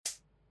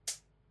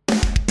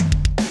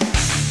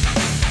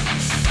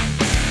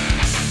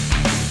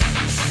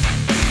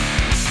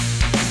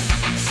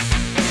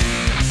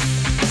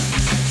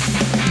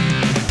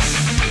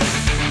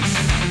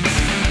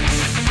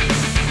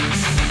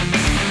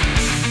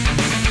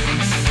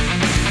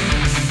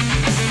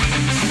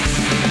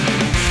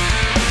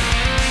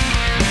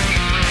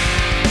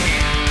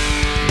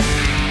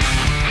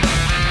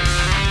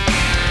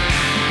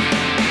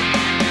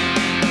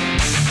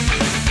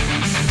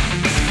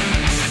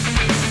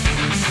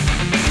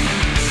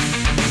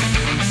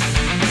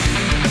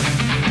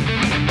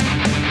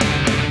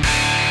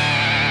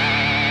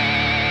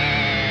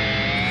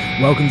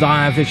Welcome to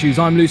I Have Issues.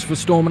 I'm Lucifer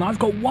Storm, and I've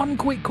got one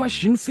quick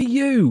question for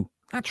you.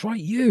 That's right,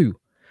 you.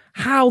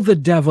 How the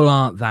devil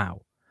art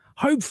thou?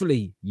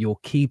 Hopefully, you're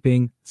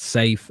keeping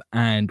safe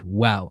and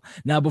well.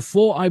 Now,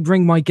 before I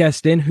bring my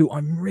guest in, who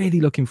I'm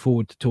really looking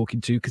forward to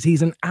talking to, because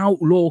he's an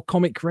outlaw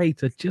comic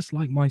creator just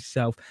like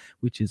myself,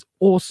 which is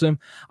awesome,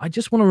 I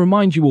just want to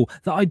remind you all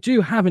that I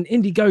do have an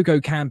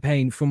Indiegogo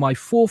campaign for my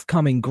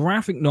forthcoming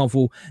graphic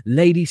novel,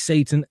 Lady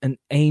Satan, an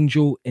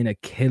Angel in a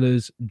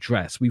Killer's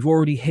Dress. We've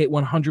already hit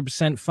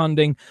 100%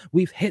 funding.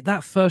 We've hit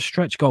that first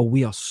stretch goal.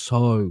 We are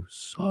so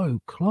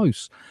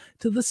close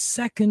to the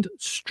second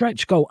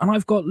stretch goal, and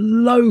I've got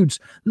loads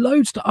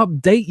to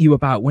update you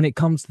about when it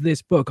comes to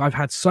this book. I've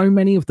had so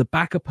many of the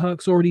backer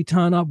perks already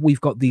turn up. We've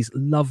got these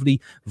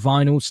lovely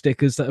vinyl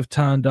stickers that have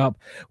turned up.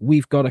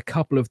 We've got a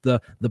couple of the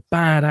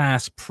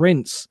badass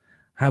prints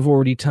have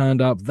already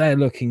turned up. They're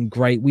looking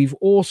great. We've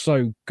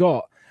also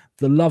got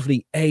the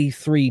lovely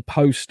A3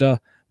 poster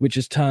which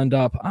has turned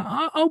up.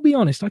 I'll be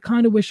honest, I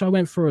kind of wish I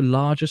went for a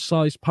larger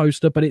size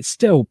poster, but it's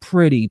still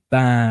pretty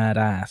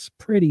badass.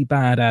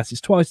 It's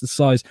twice the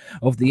size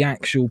of the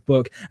actual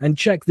book. And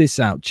check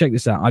this out.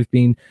 I've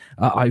been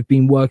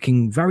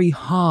working very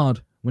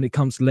hard when it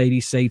comes to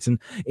Lady Satan.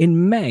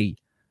 In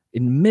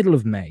middle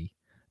of May,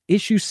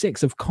 issue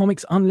 6 of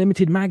Comics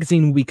Unlimited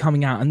magazine will be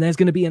coming out, and there's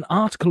going to be an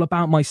article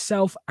about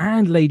myself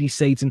and Lady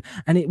Satan,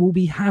 and it will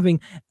be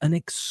having an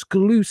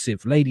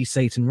exclusive Lady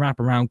Satan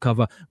wraparound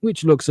cover,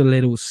 which looks a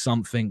little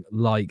something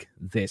like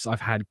this.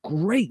 I've had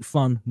great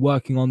fun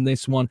working on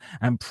this one,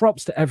 and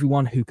props to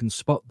everyone who can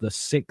spot the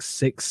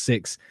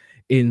 666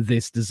 in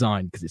this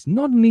design, because it's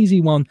not an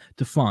easy one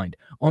to find.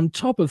 On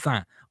top of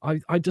that,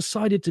 I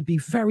decided to be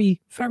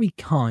very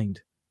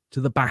kind to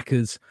the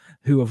backers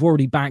who have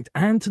already backed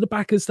and to the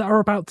backers that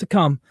are about to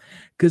come,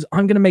 because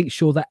I'm going to make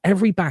sure that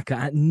every backer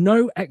at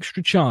no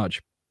extra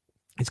charge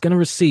is going to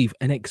receive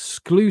an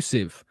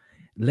exclusive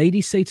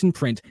Lady Satan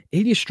print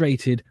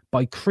illustrated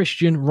by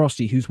Christian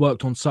Rossi, who's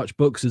worked on such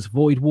books as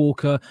Void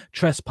Walker,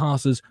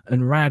 Trespassers,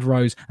 and Rad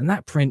Rose, and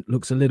that print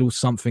looks a little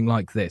something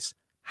like this.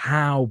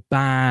 How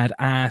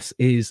badass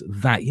is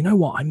that? You know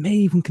what? I may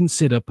even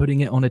consider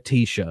putting it on a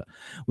t-shirt.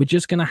 We're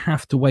just going to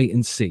have to wait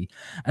and see.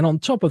 And on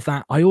top of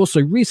that, I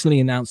also recently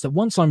announced that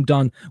once I'm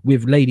done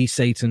with Lady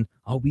Satan,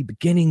 I'll be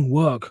beginning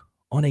work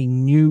on a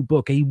new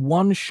book, a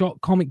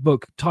one-shot comic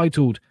book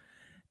titled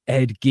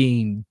Ed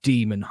Gein,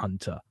 Demon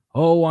Hunter.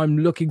 Oh, I'm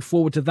looking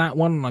forward to that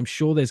one, and I'm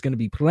sure there's going to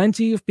be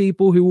plenty of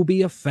people who will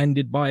be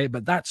offended by it,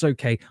 but that's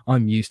okay.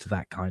 I'm used to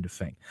that kind of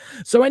thing.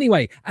 So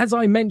anyway, as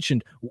I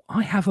mentioned,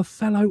 I have a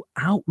fellow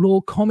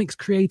outlaw comics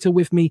creator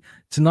with me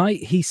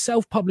tonight. He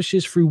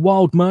self-publishes through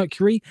Wild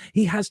Mercury.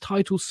 He has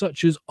titles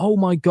such as Oh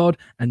My God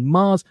and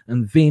Mars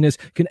and Venus.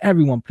 Can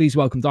everyone please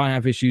welcome to I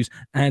Have Issues,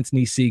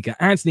 Anthony Sica.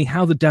 Anthony,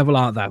 how the devil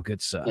art thou,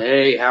 good sir?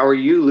 Hey, how are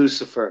you,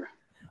 Lucifer?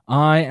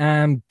 I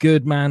am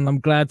good, man. I'm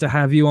glad to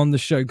have you on the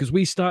show, because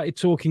we started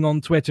talking on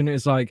Twitter and it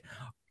was like,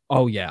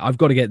 oh yeah, I've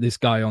got to get this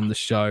guy on the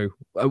show.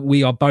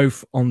 We are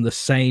both on the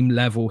same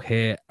level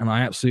here, and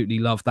I absolutely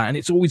love that. And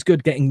it's always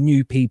good getting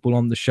new people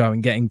on the show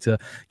and getting to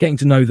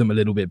know them a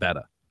little bit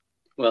better.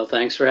 Well,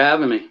 thanks for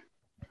having me.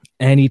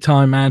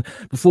 Anytime, man.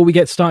 Before we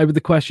get started with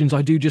the questions,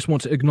 I do just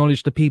want to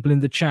acknowledge the people in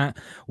the chat.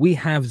 We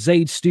have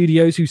Zaid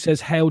Studios, who says,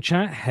 hail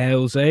chat.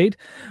 Hail, Zaid.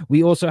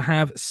 We also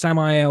have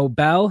Samael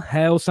Bell.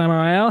 Hail,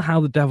 Samael.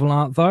 How the devil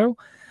art thou?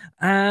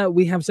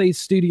 We have Zaid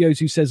Studios,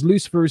 who says,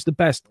 Lucifer is the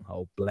best.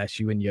 Oh,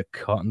 bless you in your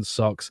cotton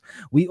socks.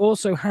 We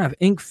also have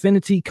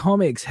Inkfinity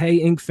Comics. Hey,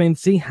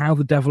 Inkfinity, how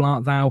the devil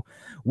art thou?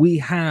 We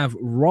have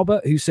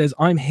Robert, who says,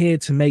 I'm here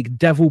to make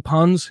devil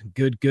puns.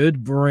 Good.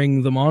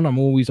 Bring them on. I'm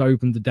always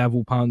open to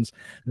devil puns.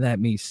 Let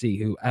me see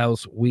who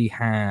else we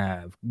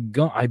have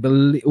got. I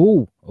believe...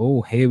 Oh,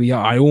 here we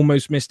are. I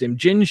almost missed him.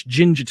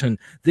 Gingerton.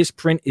 This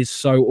print is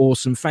so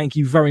awesome. Thank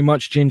you very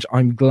much, Ginge.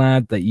 I'm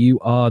glad that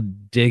you are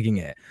digging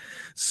it.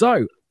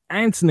 So,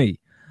 Anthony,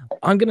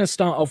 I'm going to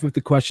start off with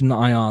the question that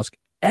I ask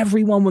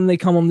everyone when they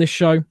come on this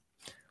show.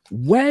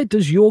 Where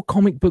does your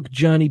comic book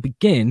journey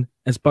begin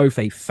as both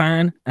a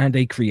fan and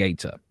a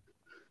creator?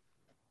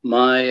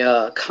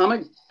 My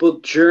comic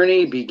book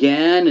journey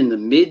began in the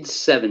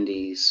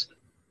mid-'70s.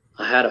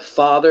 I had a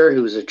father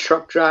who was a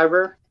truck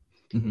driver.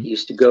 Mm-hmm. He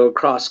used to go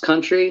across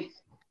country,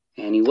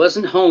 and he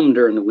wasn't home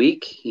during the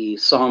week. He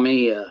saw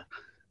me a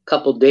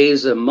couple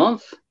days a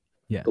month.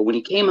 Yeah. But when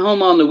he came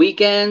home on the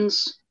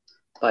weekends,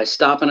 by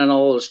stopping at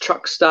all those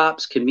truck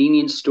stops,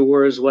 convenience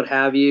stores, what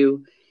have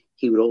you,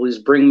 he would always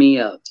bring me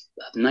a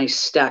nice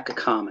stack of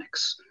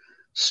comics.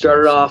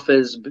 Started off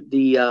as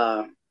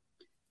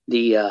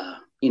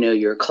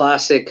your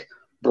classic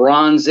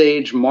Bronze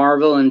Age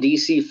Marvel and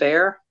DC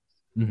fare.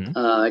 Mm-hmm.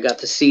 I got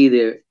to see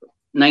the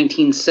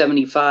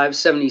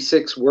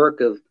 1975-76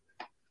 work of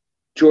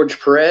George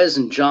Perez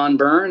and John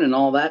Byrne and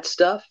all that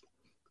stuff.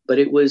 But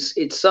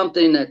it's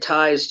something that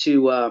ties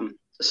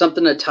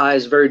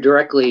very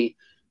directly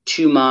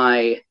to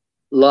my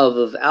love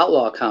of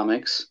outlaw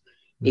comics.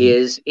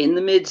 Is in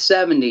the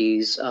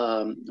mid-'70s,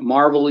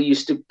 Marvel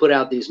used to put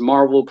out these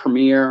Marvel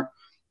Premiere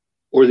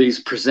or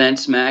these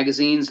Presents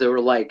magazines that were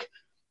like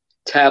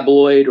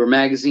tabloid or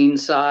magazine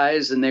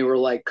size, and they were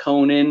like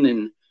Conan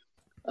and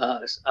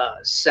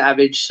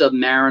Savage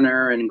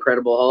Submariner and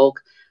Incredible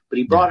Hulk. But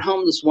he brought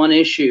home this one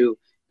issue.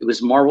 It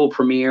was Marvel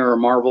Premiere or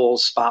Marvel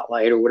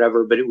Spotlight or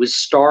whatever, but it was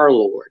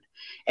Star-Lord.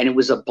 And it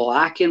was a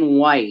black and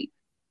white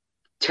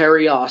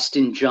Terry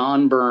Austin,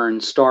 John Byrne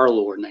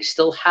Star-Lord. And I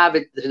still have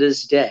it to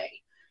this day.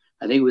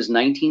 I think it was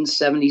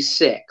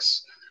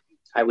 1976.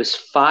 I was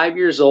 5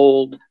 years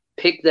old,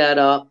 picked that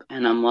up,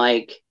 and I'm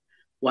like,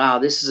 wow,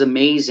 this is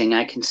amazing.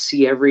 I can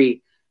see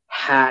every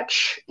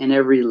hatch and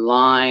every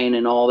line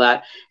and all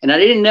that. And I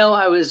didn't know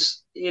I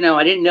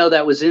didn't know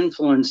that was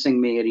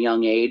influencing me at a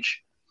young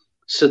age.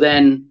 So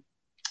then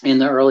in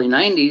the early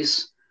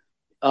 90s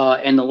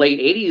and the late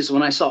 80s,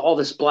 when I saw all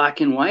this black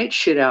and white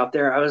shit out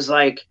there, I was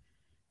like,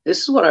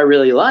 this is what I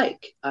really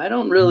like. I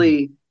don't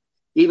really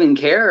even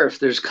care if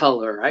there's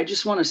color. I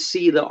just want to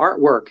see the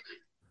artwork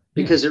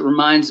because it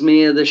reminds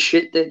me of the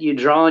shit that you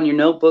draw in your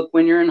notebook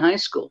when you're in high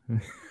school.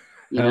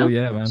 Hell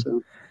yeah,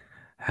 man.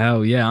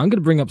 Hell yeah. I'm going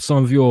to bring up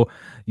some of your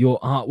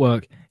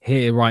artwork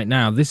here right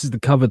now. This is the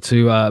cover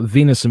to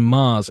Venus and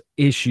Mars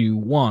issue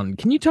 1.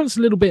 Can you tell us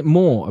a little bit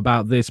more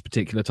about this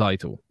particular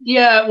title?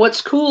 Yeah,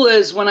 what's cool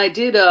is when I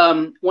did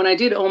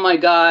Oh My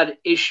God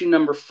issue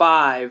number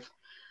 5,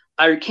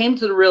 I came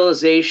to the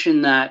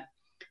realization that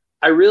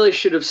I really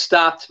should have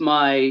stopped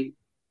my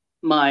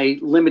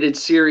limited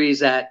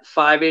series at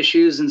 5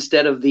 issues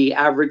instead of the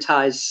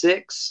advertised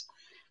 6.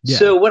 Yeah.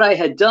 So what I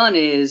had done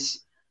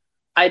is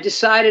I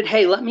decided,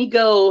 hey, let me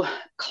go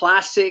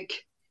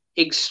classic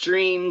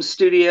Extreme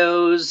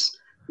Studios,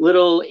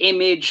 little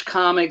Image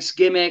Comics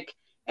gimmick,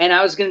 and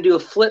I was going to do a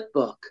flip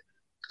book.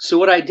 So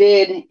what I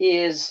did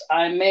is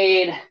I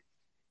made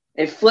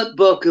a flip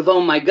book of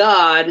Oh My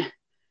God,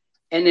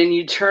 and then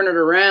you turn it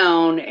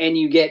around and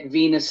you get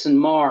Venus and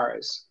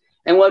Mars.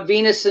 And what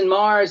Venus and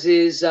Mars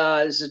is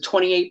a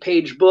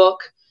 28-page book.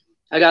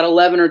 I got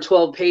 11 or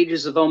 12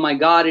 pages of Oh My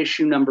God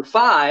issue number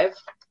 5.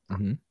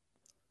 Mm-hmm.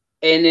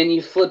 And then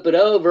you flip it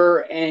over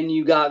and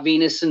you got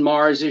Venus and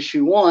Mars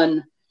issue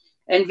 1.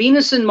 And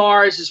Venus and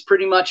Mars is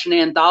pretty much an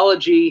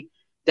anthology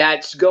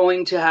that's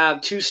going to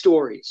have 2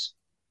 stories.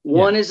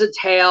 One is a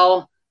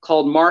tale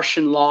called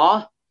Martian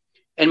Law.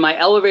 And my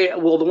elevator,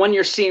 well, the one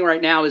you're seeing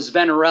right now is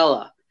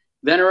Venerella.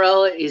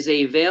 Venerella is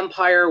a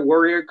vampire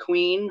warrior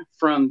queen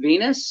from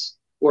Venus,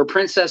 or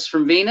princess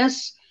from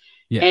Venus.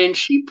 Yeah. And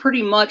she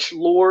pretty much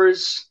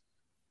lures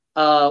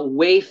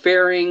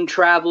wayfaring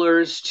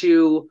travelers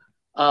to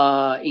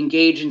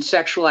engage in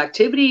sexual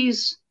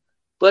activities,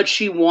 but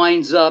she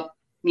winds up,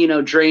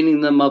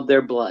 draining them of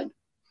their blood.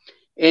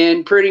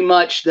 And pretty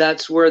much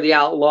that's where the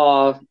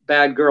outlaw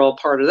bad girl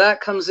part of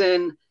that comes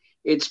in.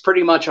 It's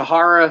pretty much a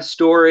horror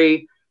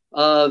story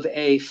of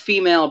a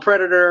female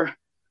predator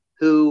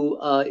who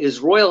is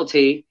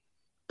royalty,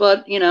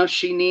 but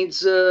she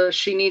needs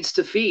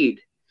to feed,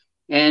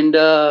 and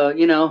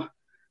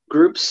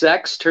group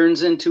sex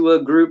turns into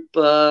a group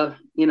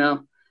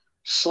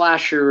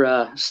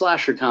slasher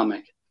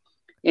comic,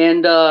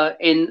 and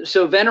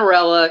so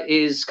Venerella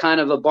is kind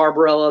of a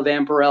Barbarella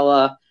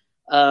Vampirella,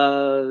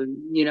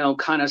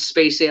 kind of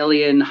space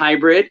alien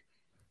hybrid,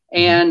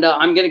 and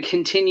I'm going to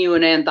continue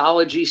an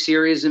anthology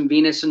series in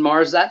Venus and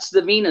Mars. That's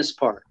the Venus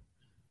part.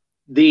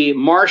 The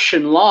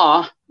Martian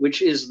Law,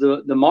 which is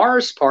the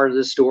Mars part of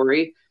the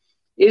story,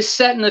 is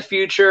set in the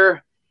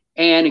future.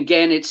 And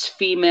again, it's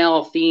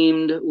female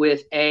themed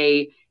with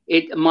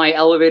my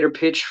elevator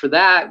pitch for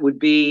that would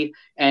be,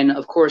 and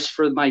of course,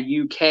 for my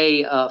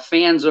UK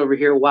fans over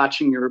here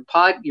watching your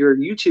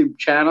YouTube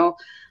channel,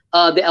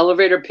 the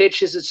elevator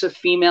pitch is it's a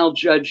female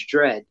Judge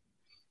Dredd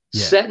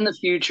set in the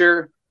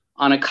future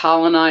on a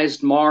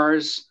colonized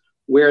Mars,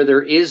 where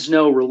there is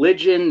no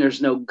religion,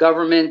 there's no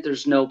government,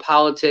 there's no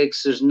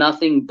politics, there's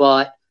nothing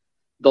but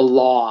the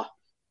law,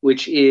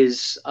 which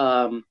is,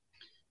 run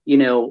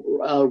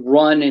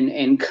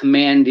and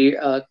command.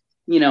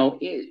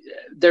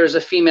 There's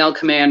a female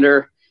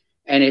commander,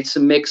 and it's a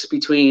mix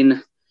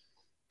between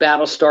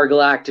Battlestar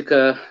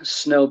Galactica,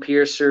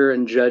 Snowpiercer,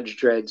 and Judge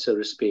Dredd, so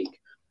to speak.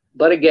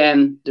 But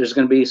again, there's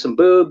going to be some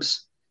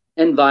boobs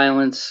and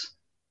violence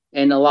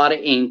and a lot of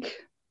ink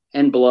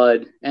and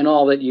blood and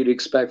all that you'd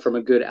expect from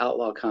a good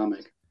outlaw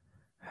comic.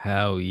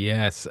 Hell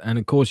yes. And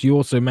of course, you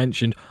also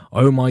mentioned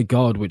Oh My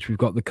God, which we've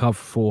got the cover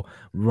for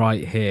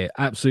right here.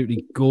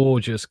 Absolutely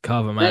gorgeous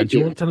cover, man. Do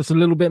you want to tell us a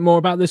little bit more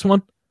about this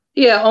one?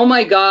 Yeah, Oh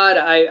My God.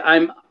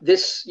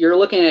 You're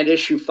looking at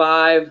issue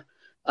 5.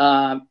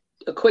 A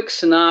quick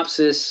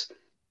synopsis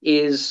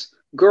is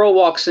girl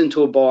walks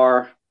into a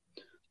bar,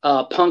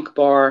 punk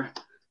bar,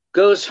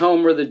 goes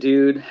home with a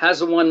dude,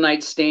 has a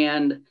one-night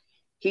stand.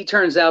 He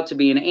turns out to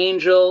be an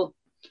angel.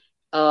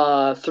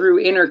 Through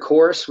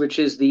intercourse, which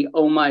is the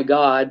Oh My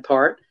God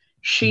part,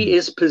 she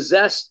is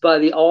possessed by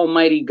the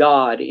Almighty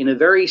God in a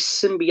very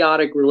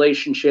symbiotic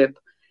relationship,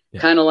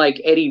 kind of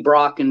like Eddie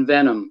Brock and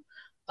Venom.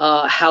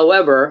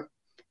 However,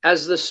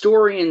 as the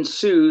story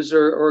ensues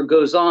or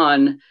goes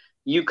on,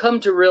 you come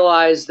to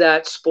realize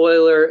that,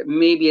 spoiler,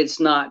 maybe it's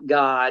not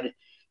God.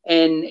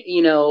 And,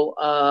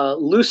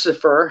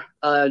 Lucifer,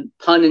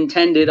 pun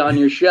intended on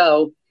your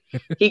show,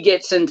 he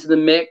gets into the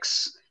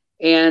mix,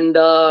 and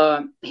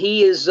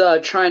he is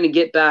trying to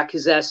get back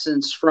his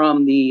essence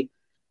from the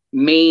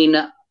main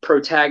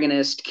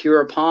protagonist,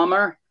 Kira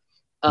Palmer.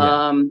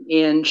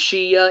 And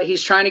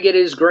he's trying to get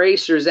his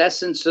grace or his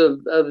essence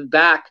of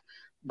back,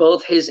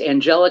 both his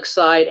angelic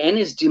side and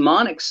his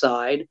demonic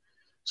side,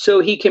 so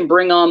he can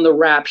bring on the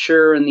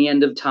rapture and the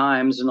end of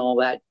times and all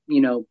that,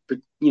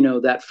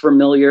 that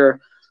familiar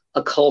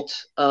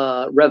occult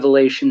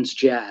revelations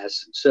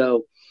jazz.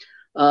 So,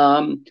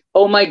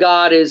 oh my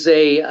God is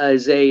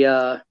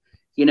I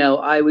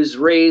was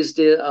raised,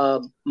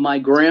 my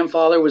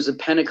grandfather was a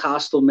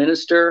Pentecostal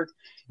minister,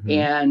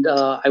 and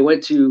I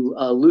went to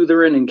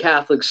Lutheran and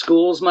Catholic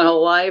schools my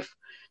whole life.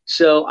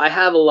 So I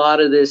have a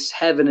lot of this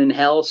heaven and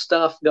hell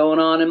stuff going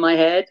on in my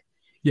head.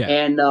 Yeah.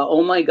 And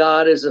oh my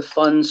God is a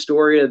fun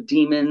story of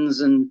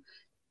demons and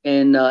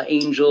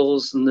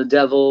angels and the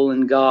devil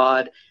and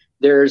God.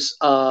 There's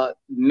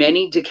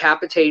many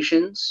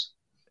decapitations,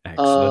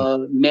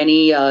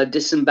 many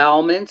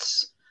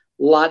disembowelments,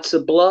 lots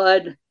of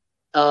blood,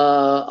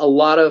 a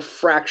lot of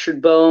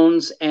fractured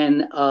bones,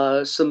 and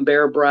some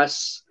bare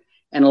breasts,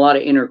 and a lot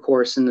of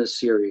intercourse in this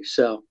series.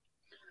 So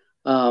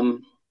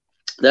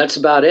that's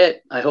about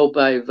it. I hope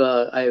I've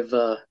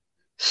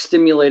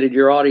stimulated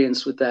your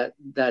audience with that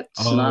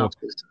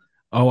synopsis.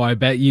 Oh, I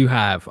bet you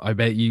have. I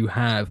bet you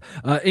have.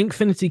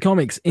 Inkfinity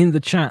Comics in the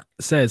chat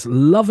says,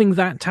 loving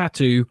that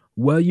tattoo.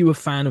 Were you a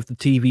fan of the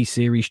TV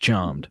series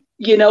Charmed?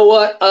 You know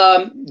what?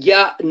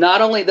 Yeah,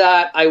 not only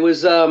that, I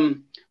was,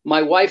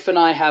 my wife and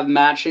I have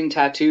matching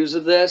tattoos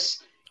of this.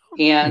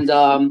 And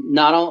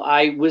not only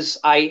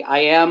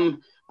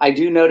I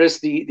do notice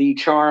the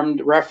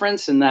Charmed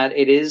reference, in that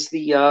it is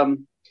the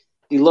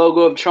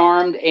logo of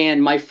Charmed.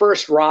 And my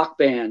first rock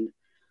band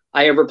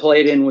I ever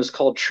played in was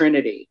called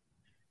Trinity.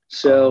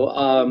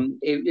 So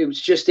it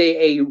was just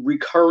a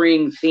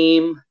recurring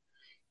theme,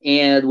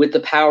 and with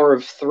the power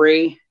of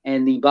three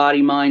and the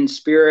body, mind,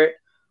 spirit,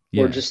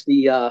 or just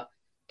the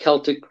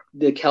Celtic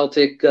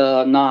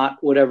knot,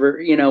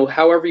 whatever,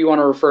 however you want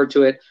to refer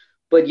to it.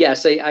 But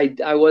yes,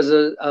 I was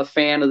a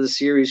fan of the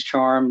series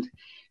Charmed.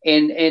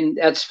 And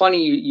that's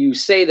funny you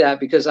say that,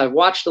 because I've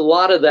watched a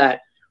lot of that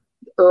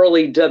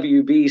early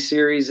WB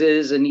series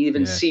and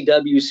even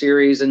CW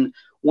series. And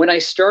when I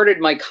started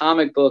my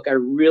comic book, I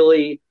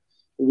really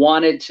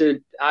wanted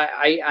to,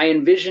 I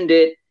envisioned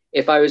it,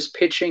 if I was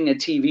pitching a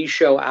TV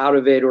show out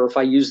of it, or if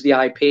I used the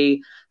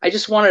IP, I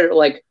just wanted it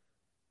like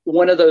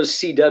one of those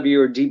CW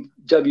or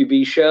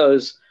WB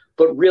shows,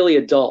 but really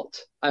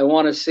adult. I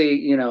want to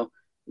see,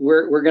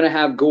 we're going to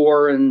have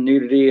gore and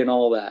nudity and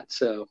all that.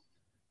 So.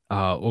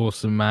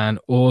 Awesome, man.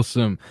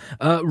 Awesome.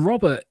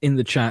 Robert in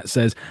the chat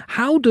says,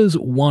 how does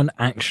one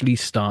actually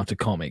start a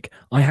comic?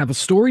 I have a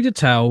story to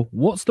tell.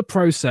 What's the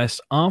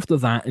process after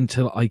that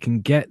until I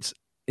can get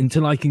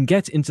into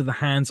the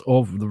hands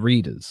of the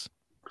readers?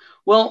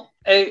 Well,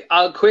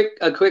 a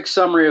quick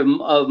summary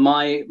of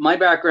my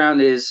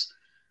background is,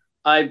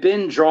 I've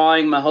been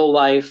drawing my whole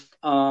life.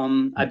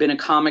 I've been a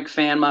comic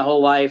fan my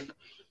whole life.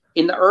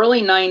 In the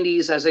early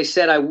 90s, as I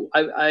said,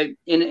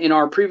 in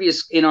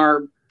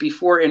our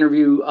before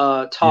interview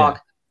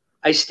talk,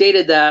 I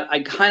stated that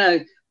I kind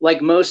of,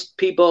 like most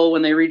people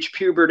when they reach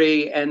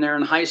puberty and they're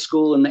in high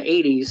school in the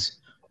 80s,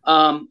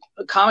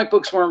 comic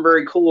books weren't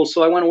very cool,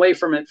 so I went away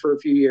from it for a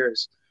few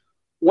years.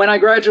 When I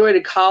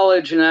graduated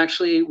college and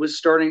actually was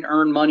starting to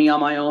earn money on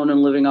my own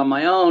and living on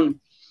my own,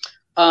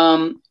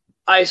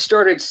 I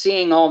started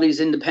seeing all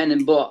these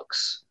independent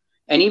books.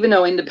 And even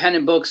though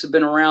independent books have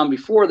been around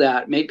before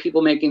that,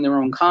 people making their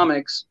own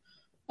comics,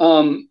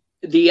 when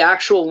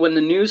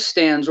the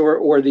newsstands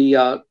or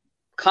the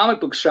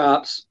comic book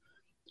shops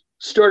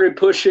started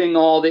pushing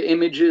all the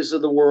Images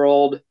of the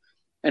world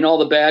and all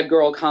the bad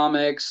girl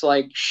comics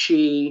like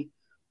She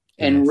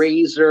and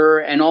Razor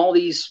and all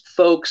these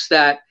folks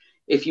that,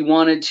 if you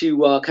wanted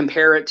to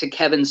compare it to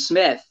Kevin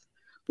Smith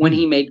when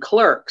he made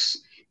Clerks,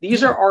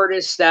 these are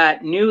artists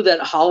that knew that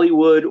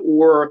Hollywood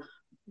or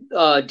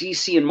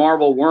DC and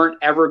Marvel weren't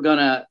ever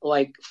gonna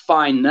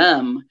find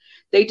them.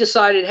 They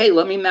decided, hey,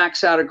 let me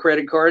max out a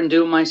credit card and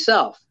do it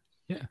myself.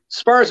 Yeah.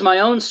 As far as my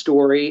own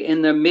story,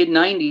 in the mid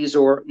 90s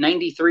or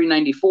 93,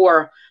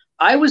 94,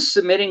 I was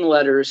submitting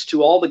letters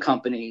to all the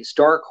companies,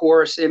 Dark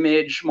Horse,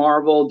 Image,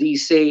 Marvel,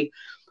 DC,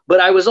 but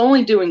I was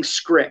only doing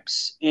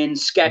scripts and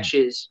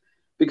sketches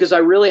because I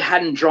really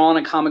hadn't drawn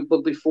a comic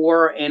book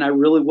before, and I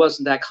really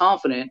wasn't that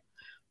confident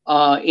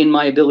in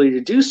my ability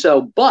to do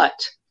so.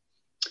 But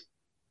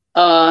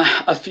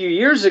a few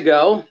years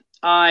ago,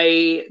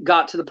 I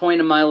got to the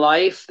point in my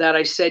life that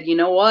I said, you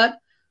know what?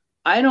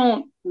 I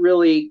don't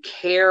really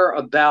care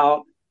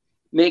about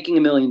making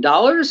 $1 million,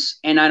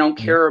 and I don't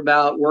care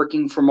about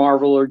working for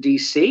Marvel or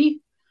DC.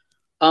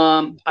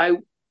 I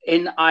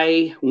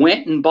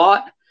went and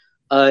bought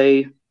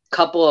a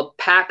couple of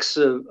packs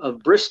of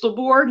Bristol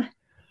board,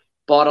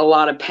 bought a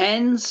lot of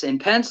pens and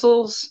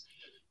pencils,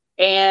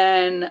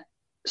 and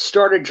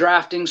started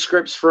drafting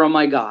scripts for Oh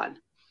My God.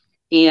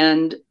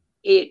 And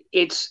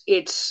it's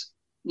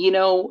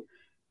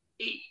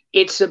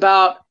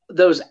about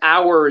those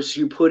hours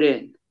you put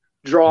in.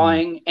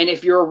 drawing. And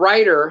if you're a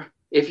writer,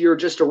 if you're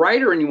just a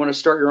writer and you want to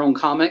start your own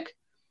comic,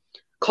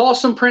 call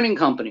some printing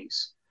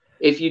companies.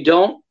 If you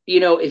don't,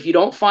 if you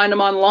don't find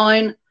them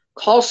online,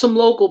 call some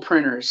local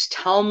printers,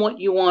 tell them what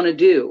you want to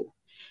do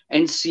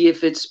and see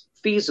if it's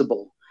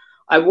feasible.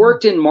 I've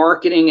worked in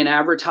marketing and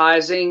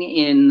advertising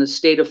in the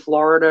state of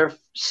Florida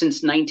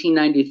since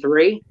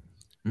 1993.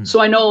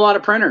 So I know a lot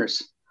of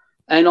printers.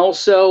 And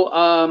also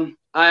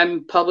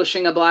I'm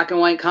publishing a black and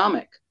white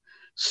comic.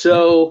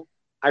 So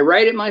I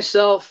write it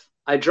myself,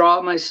 I draw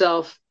it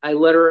myself, I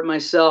letter it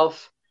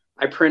myself,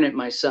 I print it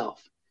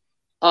myself.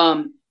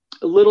 A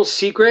little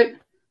secret,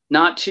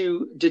 not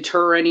to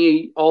deter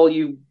all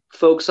you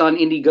folks on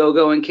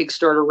Indiegogo and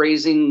Kickstarter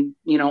raising,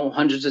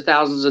 hundreds of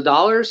thousands of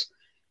dollars.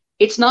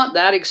 It's not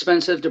that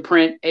expensive to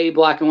print a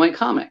black and white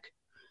comic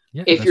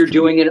if you're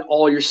doing it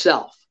all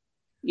yourself,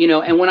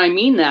 and when I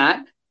mean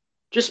that,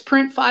 just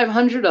print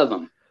 500 of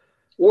them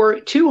or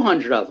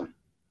 200 of them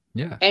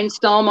and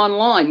sell them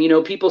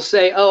online. People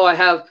say, oh,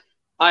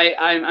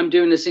 I'm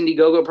doing this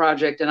Indiegogo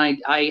project and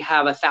I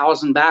have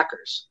 1,000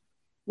 backers.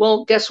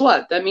 Well, guess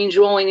what? That means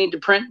you only need to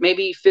print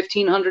maybe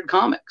 1,500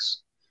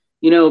 comics,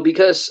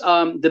 because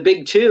the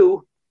big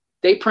two,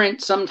 they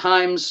print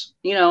sometimes,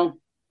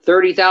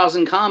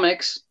 30,000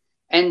 comics,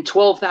 and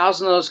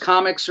 12,000 of those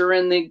comics are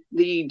in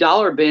the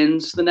dollar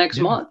bins the next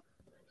month.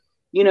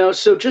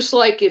 So just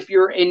like if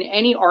you're in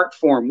any art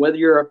form, whether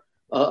you're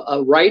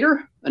a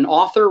writer, an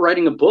author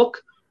writing a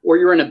book, or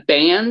you're in a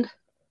band,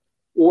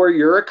 or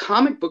you're a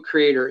comic book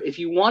creator, if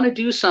you want to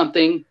do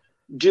something,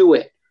 do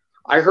it.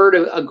 I heard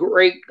a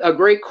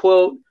great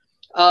quote,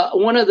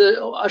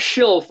 a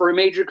shill for a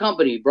major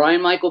company,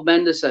 Brian Michael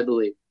Bendis, I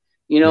believe,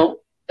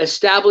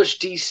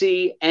 established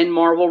DC and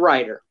Marvel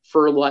writer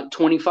for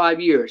 25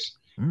 years.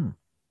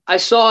 I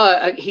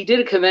saw he did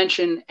a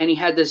convention and he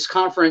had this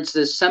conference,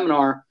 this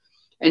seminar,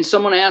 and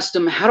someone asked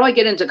him, how do I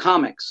get into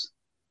comics?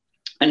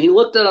 And he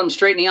looked at him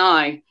straight in the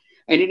eye,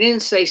 and he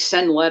didn't say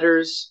send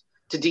letters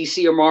to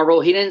DC or Marvel.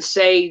 He didn't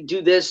say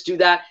do this, do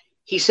that.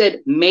 He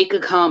said, make a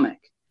comic.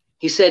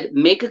 He said,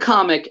 make a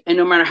comic, and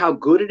no matter how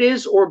good it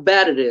is or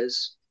bad it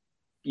is,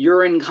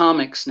 you're in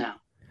comics now.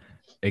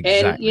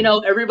 Exactly.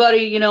 And,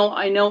 everybody,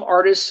 I know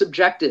art is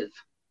subjective.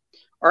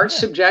 Art's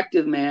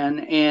subjective, man.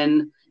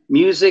 And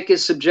music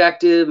is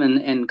subjective,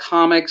 and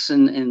comics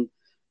and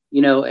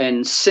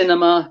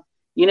cinema.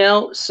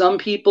 Some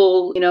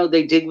people,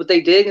 they dig what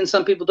they dig and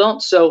some people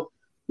don't. So,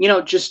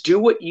 just do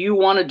what you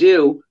want to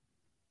do.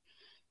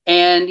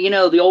 And,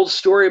 the old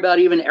story about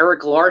even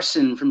Eric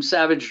Larson from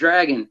Savage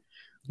Dragon,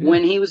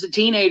 when he was a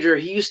teenager,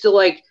 he used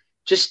to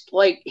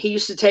he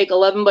used to take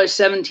 11 by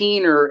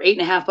 17 or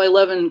 8.5 by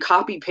 11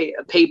 copy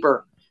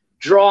paper,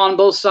 draw on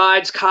both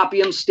sides,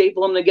 copy them,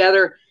 staple them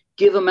together,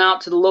 give them out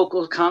to the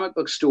local comic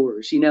book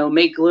stores,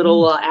 make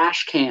little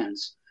ash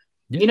cans,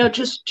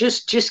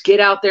 just get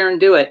out there and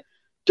do it.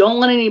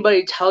 Don't let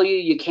anybody tell you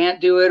you can't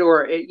do it,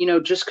 or,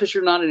 just because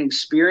you're not an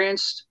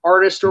experienced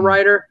artist or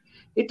writer,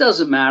 it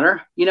doesn't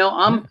matter.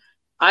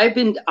 I've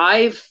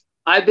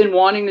been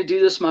wanting to do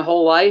this my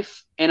whole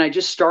life, and I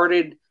just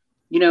started,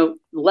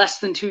 less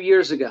than 2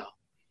 years ago.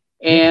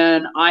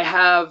 And I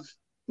have,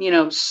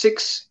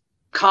 6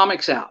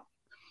 comics out,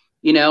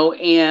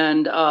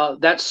 and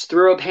that's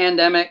through a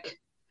pandemic.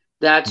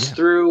 That's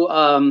through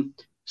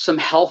some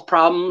health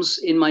problems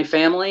in my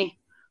family.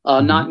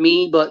 Not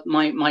me, but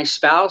my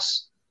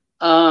spouse.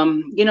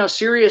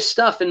 Serious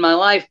stuff in my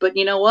life. But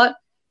you know what?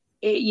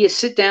 You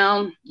sit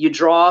down, you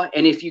draw,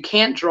 and if you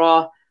can't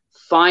draw,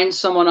 find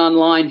someone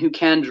online who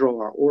can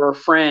draw, or a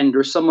friend,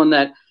 or someone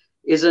that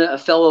is a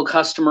fellow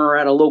customer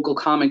at a local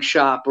comic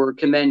shop or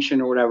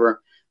convention or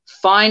whatever.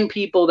 Find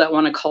people that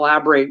want to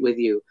collaborate with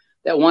you,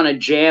 that want to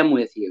jam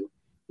with you.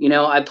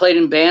 I played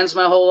in bands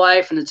my whole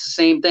life, and it's the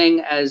same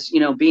thing as,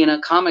 being a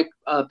comic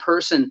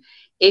person.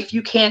 If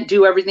you can't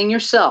do everything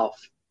yourself,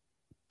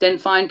 then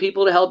find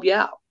people to help you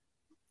out.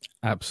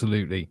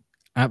 Absolutely.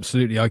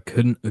 Absolutely. I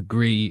couldn't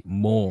agree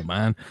more,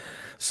 man.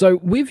 So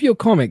with your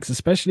comics,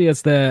 especially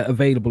as they're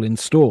available in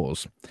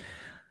stores,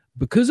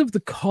 because of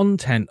the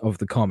content of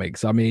the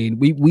comics, I mean,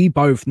 we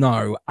both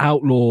know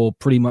outlaw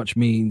pretty much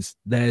means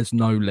there's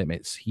no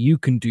limits. You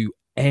can do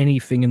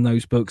anything in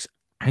those books,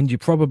 and you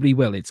probably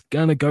will. It's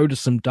going to go to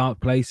some dark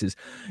places.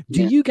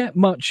 Do you get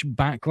much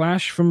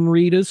backlash from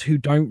readers who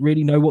don't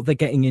really know what they're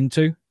getting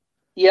into?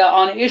 Yeah,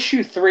 on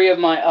issue 3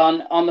 of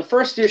on the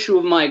first issue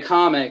of my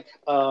comic,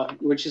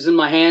 which is in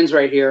my hands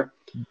right here,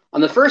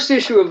 on the first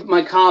issue of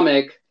my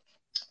comic,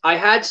 I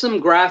had some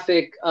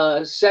graphic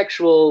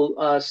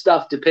sexual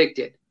stuff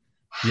depicted.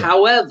 Yeah.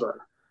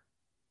 However,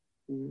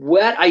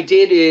 what I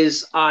did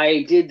is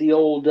I did the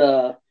old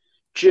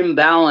Jim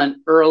Ballant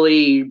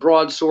early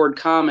Broadsword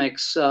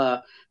Comics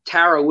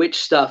Tara Witch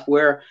stuff,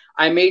 where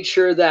I made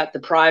sure that the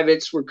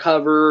privates were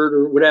covered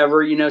or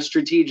whatever,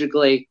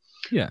 strategically.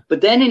 Yeah.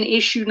 But then in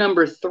issue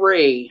number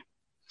 3,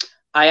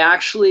 I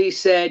actually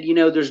said,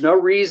 there's no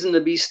reason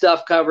to be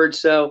stuff covered.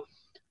 So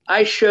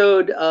I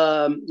showed,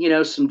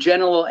 some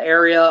genital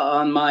area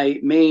on my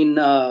main,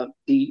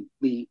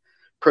 the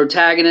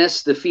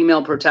protagonist, the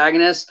female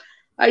protagonist.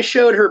 I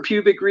showed her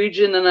pubic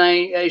region, and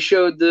I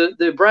showed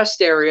the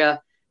breast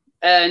area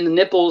and the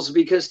nipples,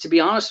 because, to be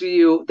honest with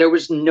you, there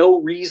was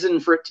no reason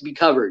for it to be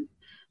covered.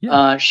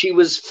 Yeah. She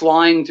was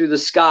flying through the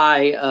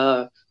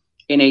sky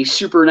in a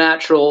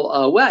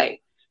supernatural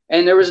way,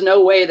 and there was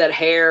no way that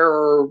hair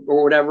or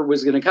whatever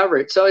was going to cover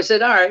it. So I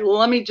said, all right, well,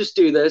 let me just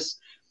do this.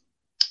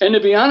 And to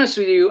be honest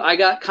with you, I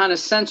got kind of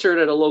censored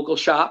at a local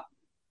shop.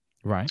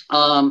 Right.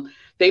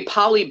 They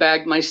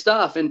polybagged my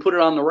stuff and put it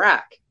on the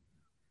rack.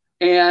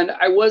 And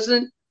I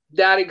wasn't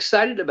that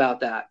excited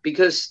about that,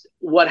 because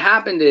what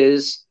happened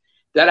is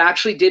that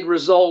actually did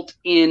result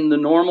in the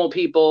normal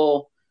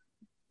people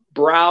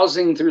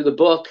browsing through the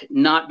book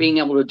not being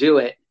able to do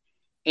it.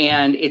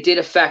 And it did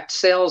affect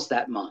sales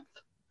that month.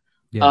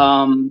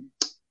 Yeah.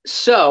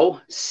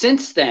 So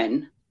since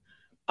then,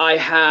 I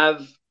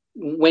have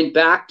went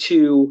back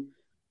to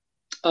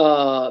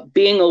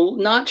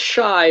being not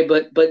shy,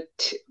 but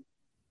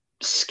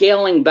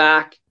scaling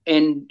back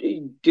and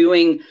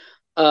doing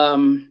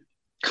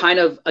kind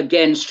of,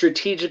 again,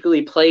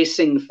 strategically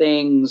placing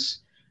things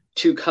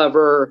to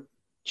cover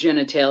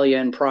genitalia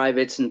and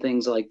privates and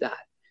things like that.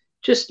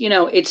 Just,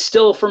 it's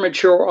still for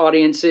mature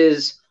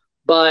audiences,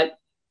 but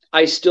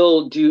I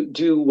still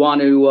do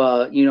want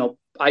to,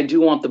 I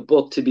do want the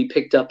book to be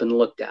picked up and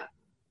looked at.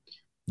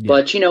 Yeah.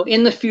 But,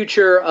 in the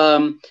future,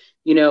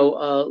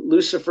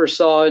 Lucifer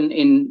saw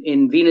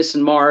in Venus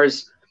and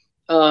Mars,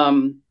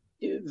 Venerella,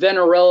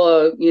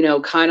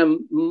 kind of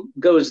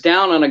goes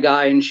down on a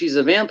guy, and she's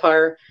a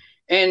vampire.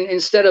 And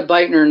instead of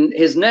biting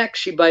his neck,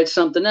 she bites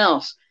something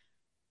else.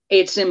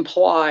 It's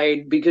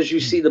implied because you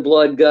see the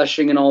blood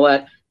gushing and all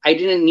that. I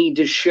didn't need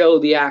to show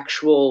the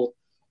actual,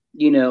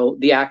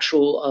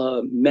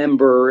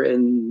 member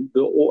and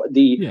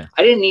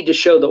I didn't need to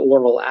show the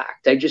oral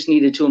act. I just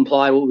needed to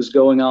imply what was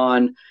going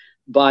on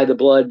by the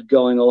blood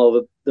going all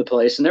over the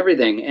place and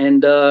everything.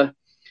 And, and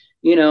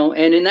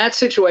in that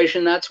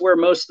situation, that's where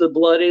most of the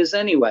blood is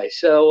anyway.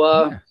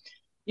 So,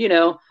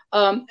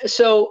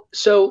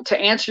 so to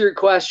answer your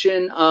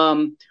question,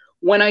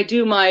 when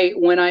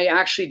I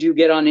actually do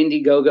get on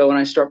Indiegogo and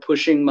I start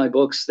pushing my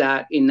books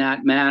in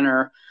that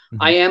manner,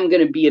 I am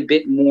going to be a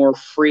bit more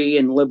free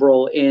and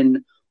liberal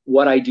in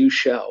what I do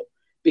show,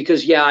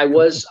 because I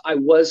was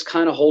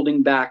kind of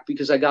holding back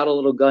because I got a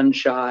little gun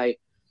shy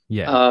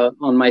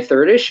on my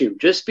third issue,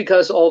 just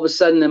because all of a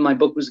sudden then my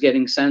book was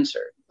getting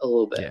censored a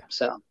little bit. Yeah.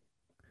 So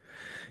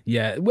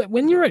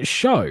when you're at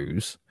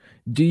shows,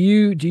 do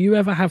you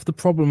ever have the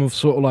problem of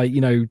sort of like,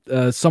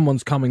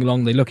 someone's coming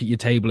along, they look at your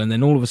table, and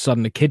then all of a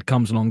sudden a kid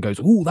comes along and goes,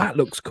 "Oh, that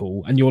looks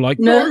cool," and you're like,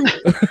 "No."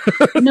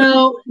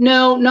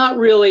 No, not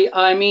really.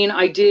 I mean,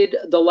 I did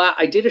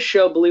a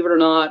show, believe it or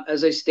not,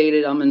 as I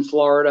stated, I'm in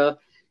Florida,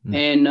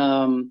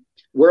 and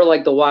we're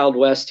like the Wild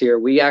West here.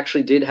 We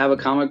actually did have a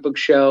comic book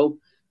show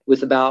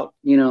with about,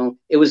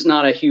 it was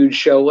not a huge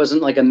show. It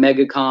wasn't like a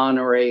MegaCon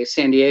or a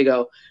San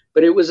Diego,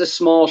 but it was a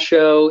small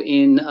show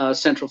in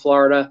Central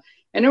Florida.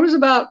 And there was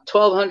about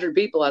 1,200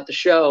 people at the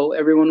show.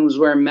 Everyone was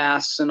wearing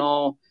masks and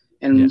all,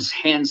 and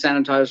hand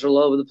sanitizer all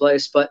over the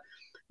place. But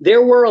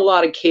there were a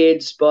lot of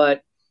kids.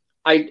 But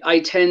I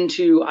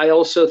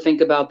also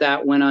think about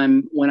that when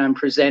I'm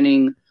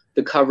presenting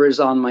the covers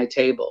on my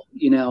table.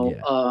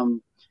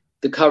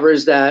 The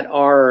covers that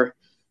are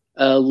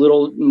a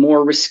little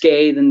more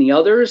risque than the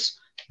others.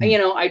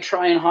 I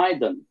try and hide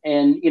them,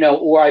 and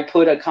or I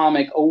put a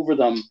comic over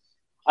them.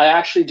 I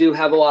actually do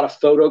have a lot of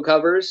photo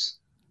covers.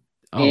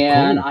 Oh,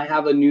 and cool. I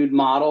have a nude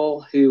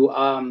model who,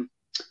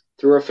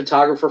 through a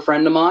photographer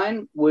friend of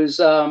mine, was,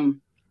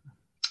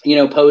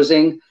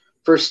 posing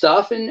for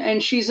stuff,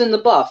 and she's in the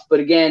buff.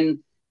 But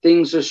again,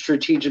 things are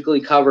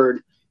strategically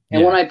covered.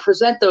 And when I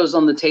present those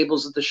on the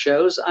tables at the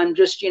shows, I'm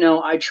just,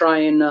 I try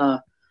and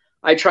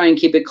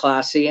keep it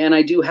classy. And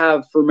I do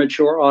have for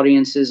mature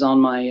audiences on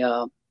my,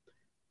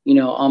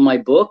 on my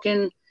book,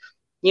 and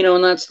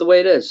and that's the way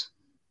it is.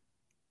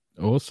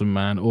 Awesome,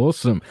 man.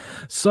 Awesome.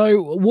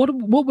 So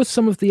what were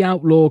some of the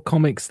outlaw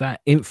comics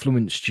that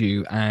influenced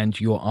you and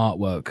your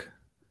artwork?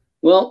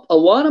 Well, a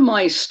lot of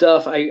my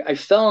stuff, I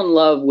fell in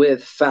love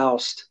with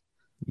Faust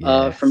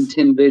from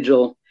Tim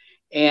Vigil.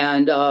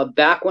 And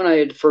back when I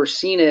had first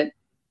seen it,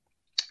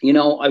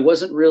 I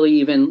wasn't really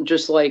even,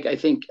 just like I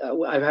think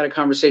I've had a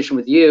conversation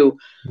with you,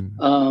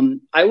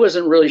 I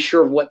wasn't really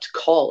sure of what to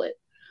call it.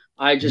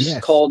 I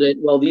just called it,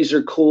 well, these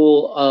are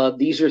cool.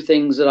 These are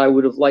things that I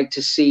would have liked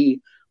to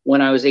see when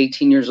I was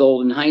 18 years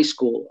old in high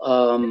school.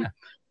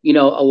 A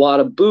lot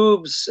of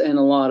boobs and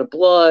a lot of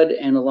blood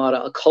and a lot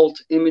of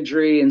occult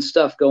imagery and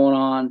stuff going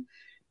on.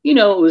 It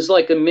was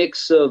like a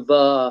mix of,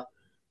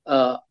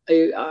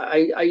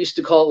 I used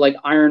to call it like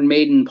Iron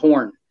Maiden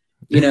porn.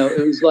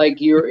 It was like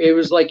you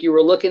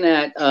were looking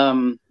at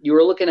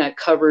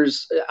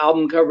covers,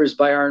 album covers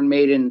by Iron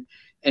Maiden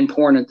and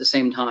porn at the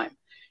same time.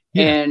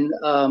 And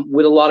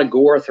with a lot of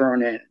gore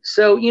thrown in.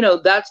 So,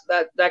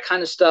 that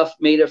kind of stuff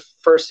made a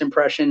first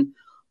impression.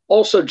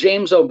 Also,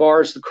 James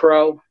O'Barr's The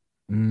Crow,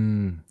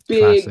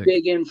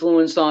 big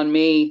influence on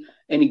me.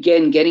 And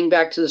again, getting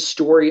back to the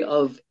story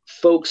of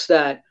folks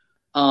that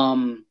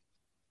kind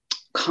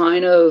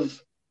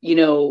of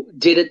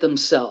did it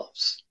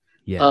themselves.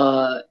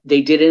 Yeah.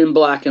 They did it in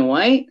black and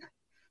white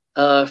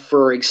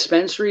for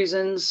expense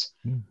reasons.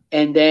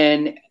 And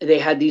then they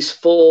had these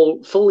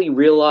fully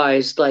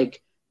realized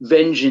like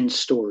vengeance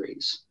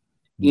stories,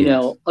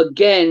 Yes.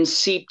 again,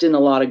 seeped in a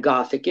lot of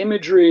Gothic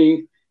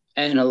imagery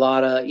and a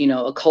lot of,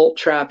 occult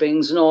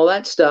trappings and all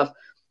that stuff.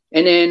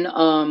 And then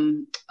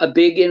a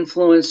big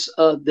influence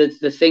of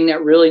the thing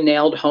that really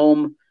nailed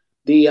home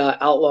the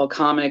Outlaw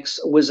comics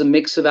was a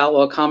mix of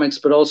Outlaw comics,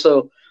 but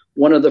also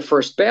one of the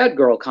first Bad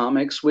Girl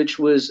comics, which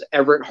was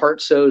Everett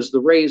Hartsoe's The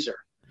Razor.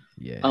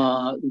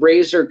 Yeah.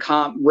 Razor,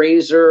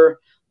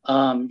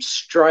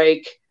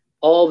 Strike,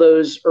 all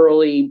those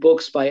early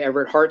books by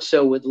Everett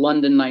Hartsoe with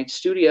London Night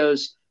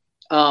Studios.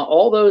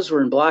 All those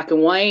were in black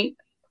and white.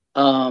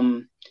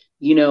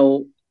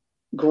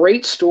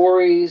 Great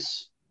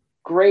stories,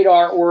 great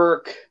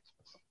artwork,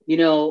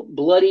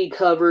 bloody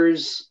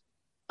covers,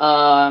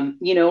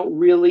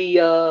 really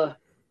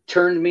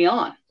turned me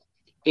on.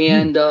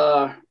 And,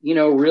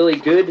 really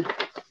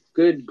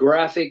good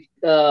graphic,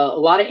 a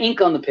lot of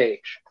ink on the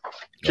page,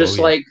 just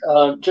like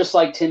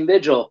Tim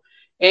Vigil.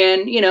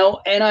 And,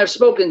 and I've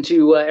spoken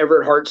to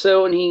Everett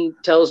Hartsoe, and he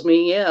tells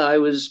me, yeah, I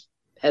was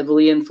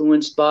heavily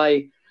influenced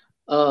by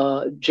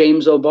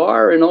James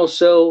O'Barr and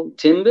also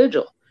Tim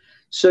Vigil.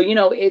 So,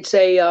 it's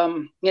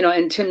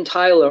and Tim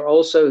Tyler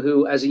also,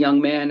 who as a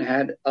young man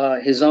had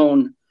his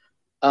own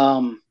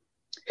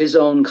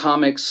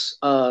comics,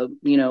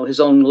 his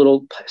own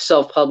little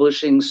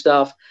self-publishing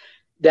stuff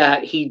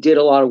that he did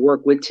a lot of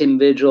work with Tim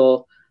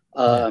Vigil,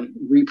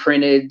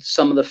 reprinted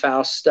some of the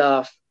Faust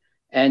stuff,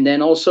 and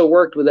then also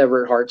worked with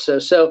Everett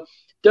Hartsoe. So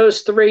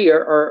those three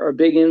are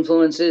big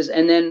influences.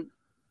 And then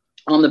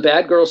on the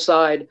Bad Girl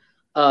side,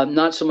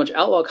 not so much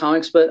Outlaw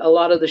comics, but a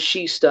lot of the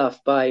She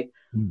stuff by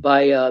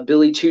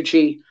Billy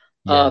Tucci,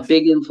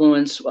 big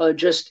influence.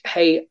 Just,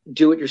 hey,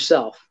 do it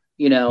yourself,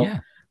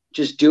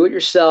 just do it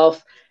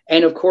yourself.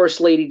 And of course,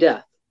 Lady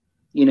Death,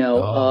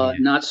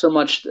 not so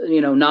much,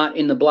 not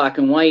in the black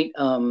and white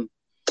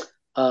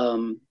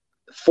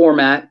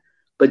format,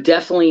 but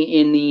definitely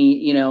in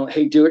the,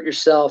 hey, do it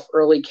yourself,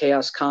 early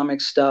Chaos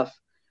Comics stuff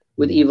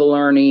with Evil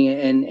Ernie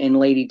and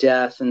Lady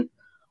Death. And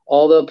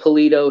all the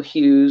Polito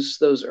Hughes,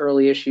 those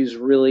early issues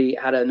really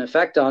had an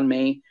effect on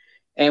me.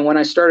 And when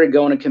I started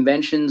going to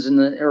conventions in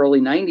the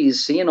early 90s,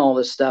 seeing all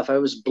this stuff, I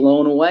was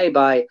blown away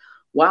by,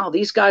 wow,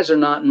 these guys are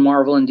not in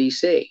Marvel and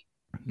DC.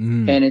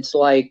 And it's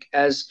like,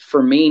 as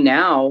for me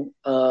now,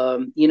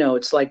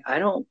 it's like,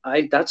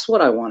 that's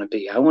what I want to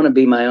be. I want to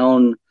be my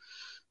own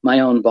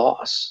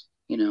boss,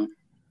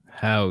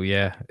 Hell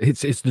yeah.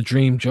 It's the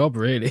dream job,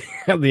 really,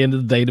 at the end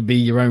of the day, to be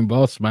your own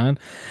boss, man.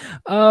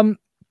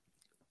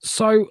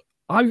 So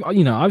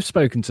I've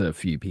spoken to a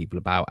few people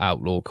about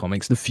Outlaw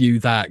comics, the few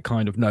that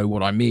kind of know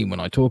what I mean when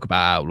I talk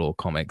about Outlaw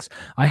comics.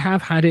 I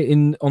have had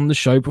it on the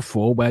show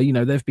before where,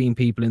 there've been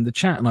people in the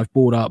chat and I've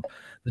brought up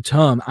the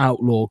term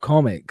Outlaw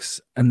comics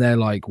and they're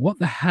like, what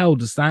the hell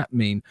does that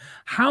mean?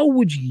 How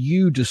would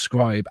you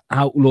describe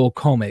Outlaw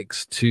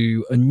comics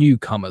to a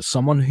newcomer,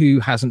 someone who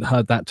hasn't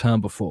heard that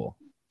term before?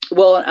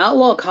 Well, an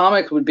outlaw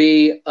comic would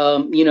be,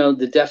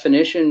 the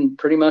definition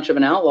pretty much of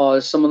an outlaw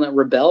is someone that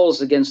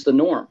rebels against the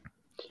norm.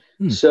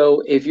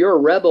 So if you're a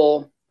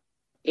rebel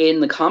in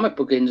the comic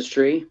book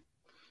industry,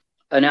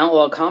 an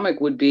outlaw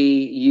comic would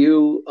be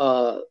you,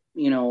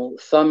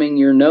 thumbing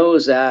your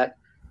nose at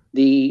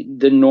the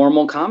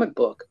normal comic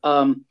book.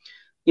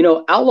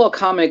 Outlaw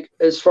comic,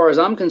 as far as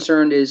I'm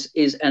concerned,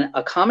 is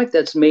a comic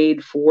that's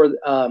made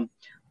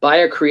by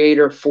a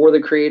creator for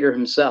the creator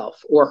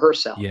himself or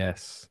herself.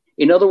 Yes.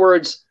 In other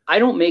words, I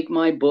don't make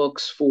my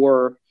books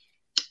for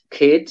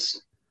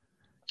kids.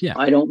 Yeah.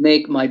 I don't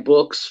make my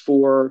books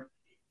for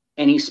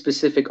any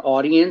specific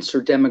audience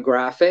or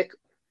demographic.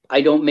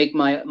 I don't make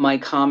my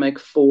comic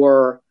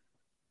for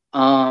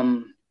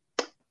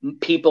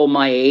people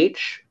my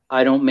age.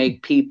 I don't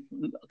make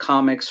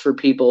comics for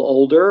people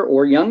older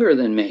or younger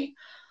than me.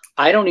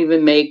 I don't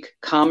even make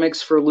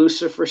comics for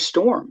Lucifer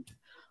Storm.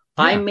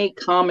 Yeah. I make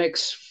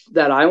comics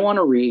that I want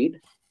to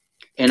read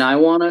and I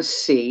want to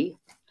see.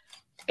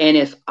 And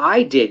if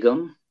I dig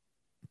them,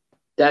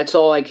 that's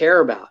all I care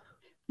about.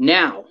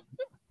 Now,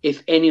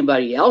 if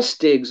anybody else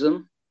digs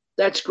them,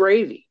 that's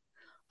gravy.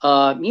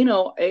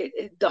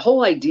 The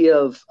whole idea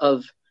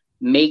of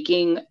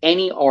making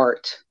any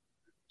art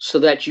so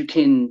that you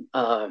can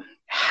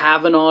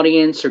have an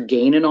audience or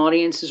gain an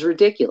audience is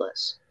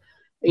ridiculous.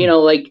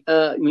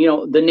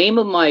 The name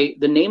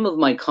of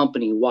my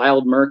company,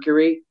 Wild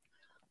Mercury,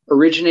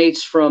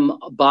 originates from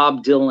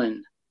Bob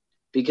Dylan,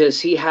 because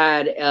he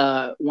had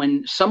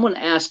when someone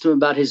asked him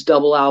about his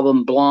double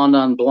album Blonde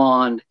on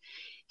Blonde,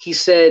 he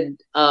said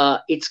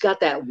it's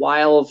got that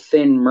wild,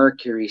 thin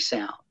Mercury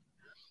sound.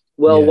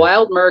 Well,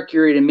 Wild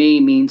Mercury to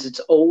me means it's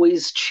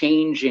always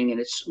changing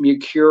and it's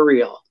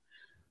mercurial.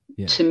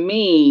 Yeah. To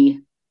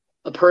me,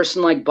 a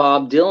person like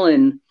Bob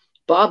Dylan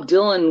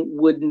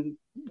wouldn't,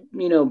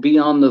 be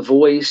on The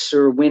Voice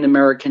or win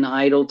American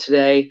Idol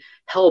today.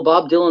 Hell,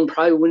 Bob Dylan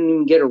probably wouldn't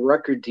even get a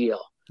record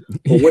deal.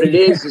 But what it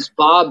is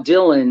Bob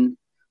Dylan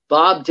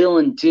Bob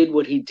Dylan did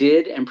what he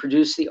did and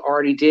produced the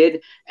art he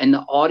did, and the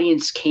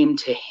audience came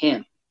to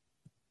him.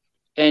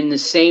 And the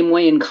same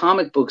way in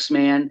comic books,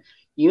 man,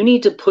 you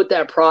need to put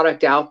that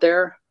product out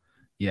there.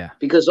 Yeah.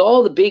 Because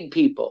all the big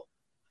people,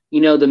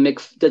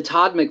 the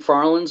Todd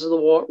McFarlanes of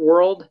the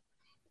world,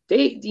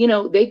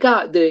 they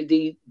got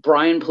the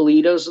Brian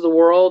Politos of the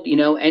world,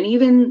 and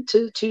even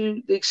to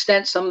the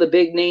extent some of the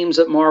big names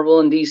at Marvel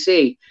and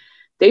DC,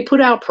 they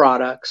put out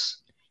products.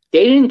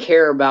 They didn't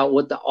care about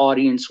what the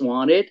audience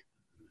wanted.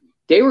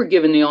 They were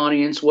giving the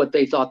audience what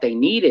they thought they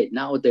needed,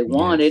 not what they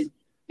wanted. Yes.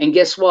 And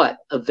guess what?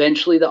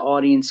 Eventually the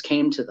audience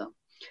came to them.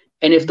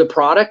 And if the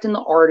product and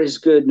the art is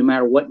good, no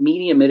matter what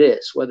medium it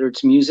is, whether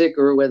it's music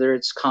or whether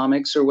it's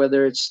comics or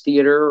whether it's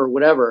theater or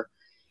whatever,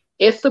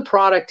 if the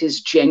product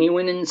is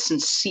genuine and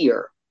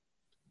sincere,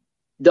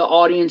 the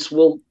audience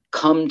will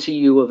come to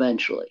you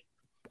eventually,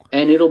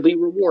 and it'll be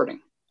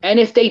rewarding. And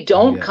if they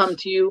don't come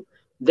to you,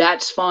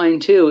 that's fine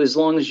too, as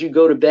long as you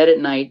go to bed at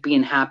night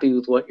being happy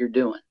with what you're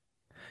doing.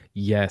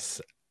 Yes,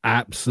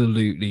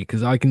 absolutely.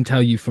 Because I can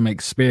tell you from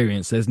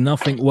experience, there's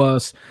nothing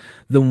worse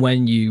than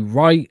when you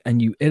write and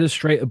you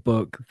illustrate a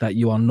book that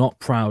you are not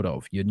proud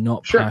of, you're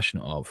not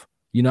passionate of.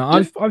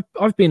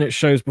 I've been at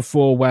shows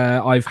before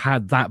where I've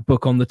had that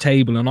book on the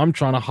table and I'm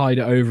trying to hide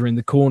it over in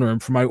the corner and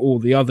promote all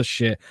the other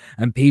shit,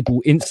 and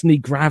people instantly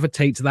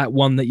gravitate to that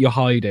one that you're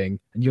hiding,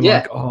 and you're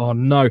like, oh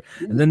no.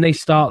 And then they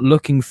start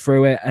looking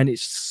through it, and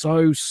it's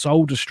so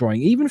soul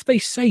destroying. Even if they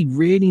say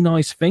really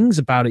nice things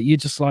about it, you're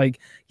just like,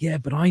 yeah,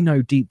 but I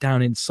know deep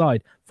down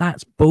inside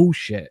that's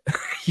bullshit.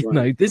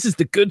 This is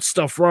the good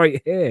stuff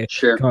right here.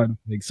 Kind of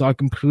thing. So I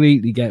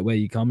completely get where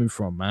you're coming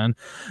from, man.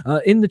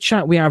 In the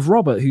chat, we have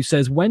Robert, who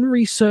says, when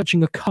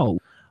researching a cult,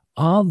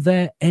 are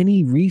there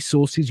any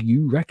resources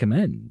you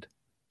recommend?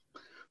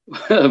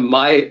 As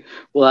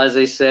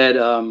I said,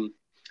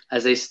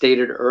 as I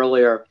stated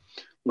earlier,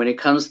 when it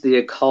comes to the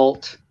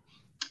occult,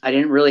 I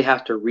didn't really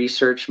have to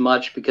research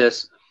much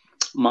because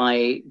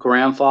my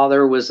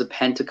grandfather was a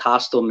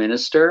Pentecostal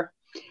minister.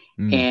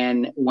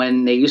 And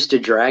when they used to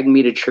drag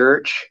me to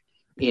church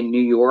in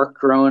New York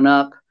growing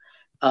up,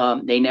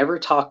 they never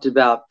talked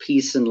about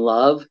peace and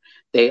love.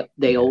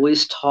 They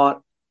always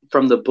taught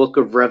from the book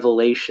of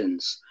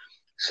Revelations.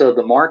 So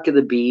the mark of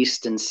the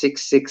beast and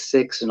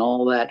 666 and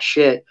all that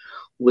shit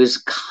was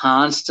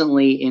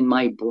constantly in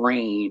my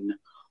brain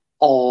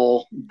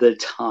all the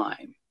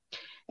time.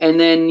 And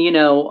then,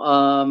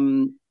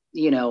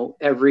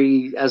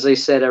 as I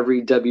said,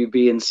 every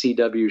WB and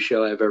CW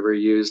show I've ever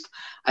used,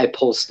 I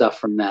pull stuff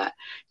from that.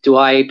 Do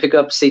I pick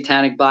up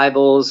satanic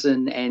Bibles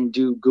and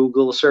do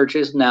Google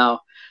searches? No.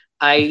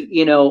 I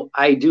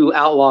do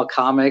outlaw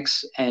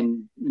comics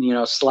and,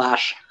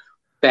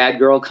 / bad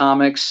girl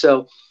comics.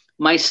 So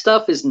my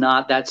stuff is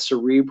not that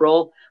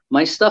cerebral.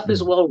 My stuff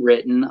is well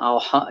written.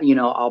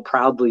 I'll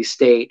proudly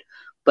state,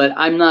 but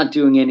I'm not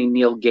doing any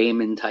Neil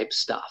Gaiman type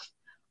stuff.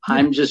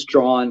 I'm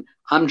drawing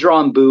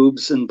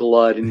boobs and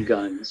blood and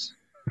guns.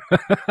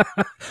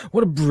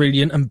 What a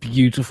brilliant and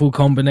beautiful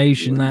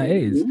combination that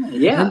is.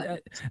 Yeah.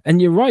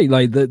 And you're right,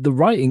 like the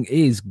writing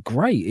is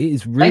great. It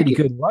is really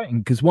good writing,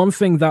 because one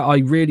thing that I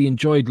really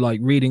enjoyed, like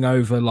reading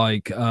over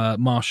like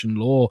Martian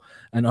Law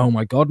and Oh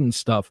My God and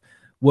stuff,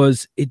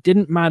 was it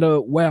didn't matter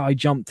where I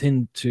jumped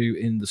into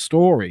in the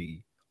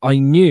story. I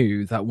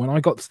knew that when I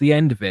got to the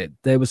end of it,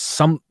 there was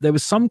some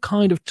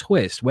kind of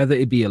twist, whether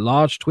it be a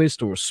large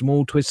twist or a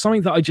small twist,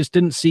 something that I just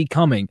didn't see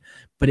coming,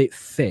 but it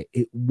fit.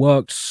 It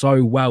worked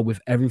so well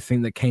with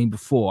everything that came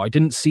before. I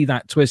didn't see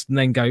that twist and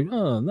then go,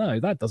 oh no,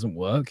 that doesn't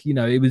work.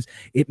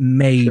 It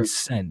made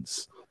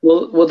sense.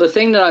 Well, the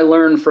thing that I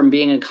learned from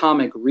being a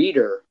comic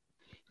reader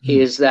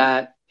is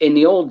that in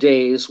the old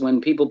days,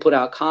 when people put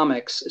out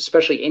comics,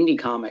 especially indie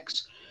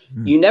comics,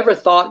 you never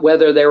thought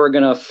whether they were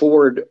going to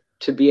afford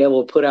to be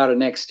able to put out a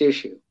next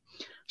issue.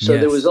 So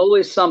there was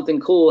always something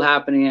cool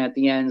happening at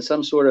the end,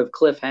 some sort of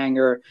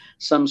cliffhanger,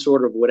 some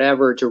sort of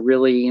whatever to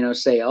really,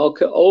 say,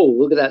 okay, oh,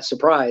 look at that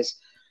surprise.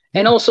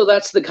 And also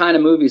that's the kind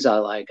of movies I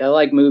like. I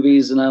like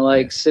movies and I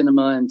like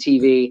cinema and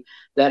TV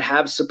that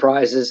have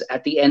surprises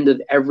at the end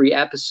of every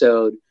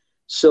episode.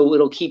 So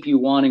it'll keep you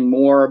wanting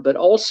more, but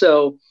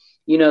also,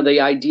 the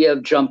idea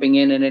of jumping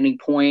in at any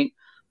point,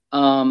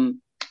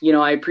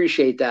 I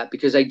appreciate that,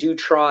 because I do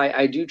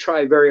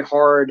try very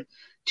hard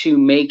to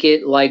make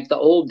it like the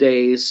old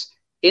days,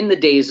 in the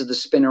days of the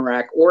spinner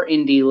rack or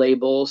indie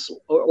labels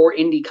or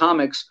indie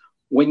comics,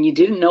 when you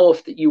didn't know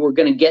if you were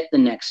going to get the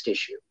next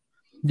issue,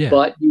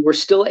 but you were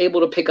still able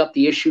to pick up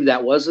the issue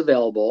that was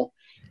available,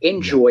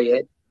 enjoy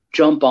it,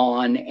 jump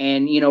on,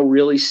 and,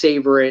 really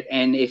savor it.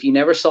 And if you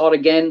never saw it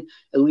again,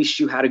 at least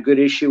you had a good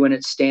issue and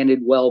it standed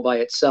well by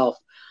itself.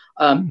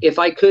 If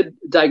I could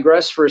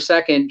digress for a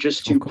second,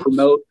 just to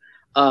promote,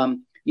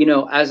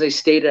 as I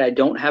stated, I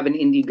don't have an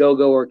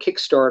Indiegogo or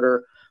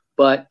Kickstarter,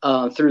 but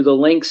through the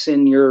links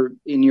in your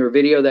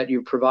video that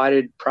you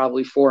provided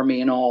probably for me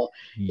and all,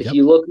 if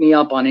you look me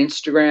up on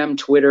Instagram,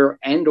 Twitter,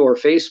 and or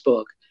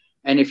Facebook,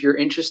 and if you're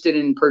interested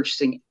in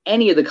purchasing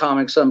any of the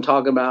comics I'm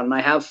talking about, and I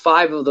have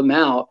 5 of them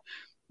out,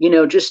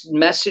 just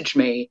message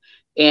me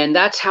And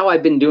that's how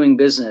I've been doing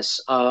business.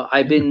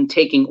 I've been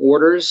taking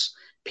orders.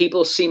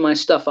 People see my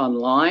stuff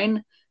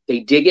online. They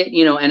dig it,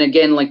 and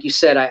again, like you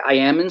said, I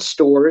am in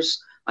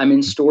stores. I'm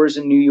in stores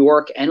in New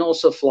York and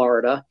also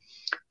Florida.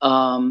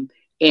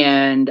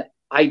 And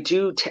I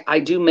do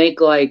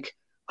make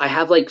I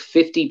have like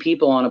 50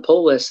 people on a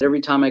pull list.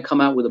 Every time I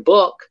come out with a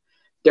book,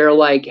 they're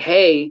like,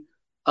 hey,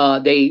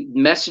 they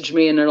message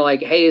me and they're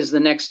like, hey, is the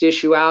next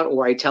issue out?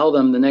 Or I tell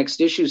them the next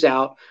issue's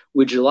out.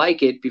 Would you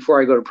like it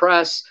before I go to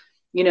press?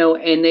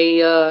 And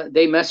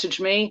they message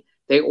me.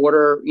 They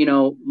order,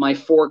 my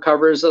 4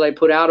 covers that I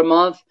put out a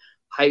month.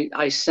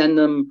 I send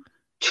them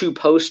 2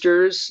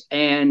 posters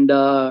and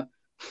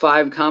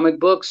 5 comic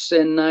books,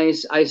 and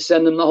I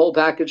send them the whole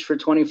package for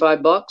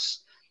 $25,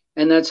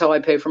 and that's how I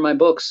pay for my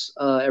books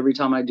every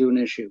time I do an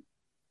issue.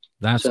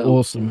 That's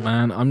awesome,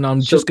 man.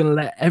 I'm just going to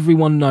let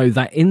everyone know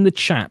that in the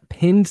chat,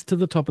 pinned to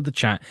the top of the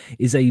chat,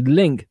 is a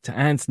link to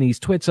Anthony's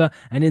Twitter.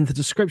 And in the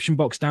description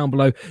box down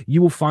below,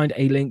 you will find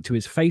a link to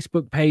his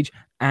Facebook page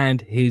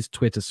and his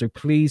Twitter. So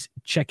please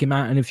check him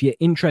out. And if you're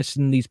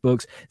interested in these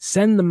books,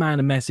 send the man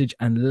a message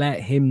and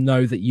let him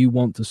know that you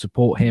want to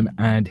support him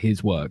and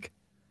his work.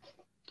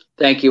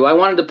 Thank you. I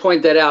wanted to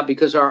point that out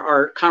because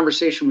our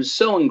conversation was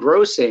so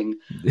engrossing.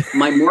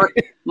 My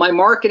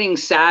marketing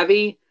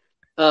savvy,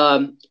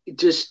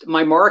 just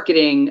my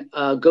marketing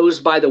goes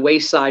by the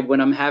wayside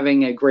when I'm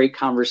having a great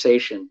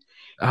conversation.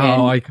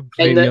 I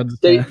completely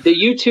understand. The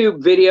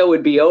YouTube video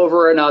would be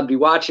over and I'd be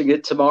watching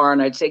it tomorrow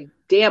and I'd say,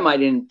 damn, I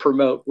didn't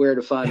promote where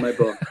to find my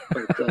book.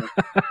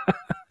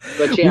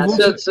 But yeah,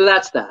 so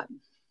that's that.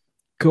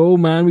 Cool,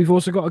 man. We've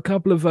also got a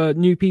couple of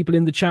new people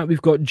in the chat.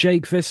 We've got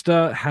Jake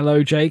Vista.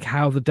 Hello, Jake.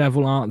 How the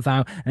devil art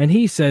thou? And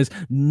he says,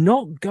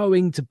 not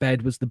going to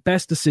bed was the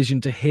best decision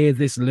to hear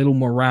this little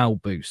morale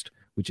boost,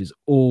 which is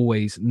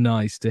always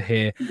nice to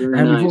hear.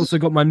 We've also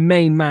got my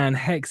main man,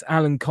 Hex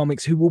Allen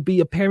Comics, who will be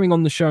appearing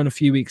on the show in a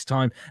few weeks'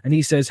 time. And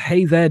he says,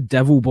 hey there,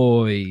 devil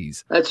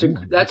boys. That's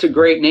a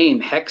great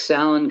name, Hex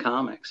Allen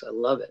Comics. I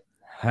love it.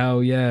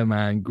 Hell yeah,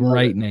 man.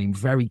 Great name.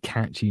 Very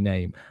catchy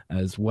name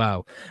as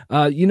well.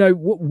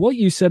 What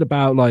you said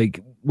about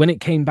like when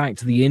it came back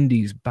to the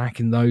indies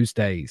back in those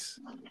days,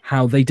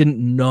 how they didn't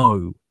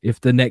know if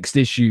the next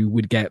issue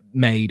would get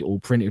made or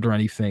printed or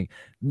anything.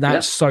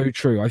 That's so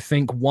true. I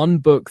think one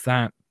book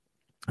that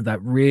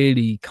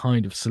really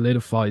kind of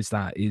solidifies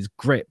that is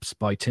Grips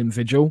by Tim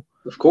Vigil.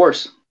 Of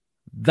course.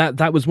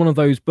 That was one of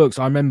those books.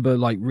 I remember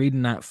like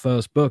reading that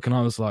first book and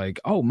I was like,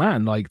 oh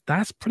man, like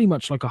that's pretty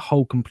much like a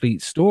whole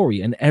complete story.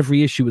 And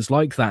every issue was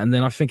like that. And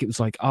then I think it was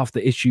like after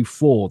issue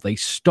 4, they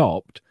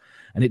stopped.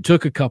 And it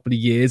took a couple of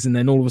years, and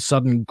then all of a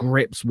sudden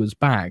Grips was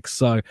back.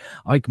 So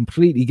I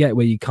completely get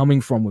where you're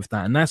coming from with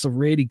that. And that's a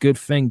really good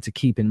thing to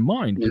keep in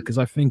mind, because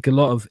I think a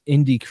lot of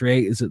indie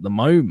creators at the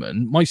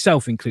moment,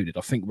 myself included,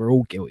 I think we're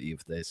all guilty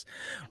of this.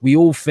 We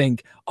all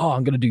think, oh,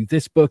 I'm going to do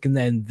this book and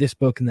then this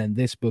book and then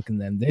this book and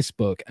then this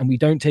book. And we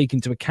don't take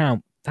into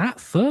account that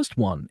first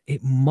one.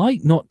 It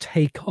might not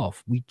take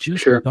off. We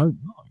just don't know.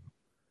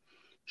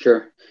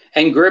 Sure.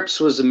 And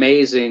Grips was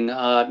amazing.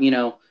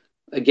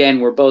 Again,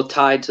 we're both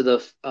tied to the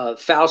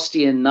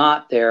Faustian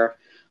knot there,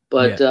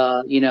 but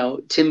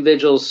Tim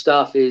Vigil's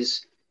stuff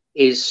is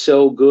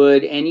so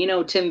good.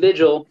 And Tim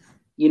Vigil,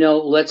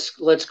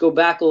 let's go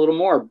back a little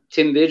more.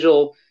 Tim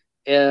Vigil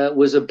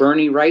was a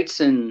Bernie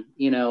Wrightson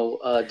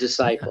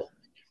disciple,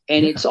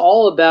 and it's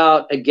all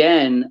about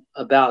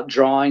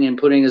drawing and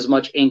putting as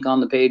much ink on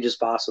the page as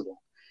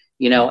possible,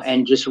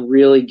 and just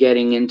really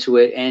getting into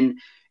it, and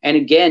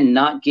again,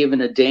 not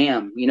giving a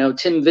damn.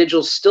 Tim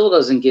Vigil still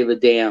doesn't give a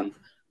damn.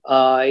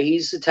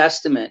 He's a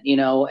testament,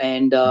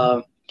 and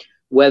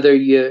whether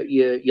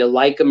you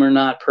like him or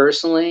not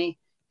personally,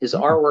 his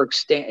artwork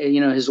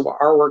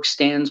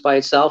stands by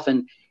itself.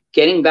 And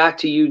getting back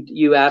to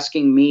you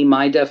asking me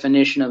my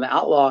definition of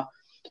outlaw,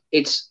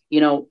 it's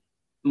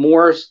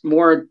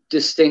more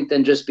distinct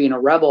than just being a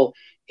rebel.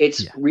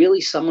 It's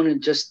really someone who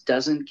just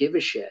doesn't give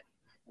a shit.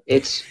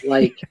 It's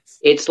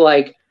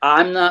like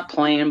I'm not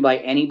playing by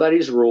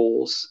anybody's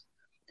rules,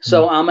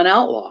 so I'm an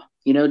outlaw.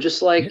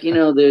 Just like,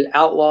 the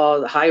outlaw,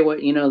 the highway,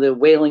 the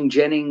Waylon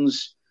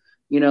Jennings,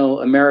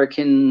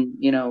 American,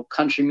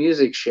 country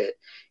music shit.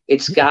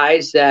 It's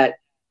guys that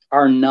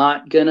are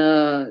not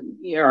gonna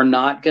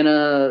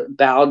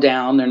bow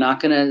down. They're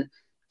not gonna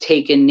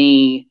take a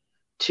knee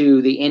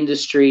to the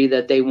industry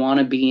that they want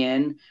to be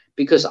in,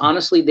 because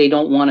honestly, they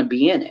don't want to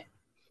be in it.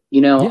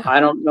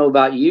 I don't know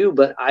about you,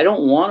 but I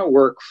don't want to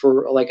work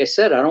for, like I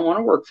said, I don't want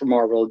to work for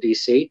Marvel or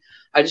DC.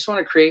 I just want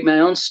to create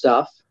my own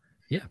stuff.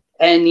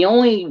 And the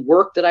only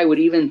work that I would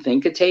even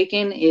think of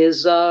taking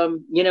is,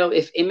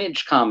 if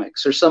Image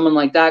Comics or someone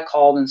like that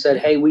called and said,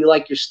 hey, we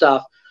like your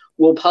stuff,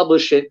 we'll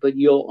publish it, but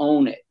you'll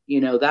own it.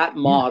 That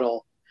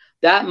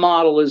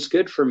model is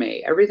good for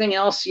me. Everything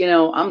else,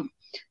 I'm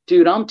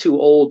too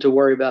old to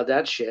worry about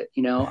that shit.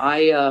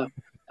 I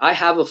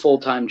have a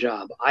full-time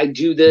job. I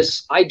do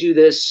this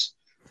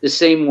the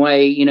same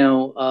way,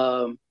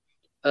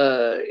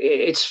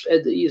 it's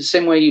the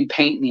same way you'd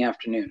paint in the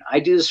afternoon.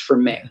 I do this for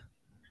me.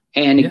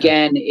 And Yeah.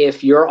 again,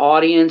 if your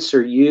audience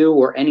or you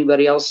or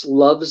anybody else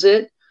loves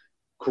it,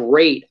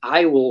 great.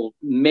 I will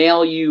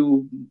mail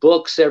you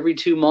books every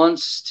 2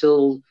 months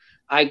till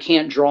I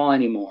can't draw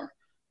anymore.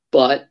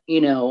 But,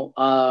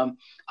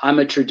 I'm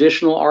a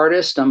traditional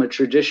artist, I'm a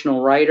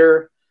traditional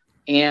writer,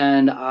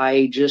 and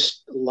I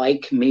just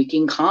like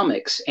making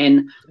comics.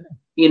 And,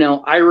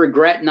 I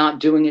regret not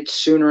doing it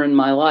sooner in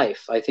my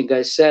life. I think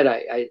I said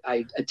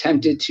I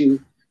attempted to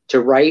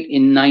write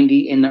in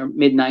the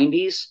mid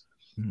 90s,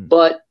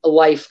 but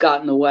life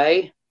got in the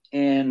way,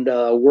 and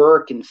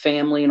work and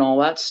family and all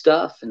that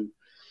stuff, and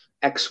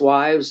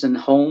ex-wives and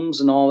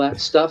homes and all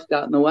that stuff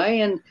got in the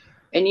way. And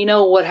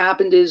what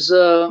happened is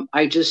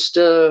I just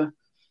in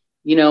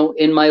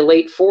my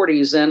late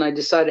 40s, then I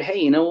decided, hey,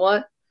 you know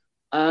what,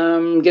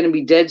 I'm gonna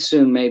be dead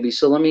soon maybe,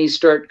 so let me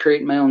start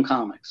creating my own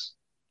comics.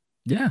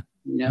 Yeah.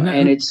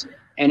 And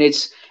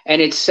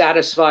it's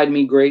satisfied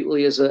me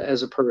greatly as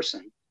a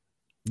person.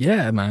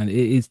 Yeah, man,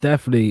 it's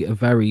definitely a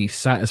very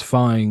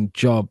satisfying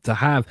job to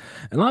have.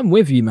 And I'm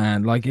with you,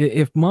 man. Like,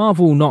 if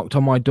Marvel knocked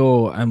on my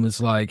door and was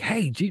like,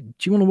 hey, do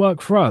you want to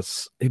work for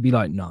us? It'd be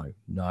like, no,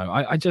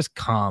 I just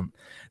can't.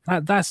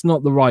 That's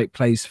not the right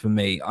place for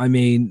me. I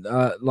mean,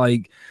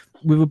 like,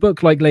 with a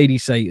book like Lady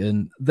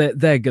Satan,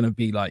 they're going to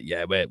be like,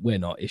 yeah, we're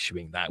not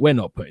issuing that. We're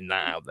not putting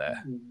that out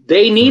there.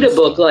 They need a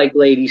book like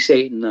Lady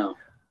Satan, though.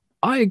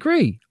 I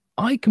agree.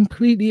 I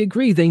completely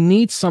agree. They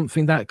need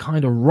something that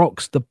kind of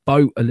rocks the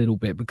boat a little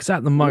bit, because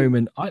at the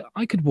moment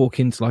I could walk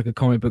into like a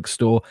comic book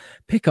store,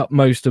 pick up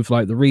most of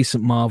like the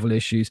recent Marvel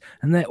issues,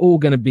 and they're all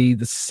going to be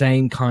the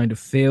same kind of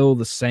feel,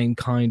 the same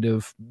kind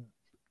of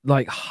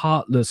like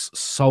heartless,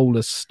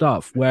 soulless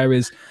stuff.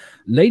 Whereas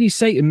Lady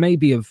Satan may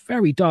be a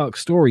very dark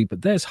story,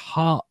 but there's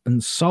heart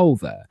and soul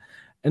there.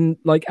 And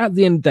like at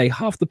the end of the day,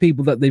 half the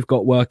people that they've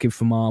got working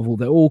for Marvel,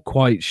 they're all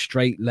quite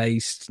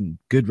straight-laced and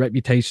good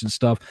reputation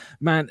stuff.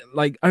 Man,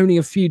 like only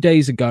a few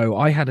days ago,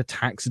 I had a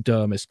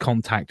taxidermist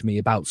contact me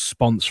about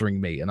sponsoring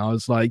me. And I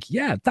was like,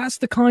 yeah, that's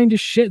the kind of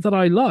shit that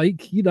I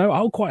like.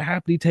 I'll quite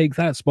happily take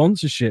that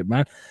sponsorship,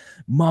 man.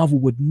 Marvel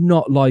would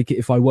not like it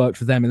if I worked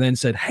for them and then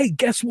said, hey,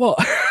 guess what?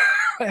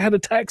 I had a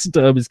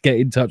taxidermist get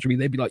in touch with me.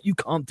 They'd be like, you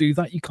can't do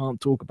that. You can't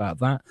talk about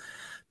that.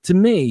 To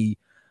me,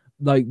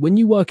 like when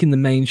you work in the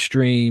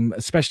mainstream,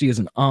 especially as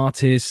an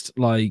artist,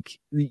 like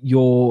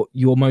your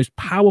most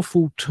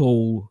powerful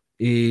tool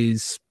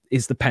is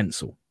the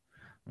pencil.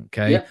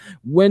 Okay. Yeah.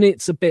 When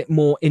it's a bit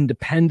more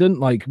independent,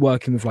 like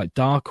working with like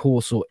Dark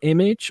Horse or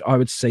Image, I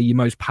would say your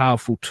most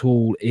powerful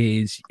tool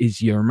is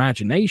your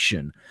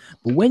imagination.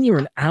 But when you're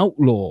an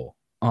outlaw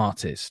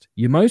artist,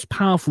 your most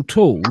powerful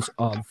tools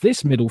are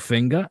this middle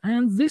finger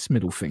and this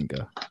middle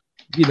finger.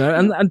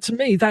 And to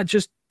me, that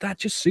just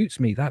suits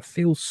me. That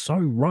feels so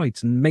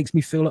right and makes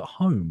me feel at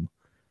home.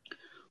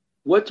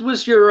 What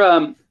was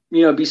your,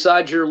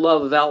 besides your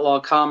love of outlaw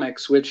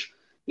comics, which,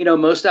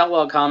 most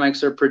outlaw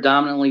comics are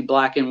predominantly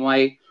black and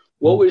white.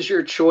 What was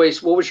your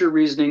choice? What was your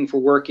reasoning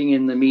for working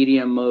in the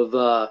medium of,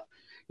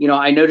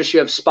 I noticed you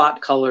have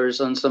spot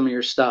colors on some of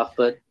your stuff,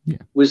 but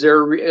was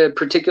there a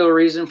particular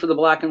reason for the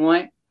black and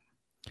white?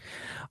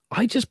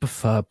 I just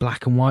prefer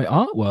black and white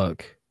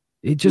artwork.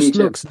 It just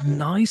looks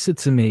nicer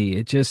to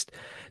me.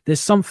 There's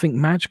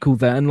something magical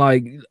there. And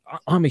like,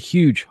 I'm a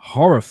huge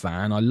horror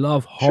fan. I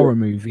love horror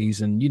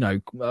movies, and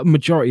a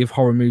majority of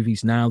horror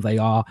movies now, they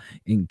are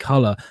in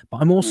color, but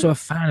I'm also a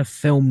fan of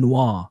film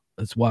noir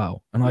as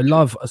well. And I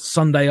love a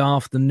Sunday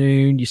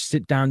afternoon, you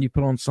sit down, you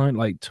put on something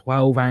like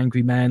 12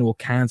 Angry Men or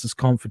Kansas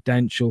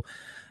Confidential,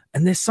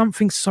 and there's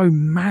something so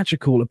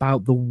magical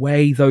about the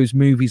way those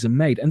movies are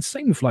made. And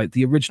same with like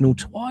the original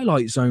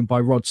Twilight Zone by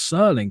Rod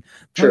Serling,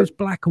 those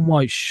black and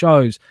white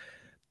shows.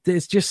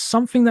 There's just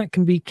something that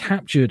can be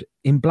captured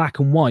in black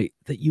and white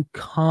that you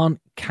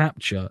can't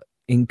capture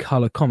in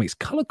color comics.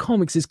 Color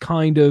comics is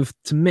kind of,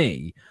 to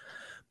me,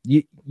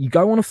 you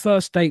go on a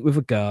first date with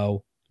a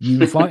girl,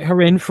 you invite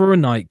her in for a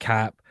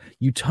nightcap,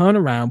 you turn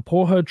around,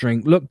 pour her a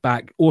drink, look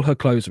back, all her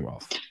clothes are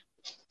off.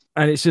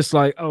 And it's just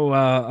like,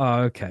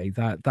 okay,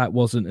 that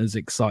wasn't as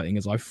exciting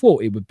as I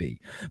thought it would be.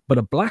 But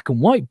a black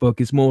and white book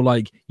is more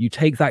like you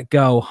take that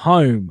girl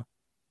home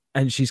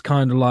and she's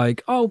kind of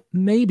like, oh,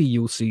 maybe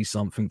you'll see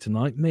something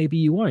tonight, maybe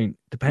you won't.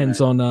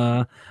 Depends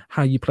on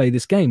how you play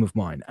this game of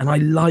mine. And I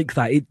like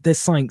that. There's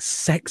something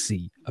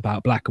sexy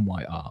about black and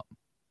white art.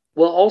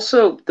 Well,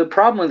 also, the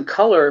problem with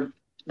color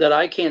that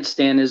I can't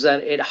stand is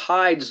that it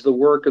hides the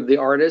work of the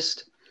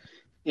artist.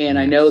 And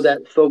I know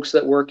that folks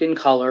that work in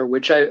color,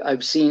 which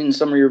I've seen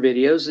some of your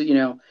videos,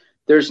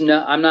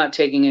 I'm not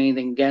taking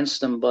anything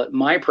against them, but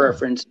my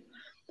preference.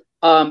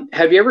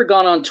 Have you ever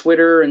gone on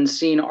Twitter and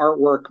seen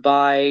artwork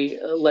by,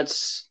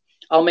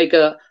 I'll make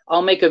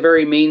a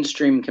very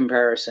mainstream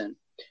comparison.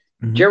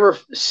 Mm-hmm. Did you ever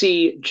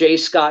see J.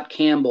 Scott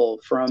Campbell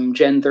from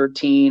Gen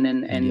 13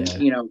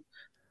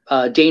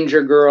 and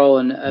Danger Girl,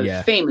 and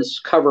a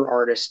famous cover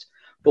artist?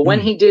 But when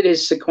he did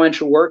his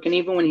sequential work, and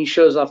even when he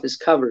shows off his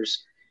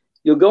covers,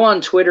 you'll go on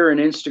Twitter and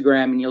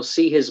Instagram and you'll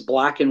see his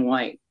black and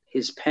white,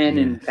 his pen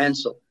and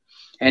pencil.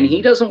 And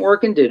he doesn't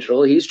work in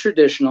digital. He's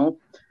traditional.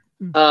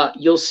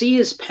 you'll see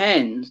his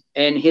pen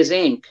and his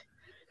ink,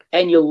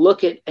 and you'll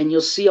look at and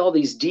you'll see all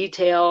these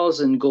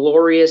details and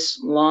glorious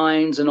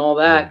lines and all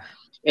that.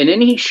 Yeah. And then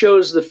he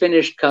shows the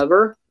finished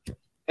cover,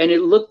 and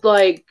it looked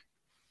like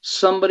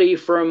somebody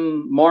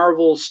from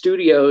Marvel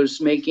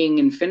Studios making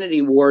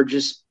Infinity War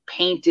just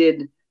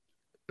painted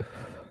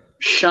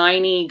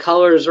shiny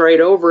colors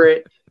right over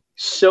it,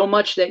 so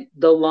much that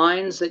the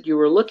lines that you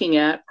were looking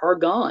at are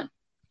gone.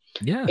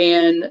 Yeah.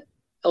 And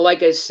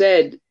like I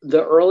said,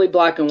 the early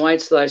black and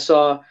whites that I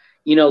saw,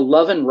 you know,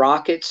 Love and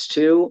Rockets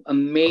too,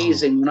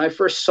 amazing. When I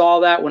first saw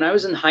that when I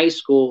was in high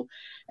school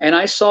and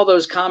I saw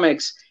those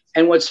comics,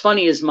 and what's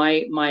funny is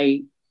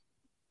my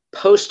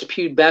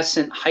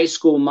post-pubescent high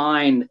school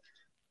mind,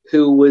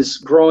 who was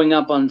growing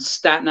up on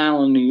Staten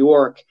Island, New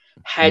York,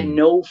 had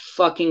no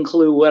fucking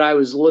clue what I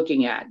was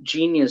looking at,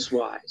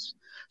 genius-wise.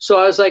 So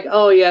I was like,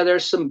 oh, yeah,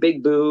 there's some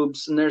big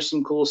boobs and there's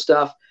some cool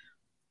stuff.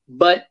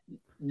 But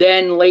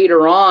then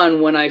later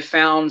on, when I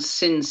found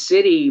Sin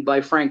City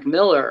by Frank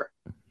Miller,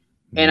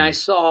 and I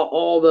saw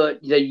all the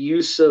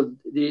use of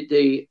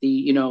the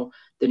you know,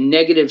 the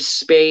negative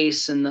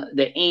space and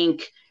the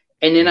ink,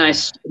 and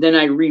then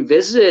I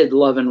revisited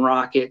Love and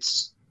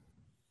Rockets,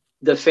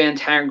 the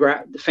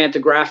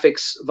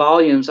Fantagraphics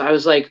volumes. I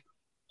was like,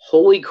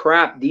 holy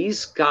crap,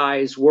 these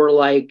guys were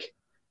like,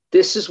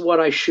 this is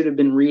what I should have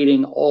been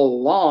reading all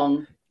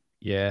along.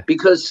 Yeah.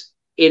 Because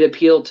it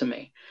appealed to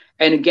me.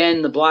 And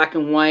again, the black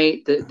and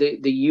white, the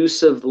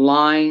use of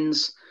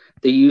lines,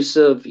 the use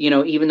of, you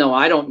know, even though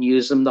I don't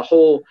use them,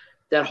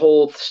 that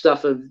whole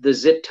stuff of the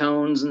zip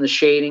tones and the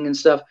shading and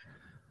stuff,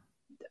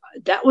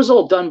 that was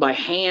all done by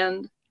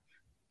hand.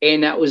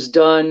 And that was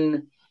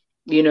done,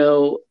 you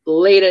know,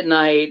 late at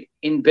night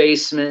in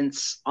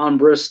basements on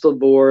Bristol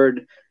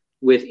board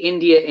with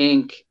India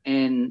ink.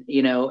 And,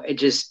 you know,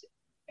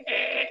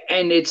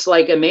 and it's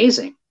like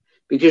amazing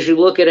because you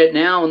look at it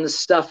now and the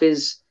stuff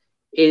is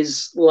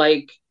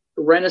like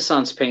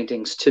Renaissance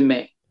paintings to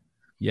me.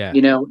 Yeah.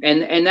 You know,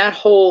 and that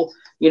whole,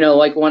 you know,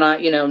 like when I,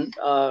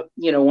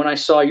 when I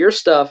saw your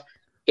stuff,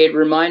 it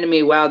reminded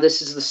me, wow,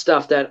 this is the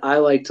stuff that I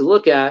like to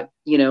look at,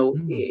 you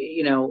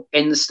know,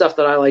 and the stuff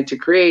that I like to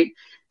create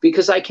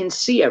because I can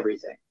see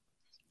everything,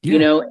 you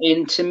know,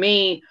 and to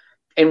me,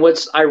 and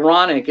what's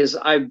ironic is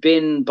I've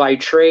been by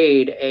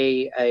trade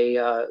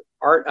a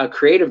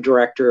creative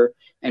director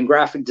and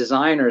graphic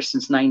designer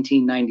since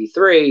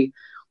 1993,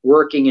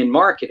 working in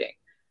marketing.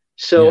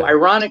 So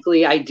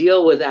ironically, I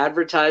deal with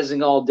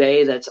advertising all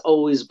day. That's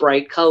always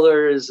bright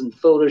colors and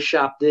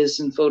Photoshop this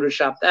and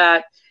Photoshop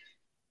that.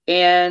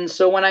 And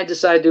so when I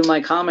decided to do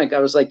my comic, I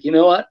was like, you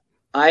know what?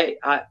 I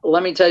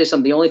let me tell you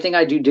something. The only thing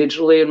I do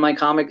digitally in my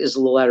comic is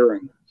the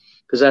lettering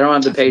because I don't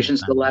have the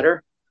patience to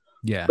letter.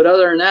 Yeah. But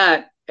other than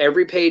that,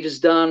 every page is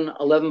done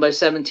 11 by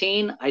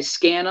 17. I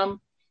scan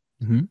them.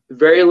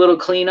 Very little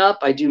cleanup.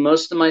 I do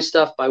most of my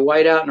stuff by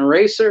whiteout and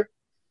eraser.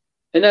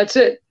 And that's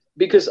it.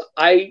 Because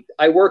I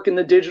work in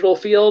the digital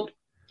field,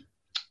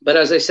 but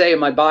as I say in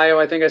my bio,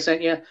 I think I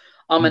sent you,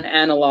 I'm an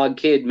analog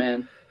kid,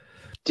 man.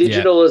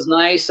 Digital is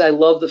nice. I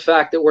love the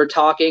fact that we're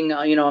talking,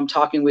 you know, I'm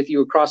talking with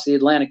you across the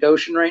Atlantic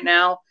Ocean right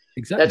now.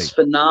 Exactly. That's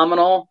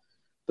phenomenal.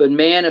 But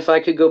man, if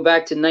I could go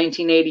back to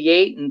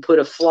 1988 and put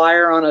a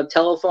flyer on a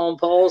telephone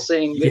pole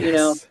saying, you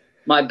know,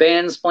 my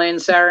band's playing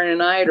Saturday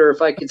night, or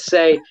if I could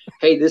say,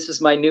 hey, this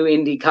is my new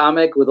indie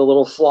comic with a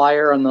little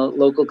flyer on the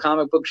local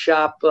comic book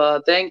shop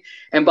thing.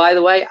 And by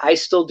the way, I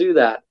still do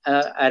that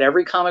at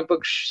every comic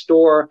book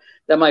store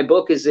that my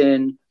book is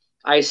in.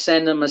 I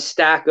send them a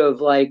stack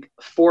of like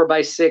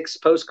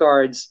 4x6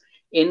 postcards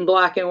in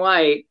black and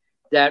white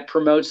that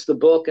promotes the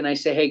book. And I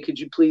say, hey, could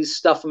you please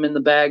stuff them in the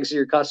bags of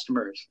your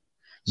customers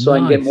so I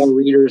can get more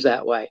readers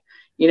that way?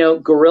 You know,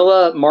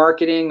 guerrilla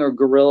marketing or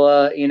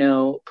guerrilla, you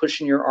know,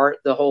 pushing your art,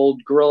 the whole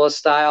guerrilla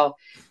style,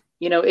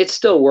 you know, it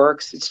still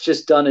works. It's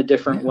just done a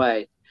different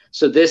way.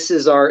 So this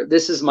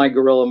is my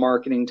guerrilla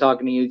marketing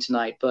talking to you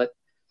tonight, but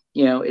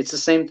you know, it's the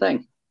same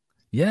thing.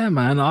 Yeah,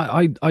 man.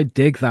 I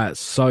dig that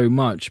so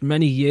much.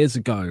 Many years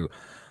ago,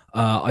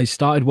 I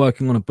started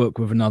working on a book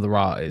with another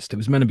artist. It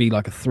was meant to be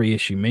like a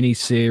 3-issue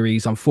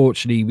mini-series.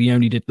 Unfortunately, we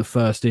only did the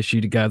first issue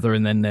together,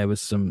 and then there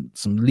was some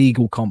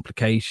legal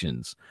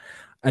complications.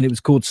 And it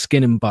was called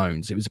Skin and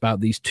Bones. It was about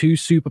these 2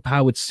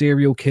 superpowered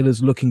serial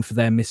killers looking for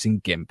their missing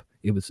gimp.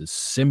 It was as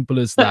simple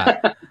as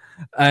that.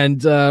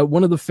 And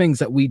one of the things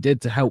that we did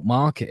to help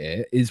market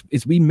it is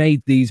we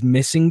made these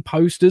missing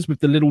posters with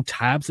the little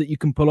tabs that you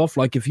can pull off.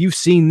 Like, if you've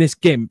seen this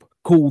gimp,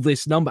 call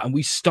this number. And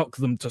we stuck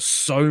them to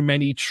so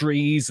many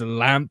trees and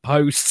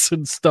lampposts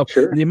and stuff.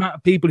 And the amount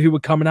of people who were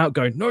coming out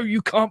going, no,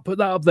 you can't put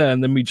that up there.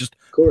 And then we just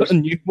put a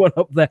new one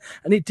up there.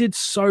 And it did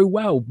so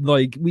well.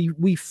 Like,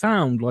 we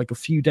found, like, a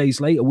few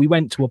days later, we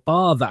went to a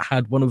bar that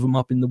had one of them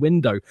up in the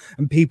window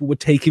and people were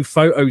taking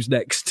photos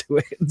next to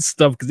it and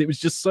stuff because it was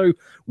just so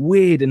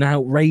weird and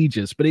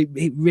outrageous. But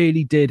it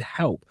really did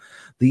help.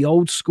 The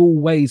old school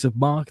ways of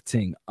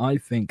marketing, I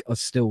think, are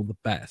still the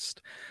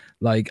best.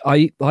 Like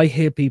I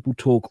hear people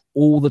talk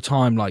all the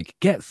time, like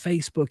get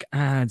Facebook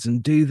ads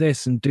and do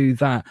this and do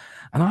that.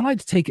 And I like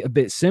to take it a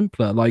bit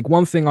simpler. Like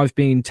one thing I've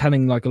been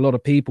telling like a lot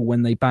of people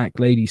when they back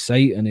Lady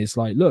Satan is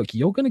like, look,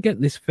 you're going to get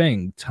this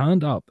thing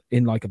turned up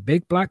in like a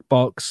big black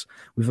box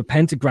with a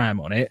pentagram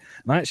on it.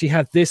 And I actually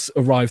had this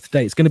arrive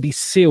today. It's going to be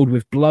sealed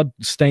with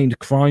blood-stained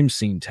crime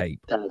scene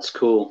tape. That's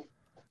cool.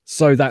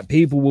 So that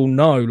people will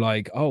know,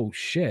 like, oh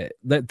shit,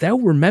 that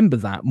they'll remember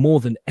that more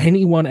than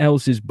anyone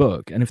else's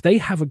book. And if they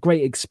have a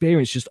great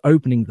experience just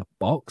opening the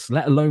box,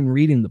 let alone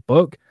reading the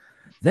book,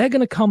 they're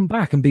going to come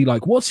back and be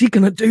like, what's he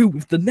going to do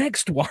with the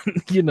next one?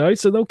 You know,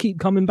 so they'll keep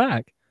coming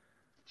back.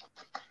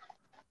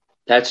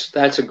 That's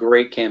a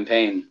great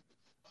campaign.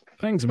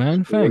 Thanks,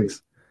 man.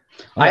 Thanks.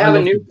 I have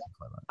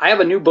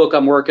a new book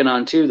I'm working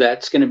on too.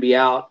 That's going to be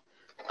out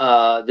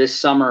this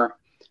summer.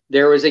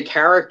 There was a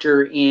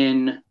character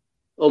in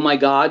Oh My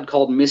God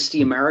called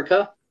Misty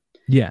America.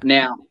 Yeah.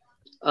 Now,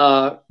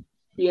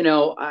 you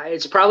know,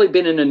 it's probably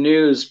been in the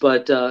news,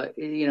 but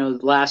you know,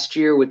 last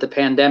year with the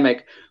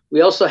pandemic,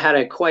 we also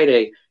had quite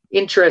a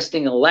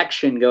interesting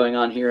election going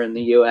on here in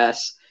the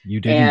U.S.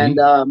 You did. And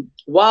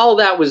while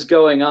that was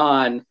going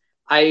on,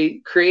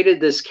 I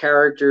created this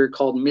character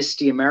called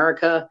Misty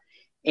America,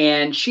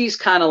 and she's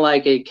kind of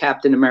like a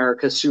Captain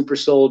America super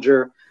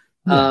soldier.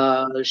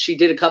 Yeah. She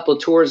did a couple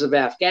of tours of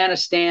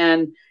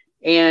Afghanistan.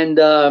 And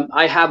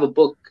I have a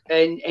book,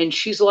 and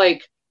she's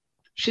like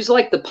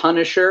the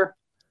Punisher,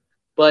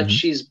 but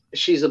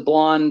she's a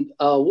blonde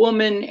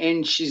woman,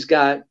 and she's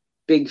got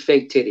big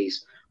fake titties,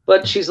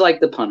 but she's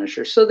like the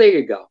Punisher. So there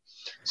you go.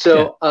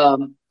 So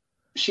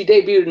she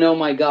debuted in Oh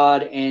My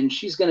God, and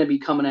she's going to be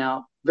coming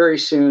out very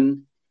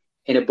soon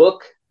in a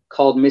book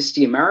called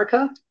Misty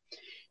America.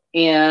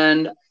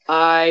 And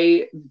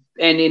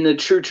in the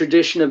true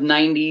tradition of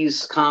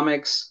 90s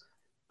comics,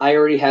 I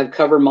already have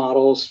cover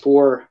models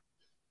for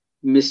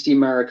Misty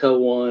America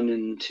 1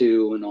 and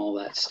 2 and all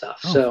that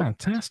stuff. Oh, so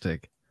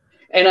fantastic.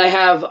 And I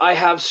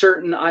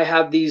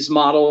have these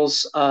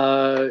models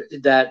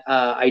that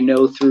I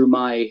know through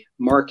my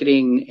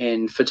marketing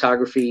and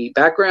photography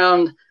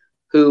background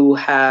who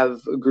have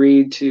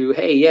agreed to,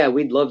 hey, yeah,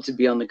 we'd love to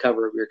be on the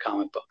cover of your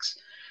comic books.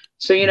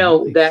 So, you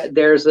know, that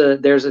there's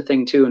a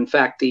thing too. In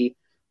fact, the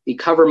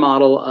cover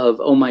model of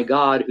Oh My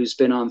God, who's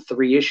been on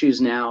 3 issues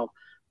now,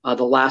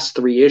 the last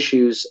 3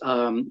 issues,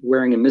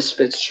 wearing a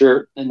Misfits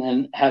shirt and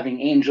then having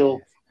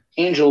angel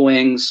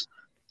wings.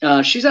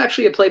 She's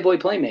actually a Playboy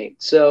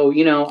Playmate. So,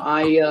 you know,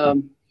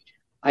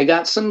 I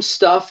got some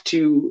stuff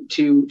to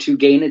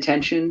gain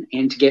attention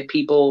and to get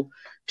people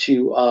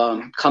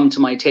to come to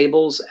my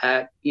tables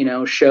at, you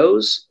know,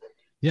 shows.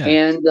 Yeah.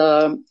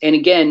 And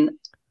again,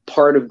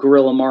 part of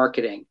guerrilla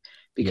marketing,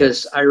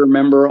 because I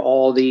remember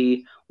all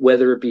the,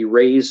 whether it be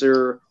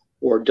Razor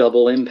or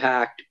Double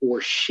Impact or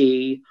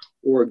She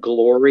or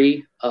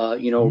Glory,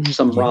 you know,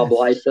 some Rob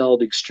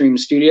Liefeld Extreme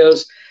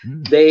Studios.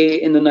 They,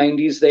 in the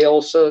 90s, they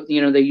also,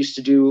 you know, they used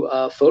to do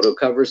photo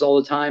covers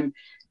all the time.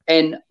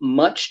 And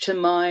much to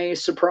my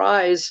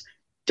surprise,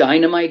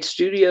 Dynamite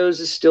Studios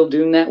is still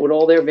doing that with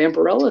all their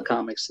Vampirella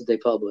comics that they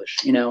publish,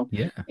 you know.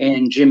 Yeah.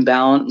 And Jim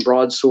Ballant and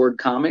Broadsword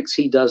Comics,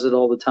 he does it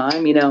all the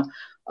time, you know.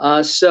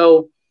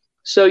 So,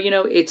 you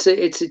know, it's a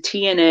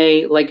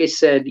TNA, like I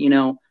said, you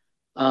know,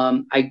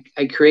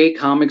 I create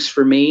comics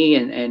for me,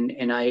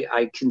 and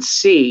I can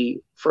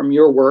see from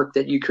your work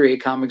that you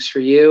create comics for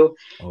you.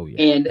 Oh,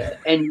 yeah.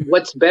 And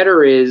what's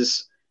better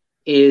is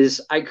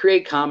I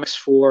create comics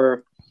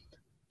for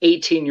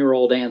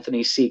 18-year-old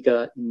Anthony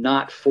Sica,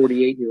 not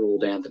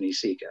 48-year-old Anthony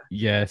Sica.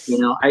 Yes. You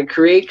know, I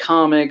create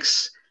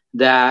comics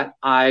that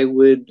I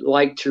would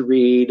like to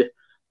read,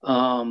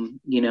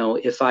 you know,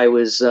 if I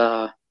was,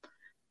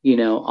 you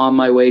know, on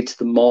my way to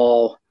the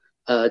mall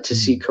to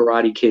see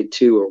Karate Kid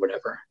 2 or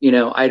whatever. You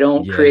know, I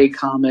don't create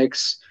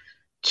comics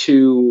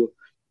to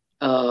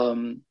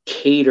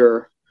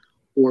cater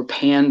or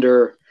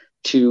pander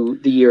to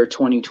the year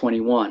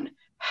 2021.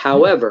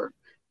 However,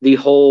 the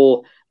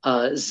whole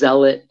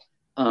zealot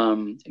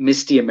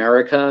Misty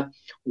America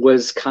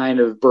was kind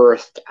of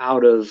birthed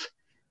out of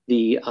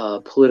the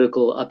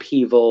political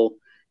upheaval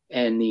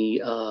and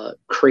the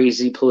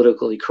crazy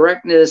politically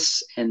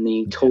correctness and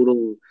the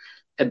total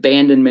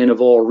abandonment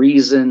of all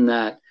reason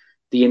that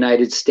the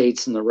United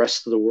States and the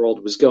rest of the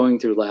world was going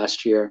through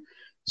last year.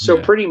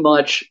 So pretty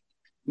much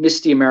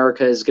Misty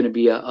America is going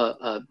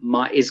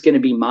to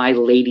be my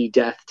Lady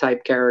Death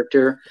type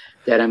character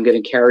that I'm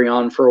going to carry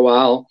on for a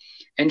while.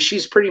 And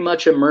she's pretty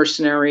much a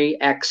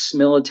mercenary,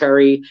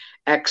 ex-military,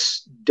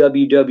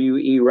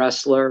 ex-WWE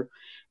wrestler.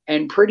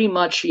 And pretty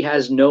much she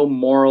has no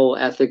moral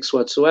ethics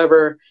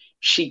whatsoever.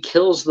 She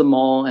kills them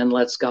all and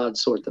lets God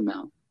sort them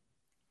out.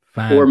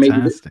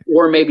 Fantastic.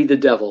 Or maybe the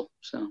devil.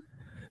 So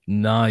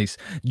nice.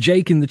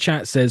 Jake in the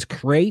chat says,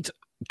 create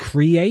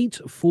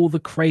for the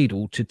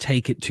cradle to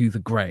take it to the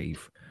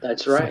grave.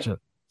 That's right.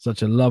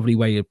 Such a lovely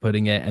way of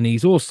putting it. And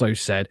he's also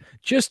said,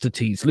 just to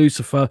tease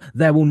Lucifer,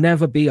 there will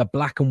never be a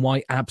black and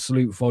white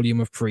absolute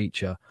volume of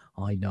Preacher.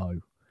 I know.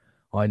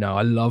 I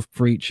love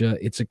Preacher.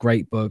 It's a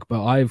great book,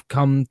 but I've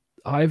come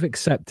I've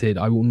accepted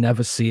I will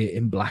never see it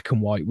in black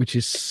and white, which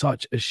is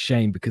such a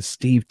shame because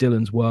Steve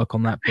Dillon's work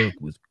on that book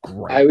was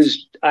great.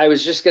 I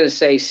was just going to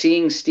say,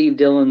 seeing Steve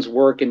Dillon's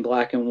work in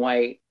black and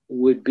white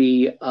would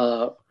be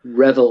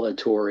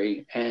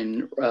revelatory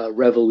and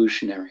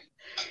revolutionary.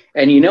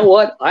 And you know Yeah,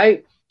 what?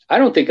 I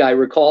don't think I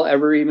recall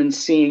ever even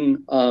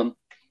seeing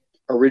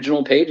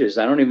original pages.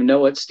 I don't even know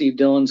what Steve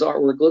Dillon's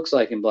artwork looks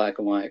like in black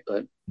and white,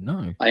 but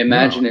no, I yeah,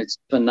 imagine it's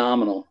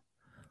phenomenal.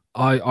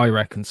 I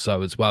reckon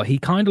so as well. He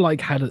kind of like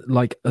had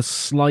like a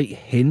slight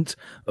hint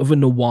of a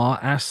noir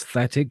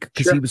aesthetic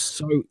because he Sure. was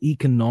so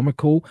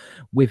economical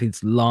with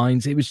his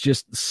lines. It was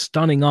just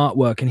stunning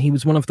artwork, and he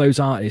was one of those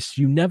artists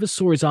you never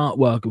saw his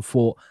artwork and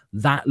thought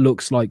that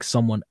looks like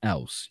someone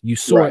else. You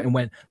saw it Right. and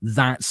went,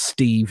 "That's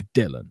Steve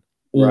Dillon,"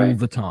 all Right.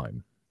 the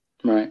time.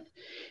 Right.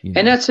 You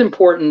And know? that's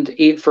important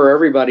for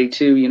everybody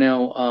too.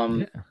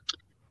 Yeah,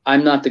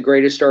 I'm not the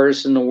greatest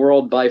artist in the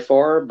world by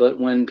far, but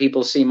when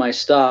people see my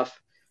stuff,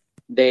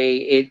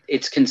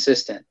 it's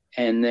consistent.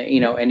 And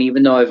yeah, and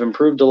even though I've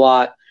improved a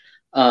lot,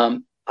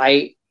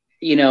 I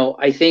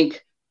I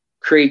think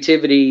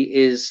creativity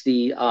is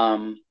the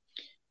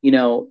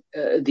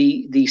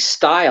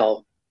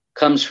style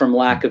comes from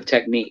lack mm, of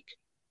technique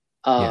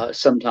yeah,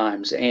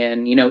 sometimes.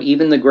 And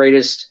even the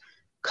greatest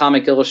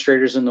comic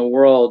illustrators in the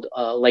world,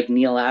 like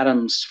Neil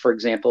Adams, for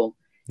example,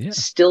 yeah,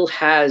 still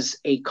has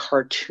a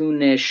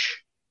cartoonish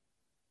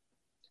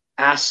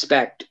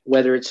aspect,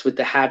 whether it's with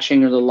the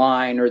hatching or the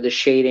line or the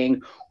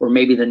shading, or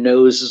maybe the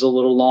nose is a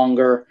little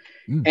longer.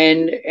 mm,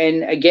 And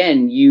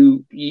again,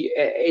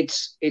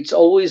 it's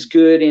always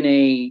good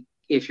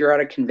if you're at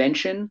a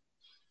convention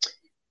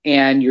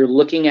and you're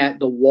looking at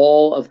the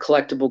wall of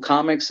collectible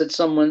comics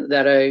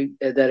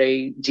that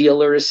a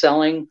dealer is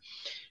selling,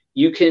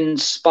 you can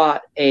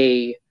spot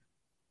a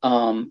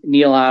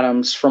Neil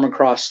Adams from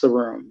across the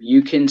room.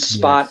 You can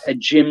spot yes, a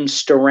Jim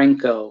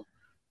Steranko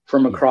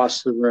from across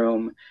yes, the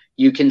room.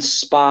 You can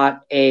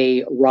spot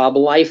a Rob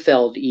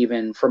Liefeld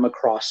even from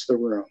across the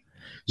room.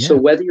 So yeah,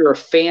 whether you're a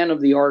fan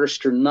of the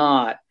artist or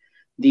not,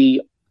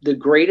 the the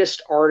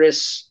greatest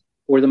artists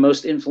or the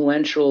most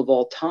influential of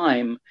all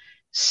time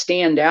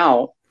stand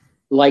out,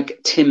 like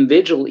Tim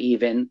Vigil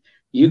even.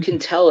 You can mm,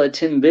 tell a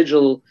Tim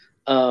Vigil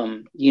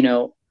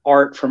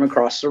art from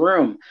across the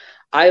room.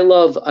 I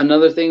love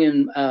another thing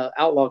in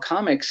Outlaw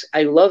Comics.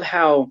 I love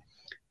how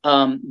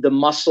the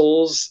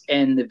muscles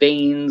and the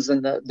veins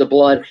and the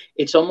blood,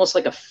 it's almost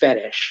like a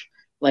fetish.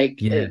 Like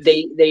yes,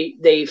 they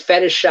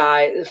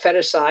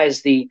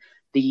fetishize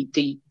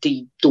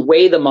the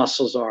way the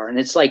muscles are, and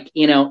it's like,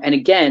 and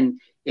again,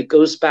 it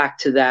goes back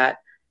to that.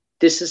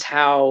 This is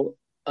how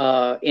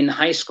in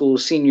high school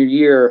senior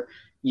year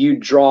you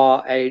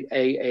draw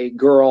a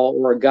girl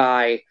or a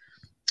guy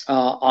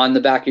on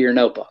the back of your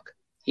notebook.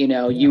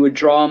 yeah, You would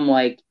draw him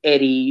like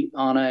Eddie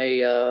on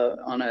a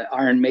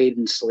Iron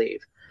Maiden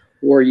sleeve,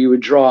 or you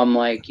would draw him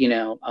like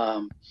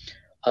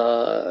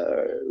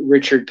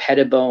Richard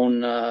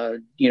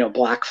Pettibone,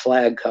 Black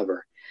Flag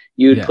cover.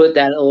 You would yeah, put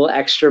that little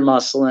extra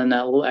muscle in,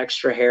 that little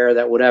extra hair,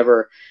 that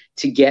whatever,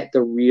 to get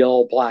the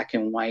real black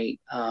and white.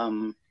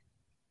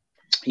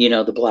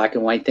 The black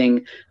and white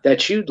thing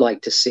that you'd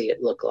like to see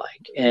it look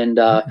like. And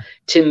yeah,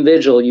 Tim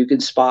Vigil, you can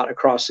spot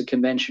across the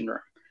convention room,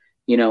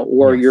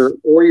 or yes,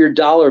 your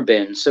dollar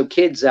bin. So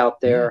kids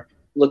out yeah, there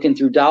looking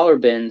through dollar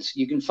bins,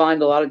 you can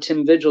find a lot of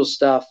Tim Vigil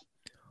stuff,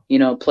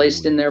 oh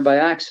placed in there by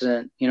yes,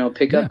 accident.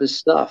 Pick yeah, up his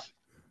stuff.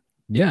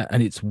 yeah,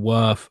 and it's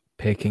worth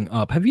picking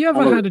up. Have you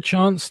ever Oh, had a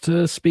chance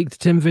to speak to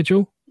Tim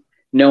Vigil?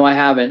 no, I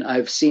haven't.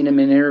 I've seen him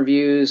in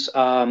interviews.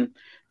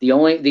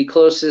 The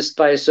closest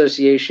by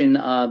association,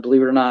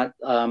 believe it or not,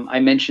 I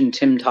mentioned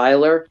Tim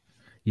Tyler,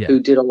 Yeah, who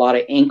did a lot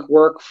of ink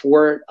work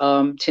for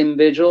Tim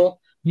Vigil,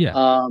 yeah,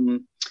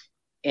 um,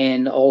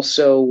 and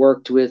also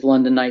worked with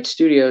London Night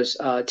Studios.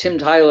 Tim yeah.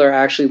 Tyler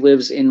actually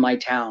lives in my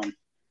town,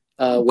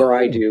 Oh, where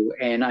I cool. do,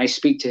 and I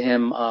speak to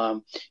him.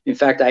 In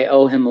fact, I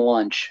owe him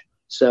lunch.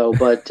 So,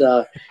 but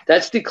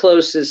that's the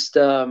closest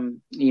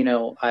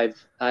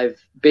I've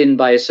been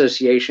by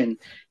association.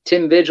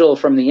 Tim Vigil,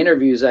 from the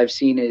interviews I've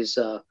seen, is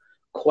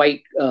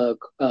quite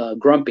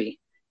grumpy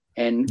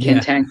and Yeah,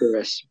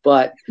 cantankerous.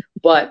 But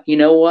you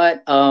know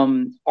what?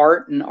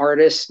 Art and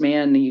artists,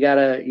 man, you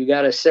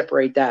gotta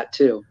separate that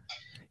too.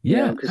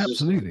 yeah, Because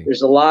absolutely.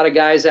 there's a lot of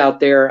guys out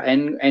there,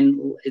 and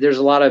there's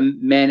a lot of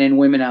men and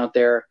women out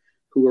there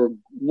who are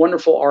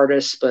wonderful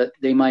artists, but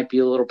they might be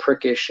a little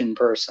prickish in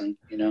person.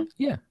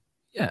 Yeah,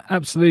 yeah,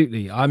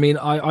 absolutely. I mean,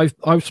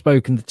 I've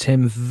spoken to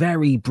Tim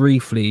very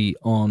briefly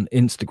on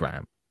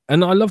Instagram,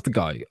 and I love the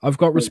guy. I've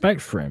got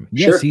respect for him.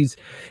 Yes, Sure.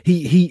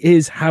 he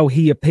is how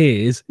he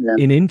appears Yeah.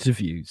 in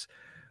interviews,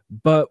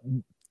 but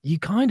you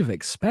kind of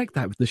expect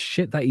that with the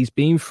shit that he's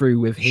been through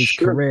with his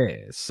Sure.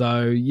 career.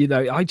 So,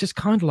 I just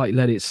kind of like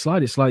let it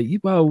slide. It's like,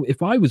 well,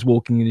 if I was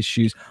walking in his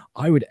shoes,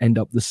 I would end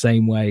up the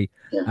same way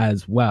Yeah.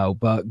 as well.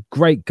 But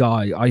great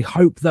guy. I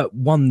hope that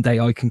one day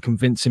I can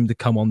convince him to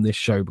come on this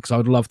show because I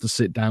would love to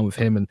sit down with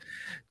him and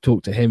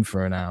talk to him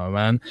for an hour,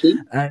 man. He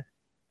And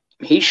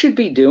he should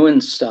be doing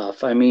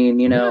stuff. I mean,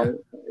 yeah,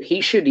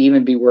 he should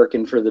even be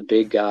working for the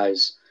big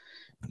guys.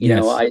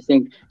 Yes. I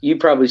think you've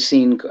probably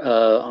seen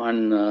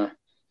on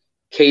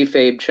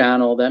Kayfabe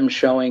channel them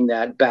showing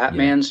that Yeah.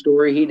 Batman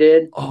story he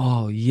did.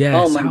 Oh, Oh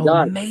yes. my How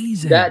God. That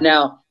amazing.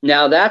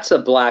 now that's a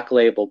black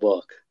label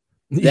book.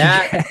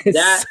 That that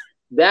Yes.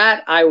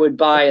 that I would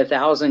buy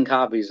 1,000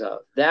 copies of.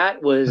 That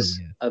Oh, was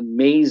yeah.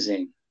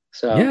 amazing.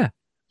 So Yeah.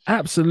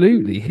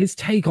 Absolutely. His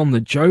take on the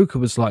Joker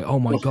was like, oh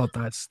my God,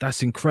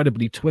 that's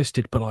incredibly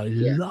twisted, but I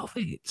yeah, love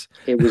it.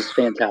 it was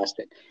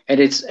fantastic. And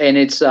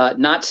it's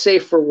not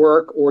safe for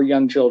work or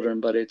young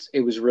children, but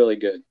it was really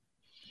good.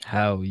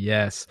 Hell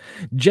yes.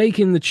 Jake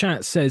in the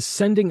chat says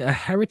sending a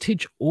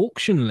heritage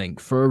auction link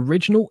for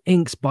original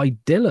inks by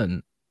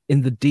Dylan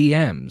in the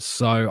DMs.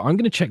 So I'm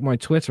going to check my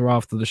Twitter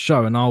after the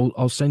show and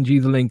I'll send you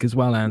the link as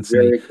well,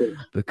 Anthony, Very cool.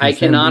 I because can then we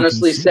can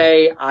honestly see.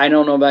 say I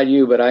don't know about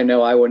you, but I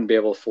know I wouldn't be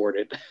able to afford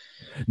it.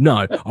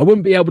 No, I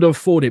wouldn't be able to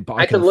afford it, but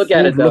I I can could look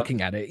at afford it though.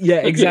 looking at it. Yeah,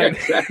 Yeah, exactly.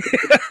 exactly.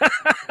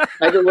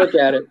 I could look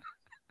at it.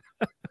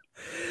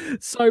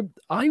 So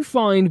I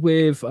find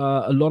with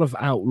a lot of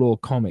outlaw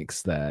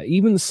comics there,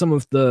 even some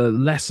of the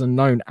lesser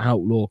known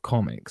outlaw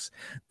comics,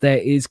 there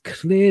is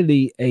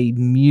clearly a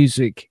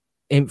music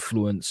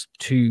influence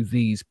to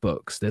these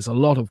books. There's a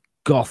lot of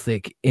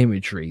gothic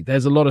imagery.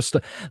 There's a lot of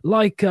stuff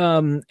like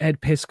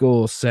Ed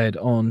Piscor said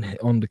on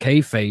the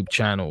Kayfabe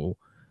channel,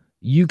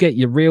 you get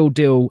your real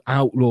deal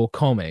outlaw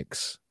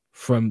comics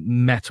from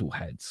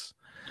metalheads.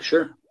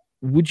 Sure.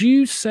 Would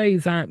you say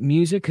that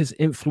music has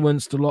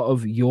influenced a lot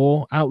of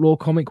your outlaw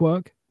comic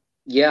work?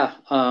 Yeah.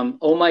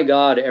 Oh my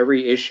God,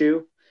 every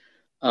issue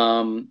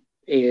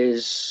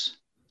is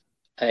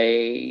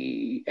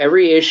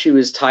every issue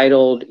is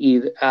titled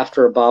either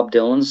after a Bob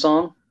Dylan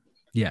song.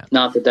 Yeah.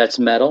 Not that that's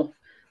metal,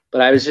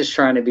 but I was just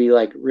trying to be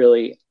like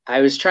really.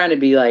 I was trying to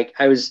be like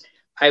I was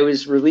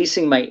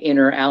releasing my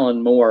inner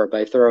Alan Moore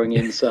by throwing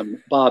in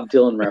some Bob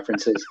Dylan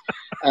references.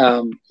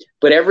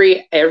 But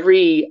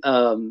every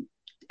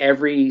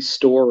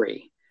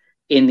story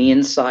in the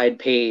inside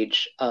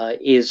page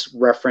is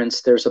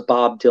referenced. There's a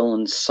Bob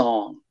Dylan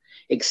song,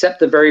 except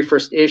the very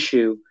first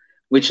issue,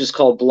 which is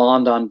called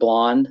Blonde on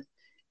Blonde.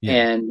 Yeah.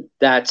 And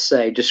that's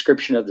a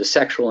description of the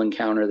sexual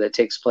encounter that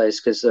takes place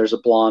because there's a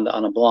blonde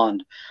on a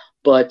blonde.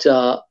 But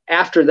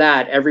after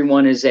that,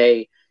 everyone is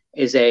a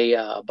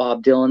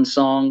Bob Dylan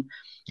song,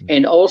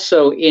 and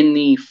also in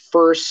the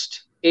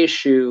first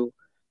issue,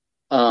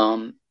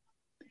 um,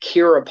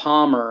 Kira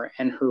Palmer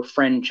and her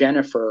friend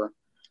Jennifer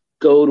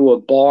go to a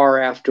bar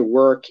after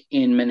work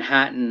in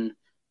Manhattan,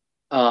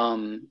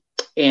 um,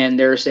 and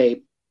there's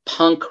a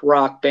punk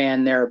rock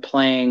band there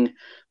playing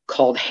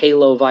called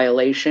Halo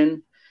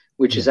Violation,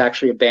 which is Yeah.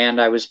 actually a band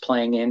I was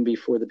playing in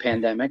before the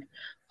pandemic.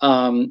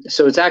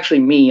 So it's actually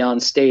me on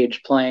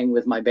stage playing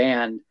with my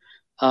band,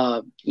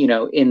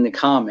 in the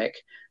comic,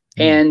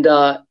 Mm. and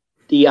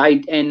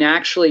and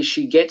actually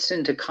she gets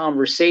into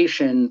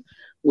conversation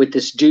with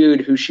this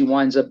dude who she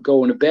winds up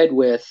going to bed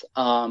with,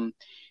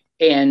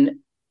 and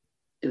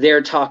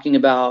they're talking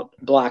about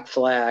Black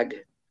Flag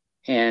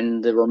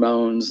and the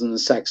Ramones and the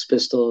Sex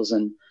Pistols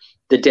and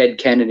the Dead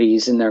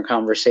Kennedys in their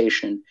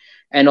conversation.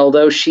 And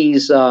although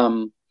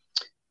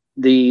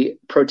the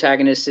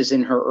protagonist is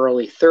in her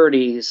early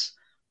 30s,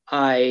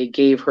 I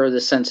gave her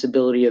the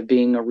sensibility of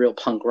being a real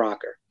punk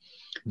rocker.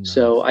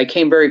 So Nice. I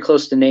came very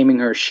close to naming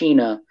her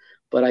Sheena,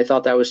 but I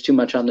thought that was too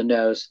much on the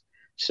nose.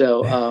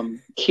 So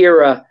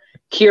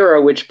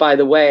Kira, which by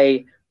the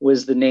way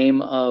was the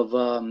name of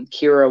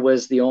Kira,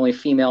 was the only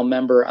female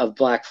member of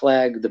Black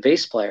Flag, the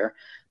bass player,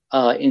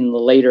 in the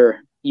later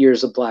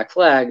years of Black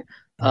Flag.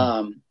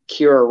 Mm.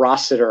 Kira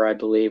Rossiter, I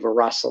believe, or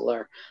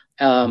Rossler.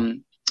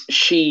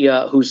 She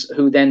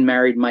who then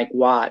married Mike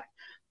Watt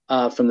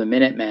from the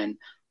Minutemen.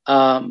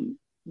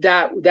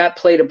 That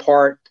played a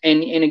part,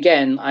 and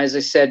again, as I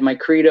said, my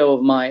credo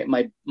of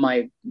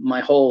my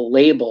whole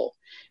label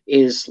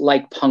is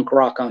like punk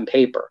rock on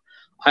paper.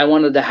 I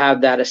wanted to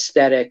have that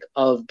aesthetic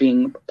of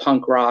being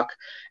punk rock,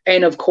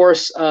 and of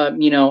course, I've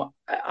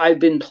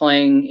been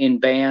playing in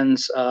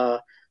bands.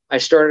 I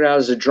started out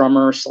as a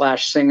drummer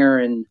slash singer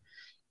in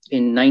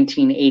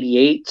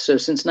 1988. So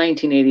since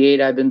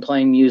 1988, I've been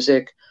playing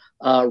music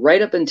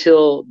right up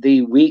until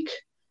the week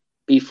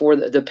before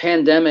the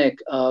pandemic.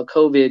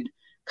 COVID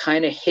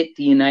kind of hit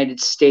the United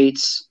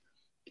States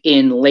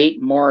in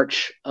late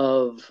March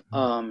of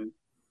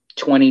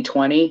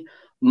 2020.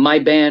 My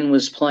band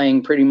was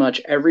playing pretty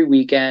much every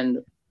weekend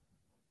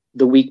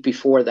the week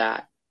before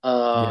that.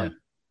 Yeah.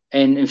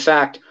 And in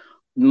fact,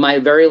 my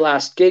very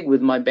last gig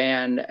with my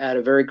band at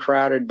a very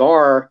crowded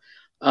bar,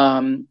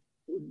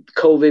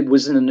 COVID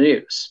was in the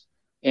news.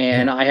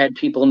 And Yeah. I had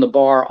people in the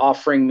bar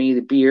offering me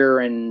the beer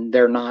and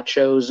their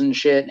nachos and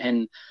shit.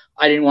 And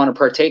I didn't want to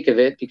partake of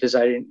it because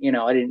I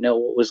didn't know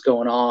what was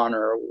going on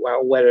or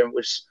whether it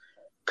was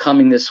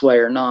coming this way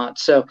or not.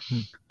 So,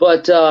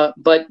 Mm.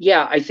 but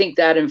yeah, I think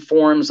that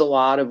informs a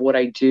lot of what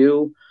I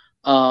do.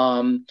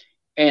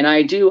 And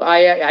I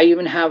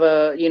even have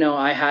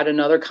I had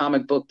another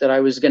comic book that I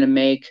was going to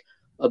make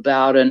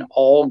about an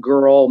all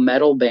girl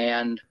metal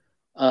band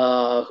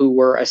who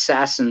were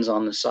assassins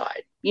on the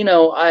side.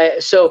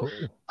 Cool.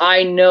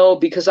 I know,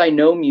 because I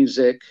know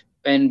music,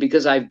 and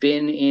because I've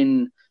been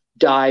in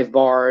dive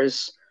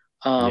bars,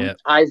 Yeah.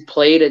 I've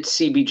played at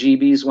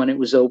CBGB's when it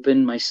was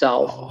open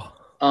myself. Oh,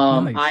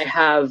 I nice.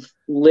 have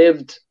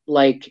lived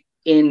like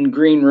in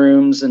green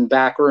rooms and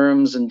back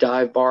rooms and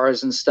dive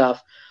bars and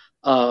stuff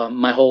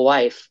my whole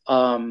life.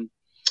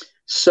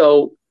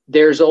 So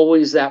there's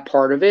always that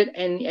part of it.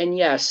 And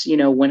yes, you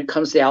know, when it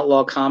comes to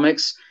outlaw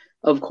comics,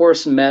 of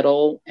course,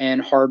 metal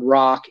and hard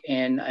rock Yeah.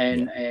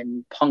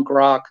 and punk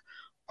rock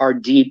are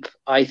deep.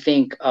 I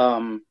think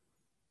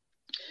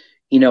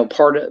you know,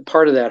 part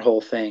of that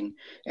whole thing.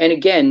 And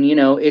again, you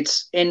know,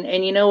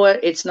 and you know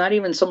what, it's not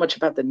even so much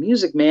about the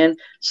music, man.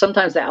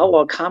 Sometimes the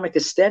outlaw comic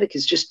aesthetic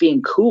is just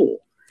being cool,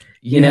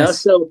 you know.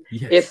 Yes. So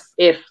Yes.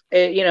 if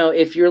you know,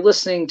 if you're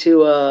listening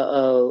to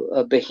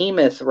a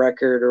Behemoth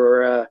record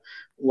or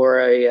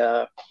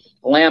a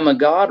Lamb of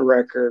God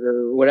record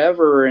or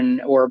whatever,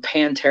 and or a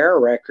Pantera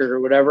record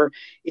or whatever,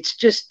 it's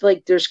just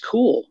like there's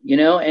cool, you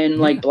know. And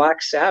like Yeah.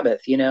 Black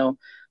Sabbath, you know,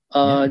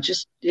 Yeah.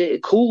 just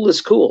cool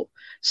is cool.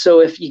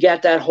 So if you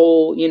got that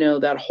whole, you know,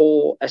 that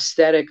whole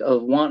aesthetic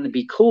of wanting to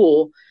be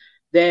cool,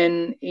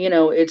 then you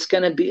know it's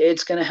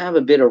gonna have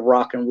a bit of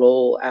rock and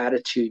roll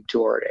attitude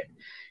toward it.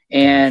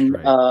 Damn And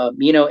straight.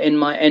 you know,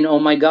 and oh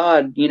my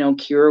God, you know,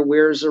 Kira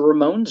wears a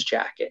Ramones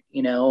jacket.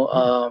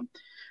 Yeah.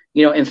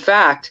 You know, in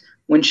fact,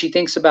 when she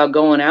thinks about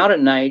going out at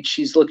night,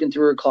 she's looking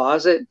through her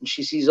closet and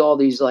she sees all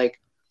these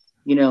like,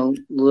 you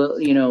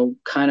know,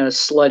 kind of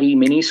slutty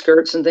mini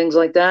skirts and things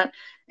like that.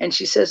 And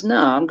she says, "No,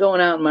 I'm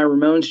going out in my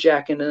Ramones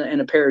jacket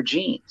and a pair of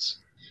jeans."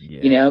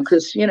 You know,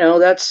 Yes.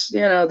 because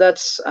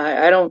that's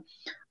I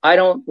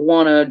don't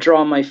want to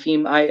draw my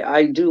female.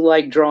 I do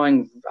like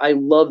drawing. I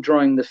love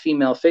drawing the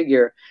female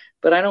figure,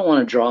 but I don't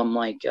want to draw them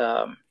like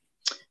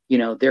you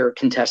know, they're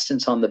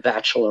contestants on The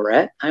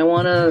Bachelorette. I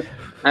want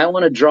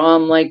to draw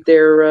them like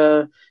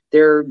they're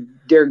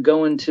they're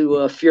going to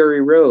a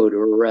Fury Road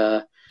or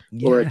a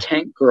Yeah.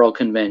 Tank Girl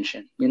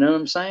convention. You know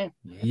what I'm saying?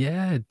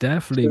 Yeah,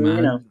 definitely, So,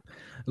 you know, man.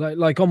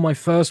 Like on my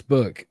first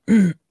book,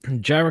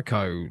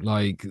 Jericho,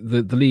 like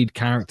the lead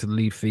character, the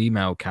lead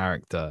female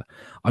character,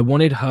 I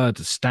wanted her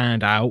to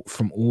stand out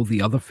from all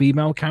the other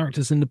female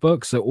characters in the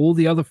book. So all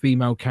the other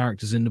female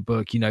characters in the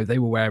book, you know, they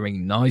were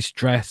wearing nice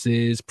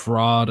dresses,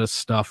 Prada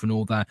stuff and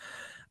all that.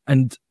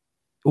 And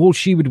all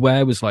she would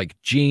wear was like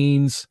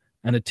jeans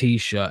and a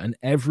t-shirt, and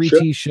every sure.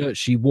 t-shirt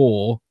she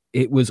wore,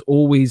 it was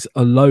always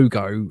a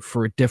logo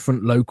for a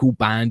different local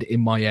band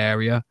in my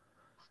area,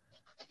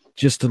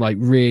 just to like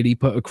really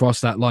put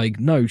across that, like,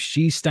 no,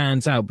 she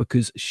stands out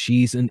because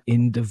she's an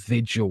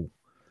individual.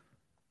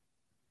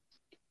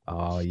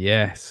 Oh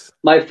yes.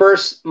 My Nice.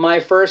 first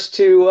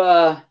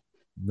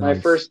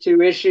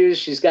two issues,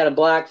 she's got a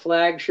Black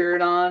Flag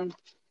shirt on,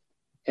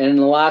 and in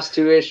the last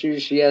two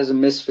issues, she has a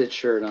Misfit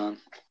shirt on.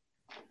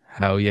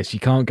 Hell yes, you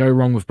can't go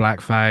wrong with Black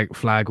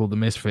Flag or the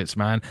Misfits,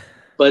 man.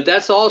 But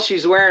that's all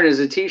she's wearing is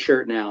a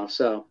t-shirt now.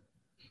 So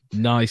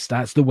Nice.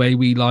 That's the way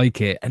we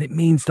like it. And it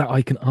means that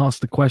I can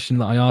ask the question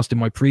that I asked in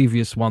my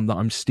previous one that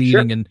I'm sure.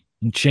 stealing and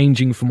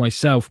changing for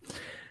myself.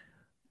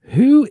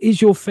 Who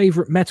is your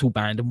favorite metal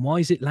band and why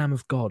is it Lamb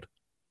of God?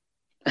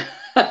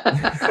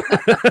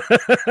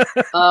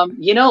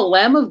 You know,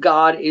 Lamb of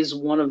God is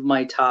one of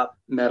my top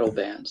metal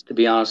bands, to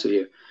be honest with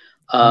you.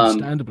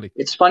 Understandably.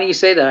 It's funny you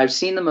say that. I've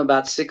seen them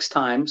about 6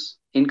 times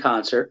in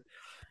concert.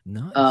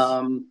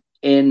 Nice.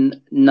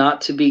 And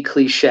not to be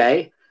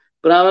cliche,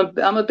 but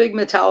I'm a big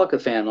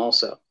Metallica fan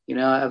also. You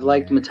know, I've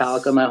liked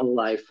Metallica Yes. my whole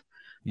life.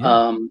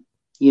 Yeah.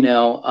 You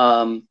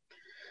know,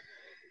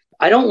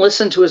 I don't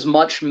listen to as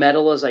much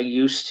metal as I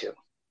used to.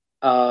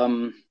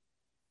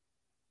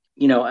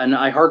 You know, and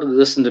I hardly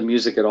listen to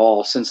music at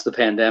all since the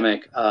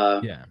pandemic.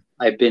 Yeah.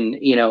 I've been,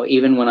 you know,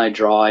 even when I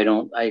draw, I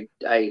don't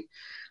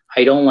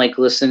like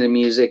listening to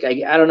music.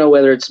 I don't know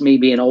whether it's me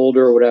being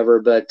older or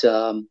whatever, but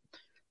the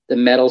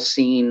metal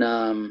scene,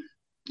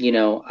 you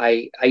know,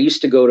 I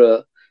used to go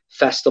to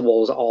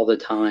festivals all the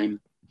time.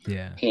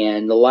 Yeah.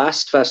 And the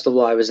last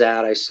festival I was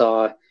at, I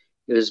saw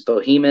it was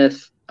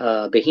Behemoth,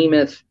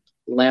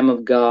 Lamb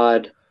of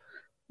God,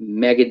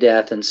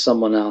 Megadeth, and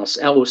someone else.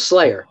 Oh,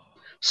 Slayer. Oh.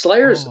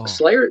 Oh.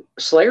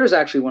 Slayer is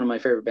actually one of my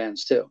favorite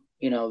bands too,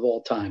 you know, of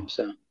all time. Oh.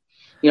 So,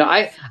 you know,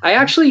 I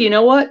actually, you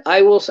know what?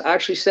 I will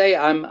actually say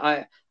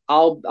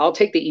I'll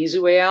take the easy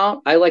way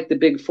out. I like the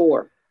big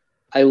four.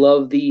 I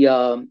love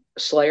the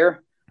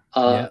Slayer,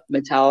 Yeah.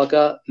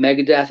 Metallica,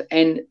 Megadeth,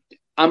 and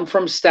I'm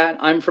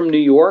from New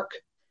York,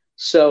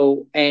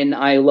 so and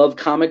I love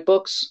comic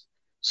books.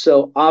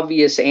 So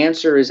obvious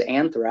answer is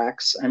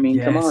Anthrax. I mean,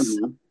 come on Yes.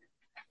 now.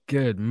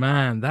 Good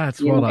man.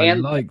 That's You what know, I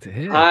and like to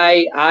hear.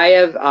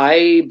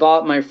 I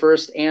bought my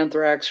first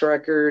Anthrax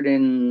record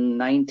in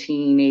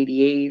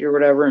 1988 or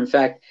whatever. In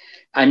fact,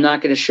 I'm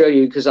not going to show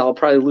you because I'll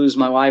probably lose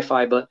my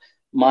Wi-Fi, but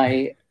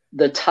my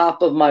the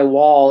top of my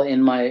wall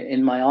in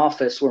my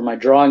office where my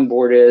drawing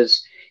board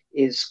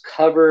is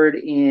covered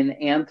in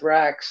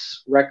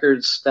Anthrax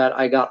records that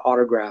I got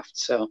autographed.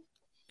 So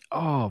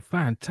Oh, yeah.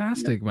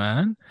 fantastic,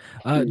 man.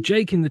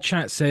 Jake in the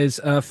chat says,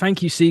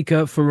 thank you,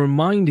 Sica, for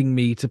reminding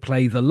me to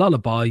play the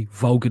lullaby,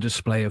 Vulgar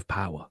Display of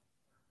Power.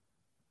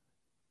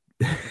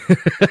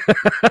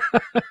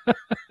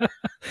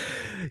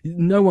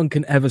 No one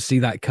can ever see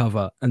that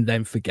cover and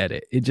then forget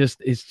it.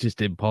 It's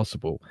just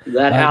impossible.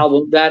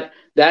 That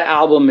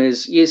album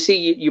is, you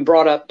see, you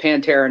brought up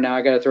Pantera. Now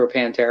I got to throw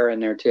Pantera in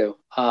there too.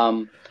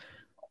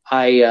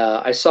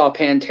 I saw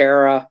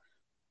Pantera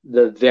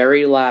the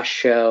very last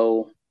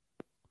show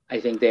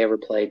I think they ever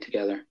played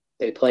together.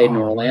 They played in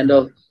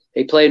Orlando. Man.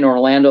 They played in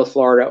Orlando,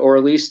 Florida, or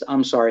at least,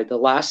 I'm sorry, the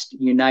last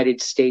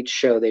United States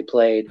show they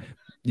played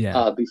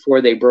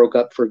before they broke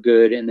up for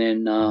good. And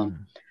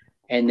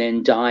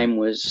then Dime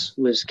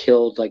was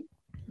killed like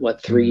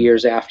 3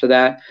 years after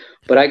that.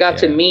 But I got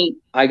to meet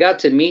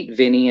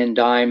Vinny and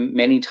Dime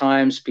many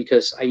times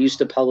because I used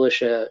to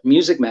publish a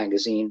music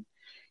magazine.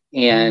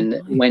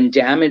 And when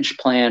Damage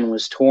Plan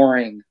was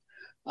touring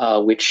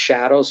with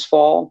Shadows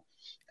Fall,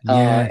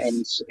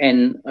 and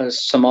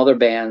some other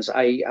bands,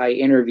 I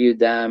interviewed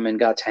them and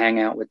got to hang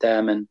out with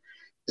them, and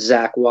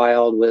Zach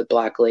Wild with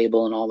Black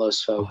Label and all those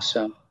folks.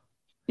 So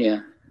yeah,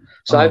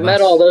 so I've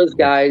met all those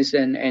guys,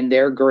 and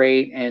they're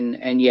great.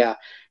 And yeah,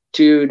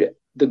 dude,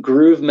 the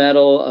groove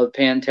metal of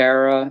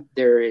Pantera,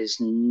 there is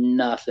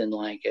nothing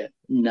like it.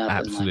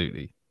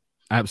 Nothing.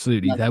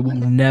 Absolutely. There will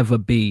never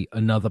be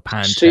another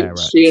Pantera.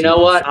 So you know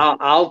what?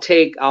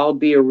 I'll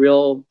be a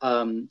real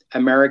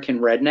American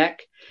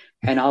redneck,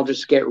 and I'll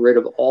just get rid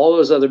of all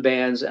those other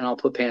bands, and I'll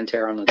put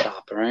Pantera on the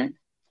top. All right.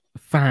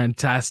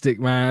 Fantastic,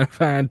 man.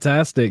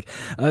 Fantastic.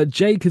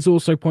 Jake has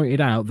also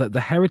pointed out that the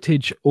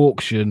Heritage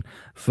auction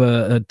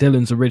for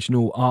Dylan's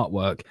original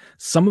artwork,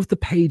 some of the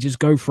pages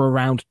go for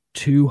around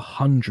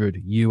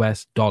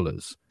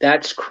 $200.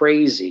 That's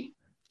crazy.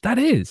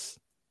 That's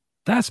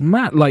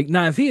mad. Like,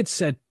 now, if he had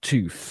said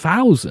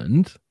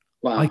 2,000,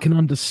 wow, I can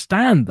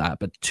understand that,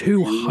 but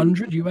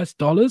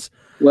 $200?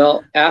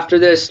 Well, after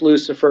this,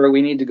 Lucifer,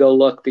 we need to go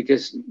look,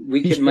 because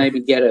we can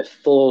maybe get a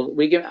full.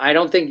 I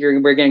don't think we're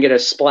going to get a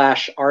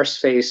Splash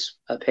Arseface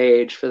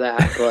page for that,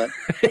 but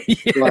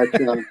but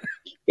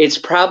it's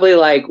probably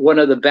like one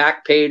of the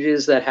back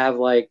pages that have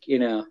like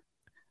one.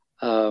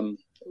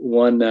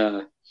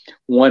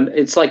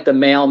 It's like the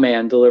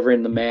mailman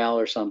delivering the mail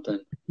or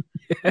something.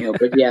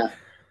 But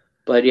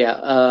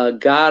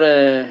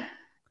gotta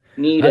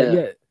need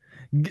a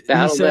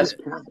battle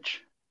vest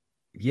patch.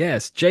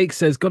 Yes, Jake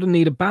says, gotta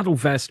need a battle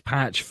vest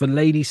patch for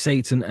Lady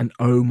Satan, and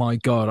oh my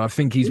god, I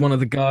think he's one of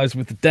the guys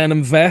with the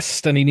denim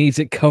vest, and he needs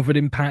it covered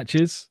in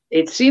patches.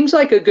 It seems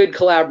like a good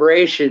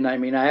collaboration. I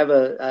mean, I have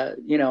a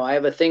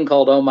thing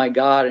called Oh My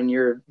God, and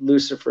you're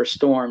Lucifer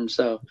Storm.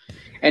 So,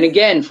 and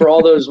again, for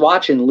all those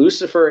watching,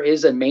 Lucifer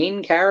is a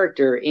main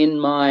character in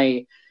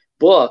my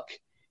book.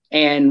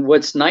 And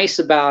what's nice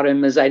about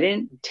him is I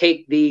didn't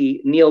take the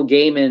Neil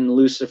Gaiman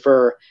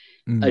Lucifer,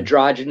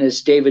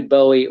 androgynous David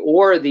Bowie,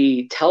 or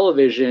the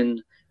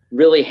television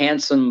really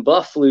handsome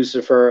buff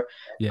Lucifer.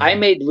 Yeah. I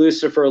made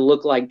Lucifer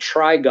look like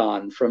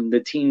Trigon from the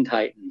Teen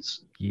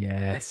Titans.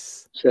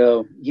 Yes.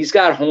 So he's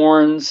got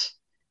horns,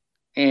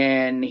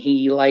 and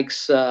he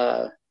likes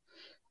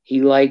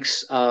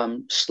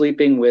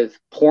sleeping with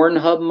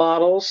Pornhub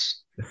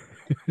models,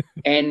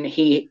 and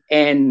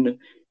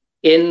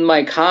in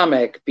my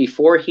comic,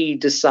 before he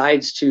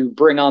decides to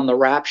bring on the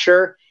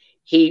rapture,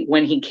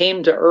 when he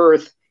came to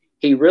Earth,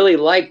 he really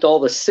liked all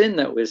the sin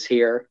that was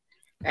here.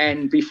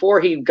 And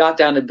before he got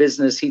down to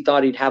business, he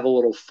thought he'd have a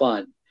little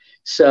fun.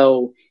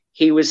 So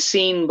he was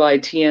seen by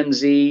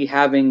TMZ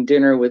having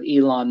dinner with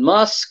Elon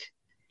Musk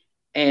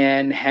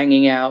and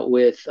hanging out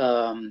with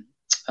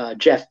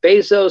Jeff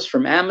Bezos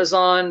from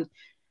Amazon.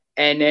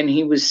 And then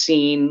he was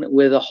seen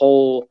with a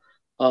whole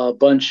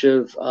bunch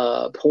of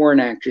porn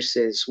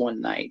actresses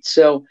one night.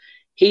 So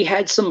he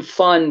had some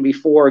fun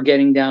before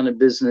getting down to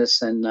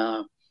business and,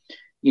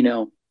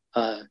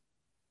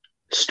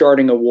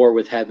 starting a war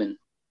with heaven.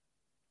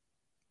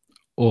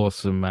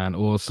 Awesome, man.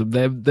 Awesome.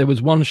 There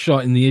was one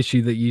shot in the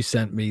issue that you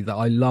sent me that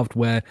I loved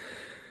where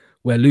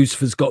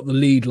Lucifer's got the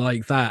lead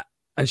like that,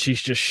 and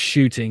she's just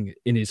shooting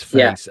in his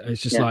face. Yeah. And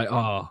it's just like,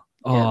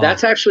 Yeah,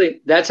 that's actually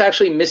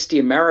Misty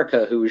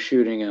America who was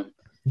shooting him.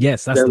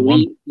 Yes, that's the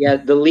one. Yeah,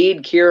 the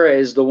lead Kira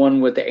is the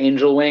one with the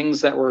angel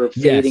wings that were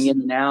fading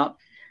in and out.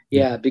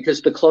 Yeah,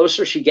 because the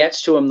closer she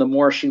gets to him, the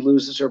more she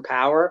loses her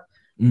power.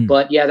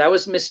 But yeah, that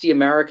was Misty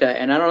America.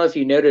 And I don't know if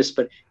you noticed,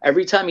 but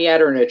every time he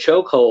had her in a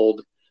chokehold,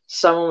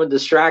 someone would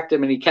distract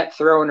him and he kept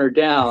throwing her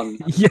down.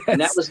 Yes.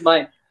 And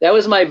that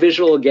was my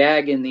visual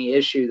gag in the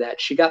issue, that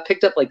she got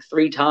picked up like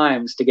 3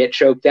 times to get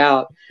choked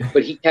out,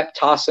 but he kept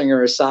tossing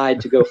her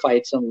aside to go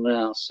fight someone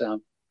else.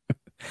 So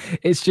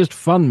it's just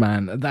fun,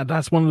 man.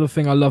 That's one of the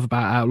things I love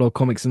about Outlaw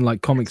Comics, and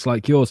like comics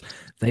like yours.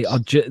 They are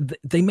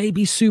they may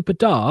be super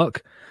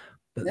dark,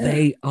 but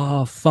they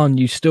are fun.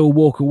 You still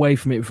walk away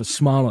from it with a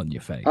smile on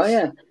your face. Oh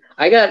yeah.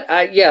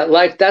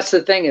 Like that's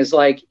the thing, is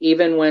like,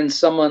 even when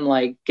someone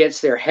like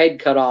gets their head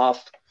cut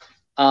off,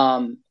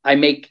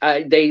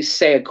 they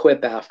say a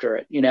quip after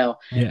it,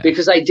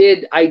 because I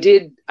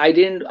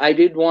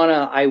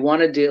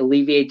wanted to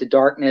alleviate the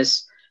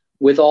darkness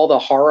with all the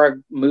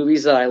horror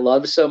movies that I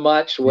love so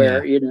much,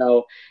 where,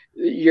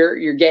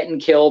 you're getting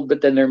killed,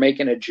 but then they're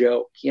making a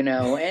joke, and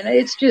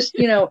it's just,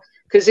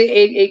 because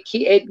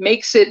it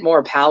makes it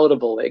more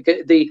palatable.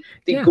 The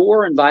Yeah.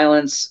 gore and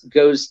violence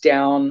goes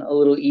down a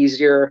little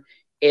easier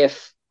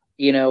if,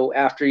 you know,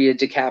 after you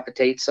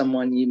decapitate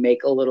someone, you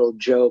make a little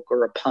joke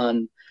or a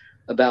pun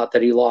about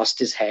that he lost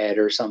his head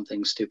or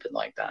something stupid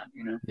like that,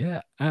 you know?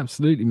 Yeah,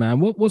 absolutely, man.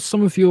 What's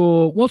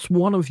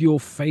one of your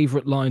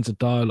favorite lines of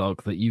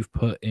dialogue that you've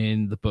put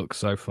in the book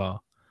so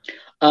far?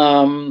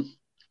 Um,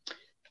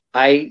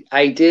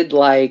 I did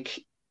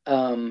like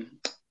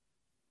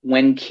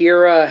when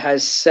Kira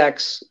has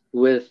sex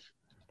with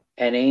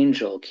an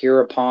angel,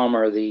 Kira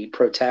Palmer, the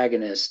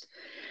protagonist.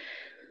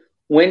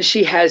 When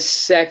she has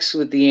sex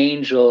with the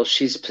angel,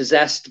 she's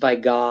possessed by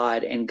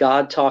God, and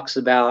God talks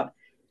about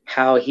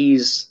how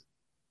he's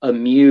a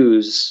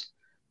muse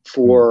Hmm.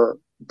 for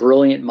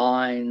brilliant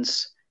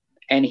minds.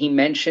 And he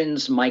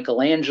mentions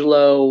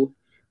Michelangelo.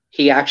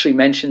 He actually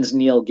mentions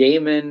Neil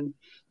Gaiman.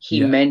 He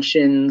Yeah.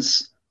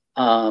 mentions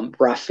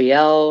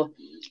Raphael.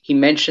 He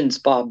mentions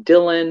Bob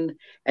Dylan.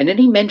 And then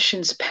he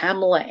mentions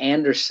Pamela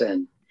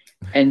Anderson.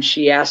 And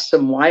she asks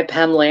him, why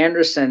Pamela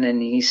Anderson?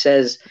 And he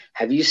says,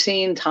 have you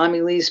seen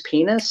Tommy Lee's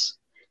penis?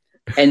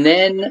 And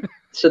then,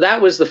 so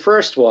that was the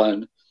first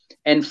one.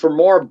 And for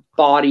more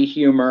body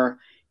humor,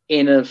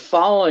 in a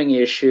following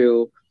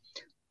issue,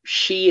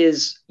 she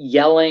is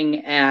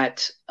yelling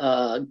at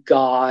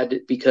God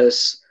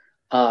because,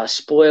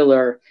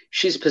 spoiler,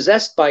 she's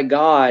possessed by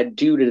God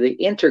due to the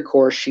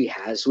intercourse she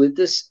has with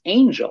this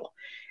angel.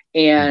 Hmm.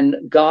 And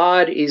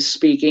God is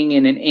speaking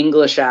in an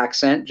English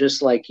accent,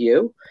 just like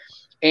you,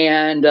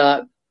 and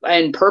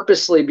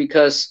purposely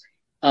because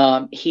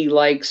she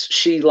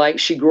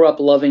grew up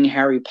loving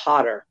Harry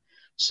Potter,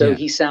 so Yeah.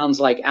 he sounds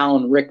like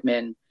Alan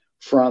Rickman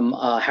from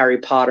Harry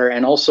Potter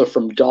and also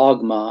from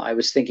Dogma. I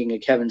was thinking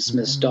of Kevin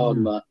Smith's Mm.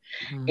 Dogma,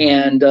 Mm.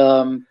 and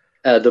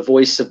the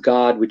voice of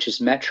God, which is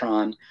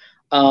Metron.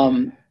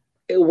 Yeah.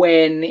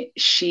 When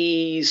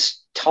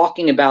she's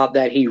talking about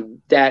that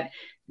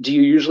do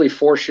you usually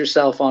force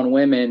yourself on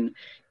women,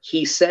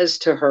 he says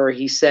to her,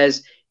 he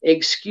says,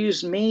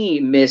 excuse me,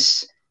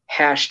 Miss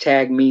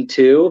hashtag me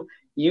too,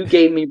 you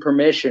gave me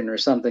permission or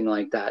something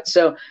like that.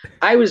 So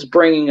I was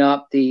bringing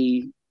up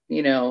the,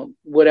 you know,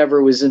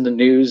 whatever was in the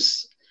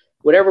news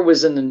when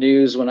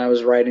I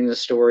was writing the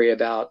story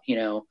about, you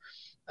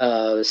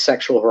know,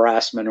 sexual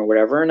harassment or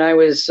whatever. And I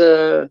was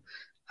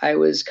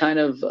kind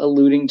of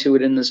alluding to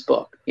it in this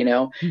book, you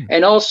know. Hmm.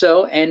 And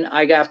also, and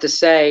I have to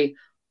say,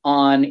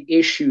 on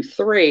issue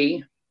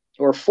 3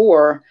 or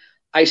 4,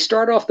 I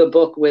start off the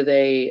book with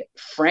a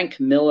Frank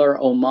Miller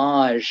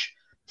homage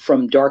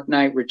from Dark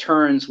Knight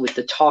Returns with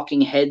the talking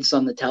heads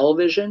on the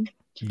television.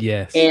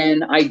 Yes.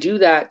 And I do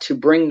that to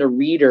bring the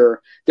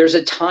reader. There's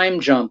a time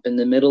jump in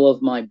the middle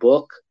of my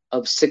book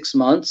of 6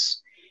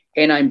 months,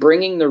 and I'm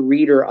bringing the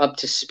reader up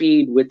to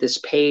speed with this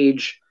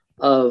page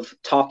of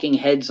talking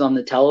heads on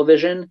the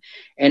television.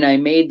 And I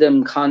made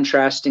them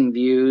contrasting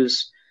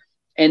views,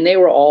 and they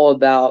were all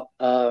about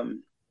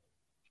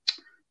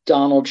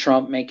Donald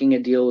Trump making a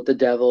deal with the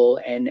devil,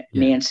 and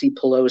Yeah. Nancy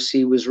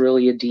Pelosi was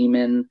really a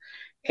demon.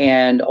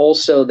 And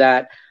also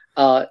that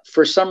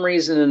for some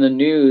reason in the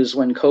news,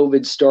 when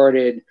COVID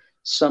started,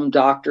 some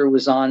doctor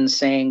was on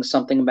saying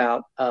something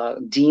about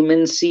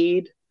demon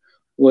seed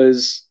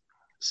was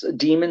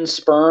demon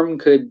sperm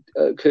could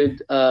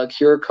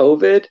cure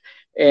COVID.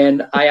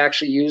 And I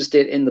actually used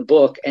it in the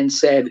book and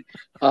said,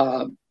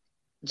 uh,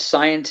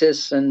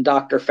 scientists and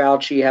Dr.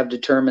 Fauci have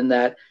determined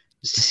that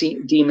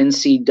demon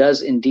seed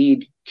does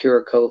indeed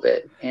cure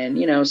COVID. And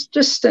you know, it's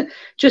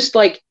just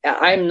like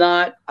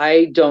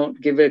I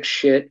don't give a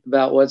shit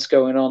about what's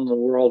going on in the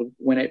world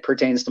when it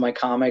pertains to my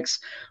comics,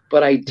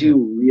 but I Yeah. do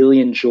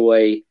really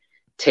enjoy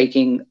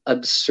taking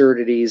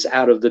absurdities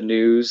out of the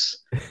news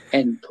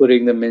and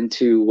putting them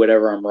into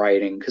whatever I'm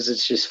writing because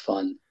it's just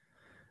fun.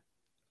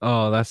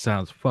 Oh, that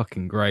sounds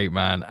fucking great,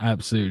 man.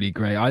 Absolutely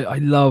great. I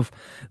love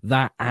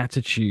that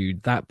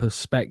attitude, that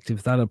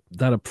perspective,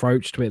 that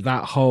approach to it,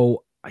 that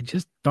whole I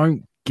just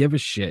don't give a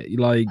shit.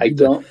 Like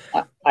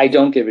I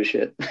don't give a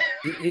shit.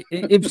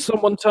 if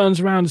someone turns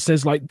around and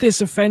says like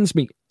this offends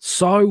me,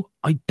 so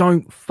I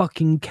don't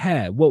fucking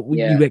care. What would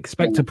Yeah. you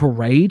expect, a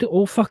parade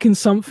or fucking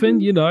something,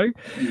 you know?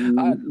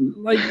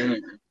 Like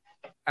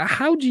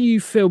how do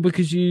you feel,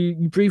 because you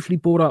briefly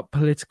brought up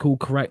political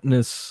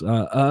correctness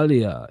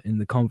earlier in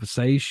the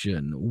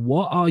conversation?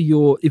 What are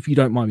your, if you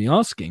don't mind me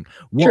asking,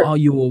 what Sure. are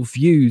your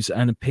views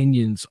and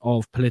opinions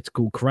of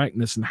political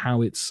correctness and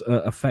how it's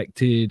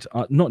affected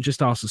not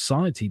just our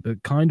society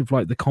but kind of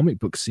like the comic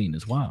book scene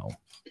as well?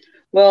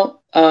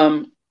 Well,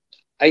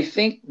 I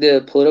think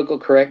the political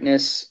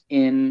correctness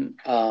in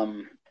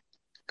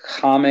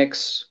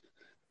comics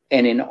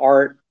and in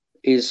art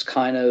is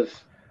kind of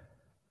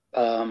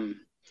um,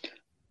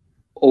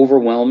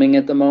 overwhelming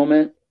at the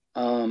moment.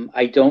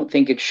 I don't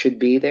think it should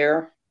be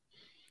there.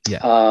 Yeah.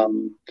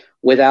 Um,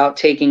 Without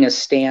taking a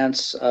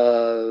stance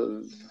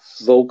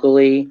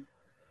vocally,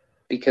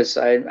 because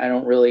I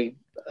don't really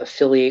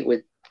affiliate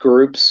with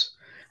groups.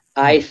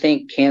 Hmm. I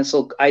think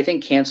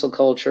cancel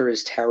culture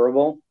is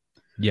terrible.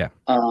 Yeah.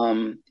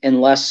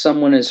 Unless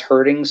someone is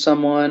hurting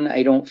someone,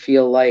 I don't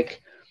feel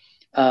like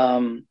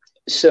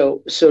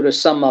So to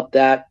sum up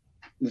that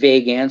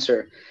vague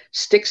answer,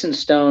 sticks and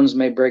stones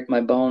may break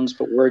my bones,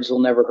 but words will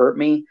never hurt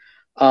me.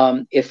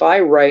 If I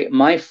write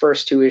my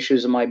first two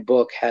issues of my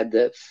book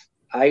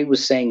I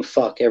was saying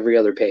fuck every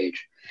other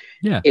page.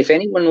 Yeah. If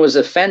anyone was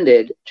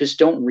offended, just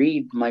don't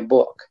read my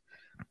book.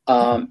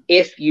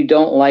 If you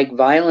don't like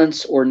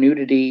violence or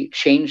nudity,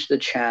 change the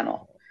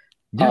channel.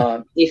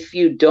 Yeah. If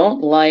you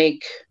don't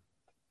like,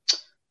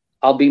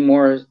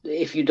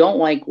 if you don't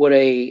like what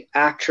a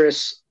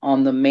actress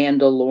on The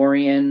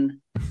Mandalorian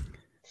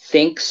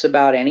thinks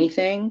about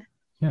anything,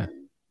 Yeah.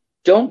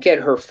 don't get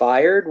her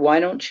fired. Why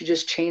don't you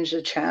just change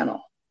the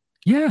channel?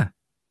 Yeah.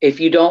 If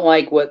you don't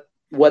like what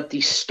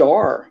the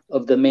star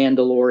of The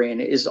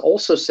Mandalorian is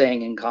also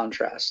saying in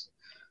contrast,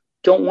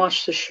 don't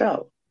watch the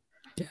show.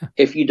 Yeah.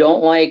 If you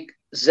don't like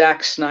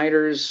Zack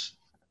Snyder's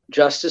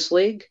Justice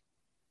League,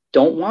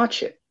 don't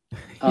watch it.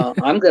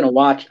 I'm gonna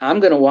watch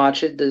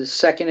it the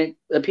second it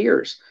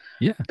appears.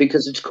 Yeah.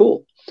 Because it's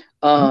cool.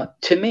 To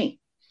me,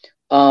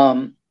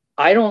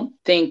 I don't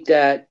think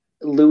that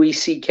Louis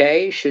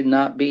C.K. should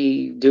not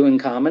be doing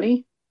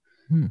comedy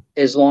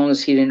as long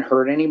as he didn't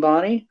hurt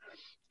anybody.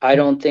 I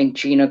don't think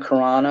Gina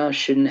Carano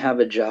shouldn't have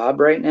a job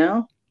right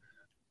now.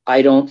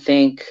 I don't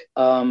think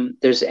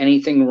there's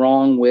anything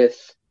wrong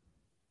with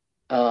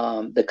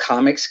the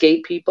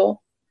Comicsgate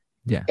people.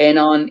 Yeah.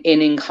 And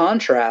in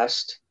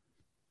contrast,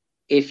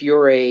 if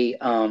you're a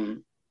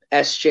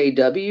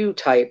SJW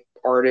type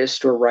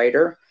artist or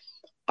writer,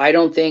 I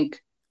don't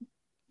think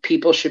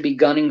people should be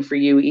gunning for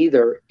you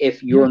either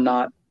if you're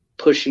not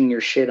pushing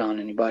your shit on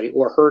anybody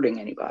or hurting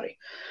anybody.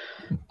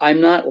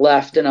 I'm not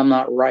left and I'm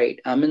not right.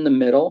 I'm in the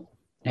middle.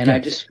 And I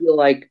just feel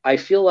like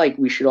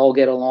we should all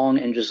get along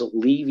and just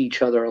leave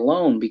each other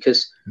alone,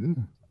 because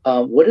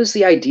what is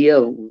the idea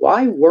of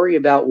why worry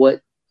about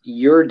what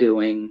you're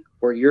doing,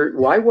 or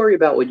why worry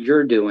about what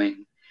you're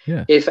doing?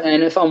 Yeah.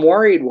 If I'm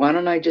worried, why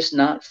don't I just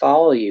not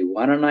follow you?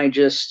 Why don't I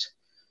just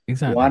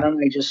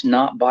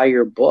not buy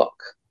your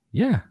book?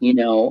 Yeah.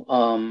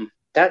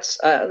 That's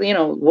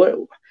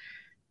what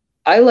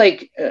I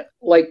like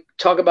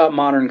talk about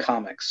modern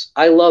comics.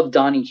 I love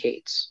Donny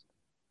Cates.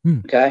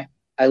 Okay.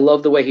 I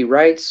love the way he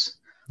writes.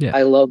 Yeah.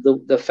 I love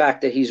the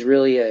fact that he's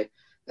really a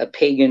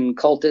pagan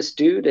cultist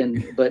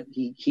dude, but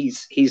he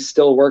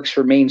still works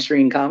for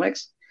mainstream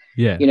comics.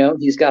 Yeah.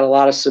 He's got a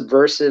lot of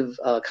subversive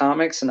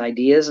comics and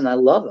ideas, and I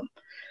love him.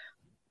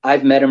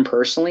 I've met him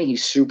personally.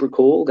 He's super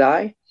cool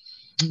guy.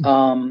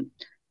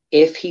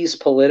 If he's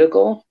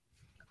political,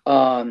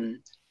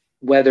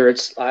 whether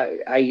it's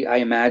I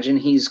imagine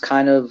he's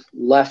kind of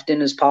left in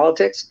his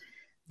politics,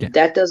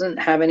 that doesn't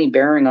have any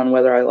bearing on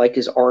whether I like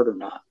his art or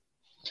not.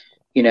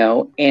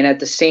 And at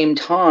the same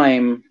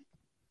time,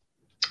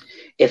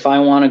 if I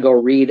want to go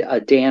read a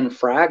Dan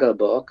Fraga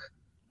book,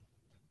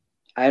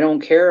 I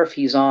don't care if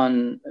he's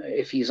on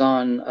a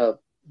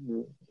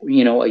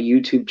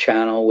YouTube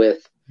channel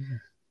with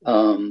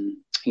Ethan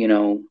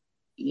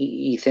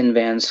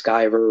Van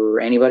Sciver or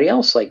anybody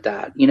else like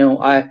that.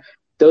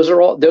 Those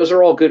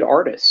are all good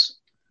artists.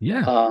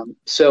 Yeah.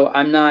 So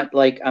I'm not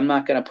going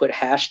to put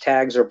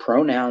hashtags or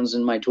pronouns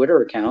in my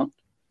Twitter account,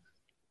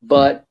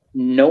 but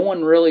no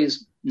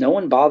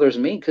one bothers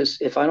me, because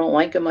if I don't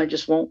like them, I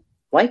just won't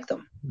like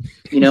them,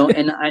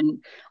 and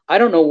I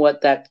don't know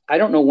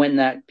when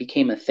that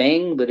became a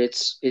thing, but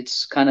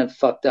it's kind of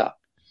fucked up.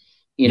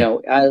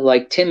 I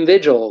like Tim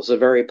Vigil's a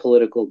very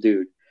political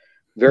dude,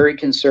 very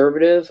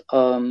conservative.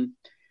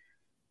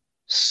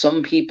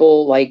 Some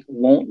people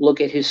won't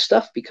look at his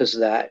stuff because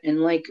of that, and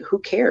who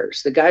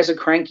cares? The guy's a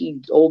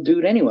cranky old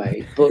dude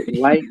anyway. But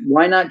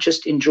why not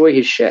just enjoy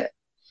his shit?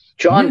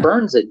 John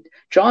Byrne's a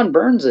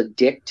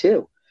dick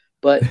too,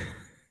 but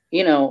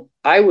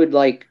I would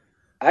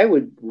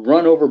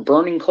run over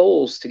burning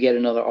coals to get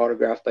another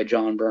autograph by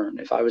John Byrne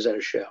if I was at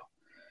a show.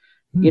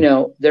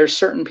 There's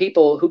certain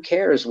people, who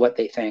cares what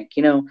they think,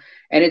 and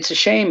it's a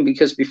shame,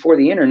 because before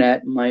the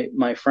internet,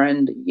 my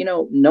friend,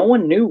 no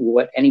one knew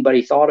what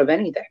anybody thought of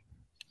anything.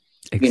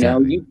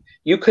 Exactly.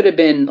 You could have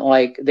been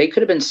they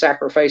could have been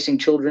sacrificing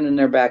children in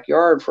their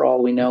backyard for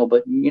all we know,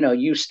 but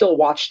you still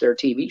watched their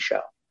TV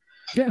show.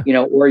 Yeah.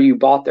 Or you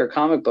bought their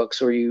comic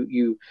books, or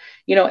and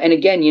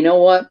again, you know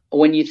what,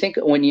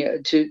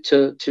 to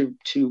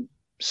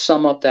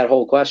sum up that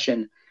whole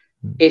question,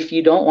 if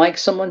you don't like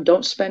someone,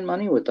 don't spend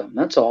money with them.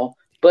 That's all.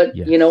 But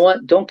you know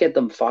what? Don't get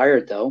them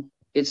fired though.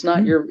 It's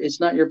not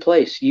your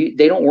place.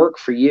 They don't work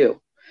for you.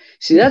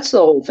 See, that's the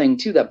whole thing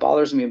too that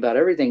bothers me about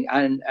everything,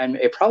 and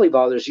it probably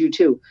bothers you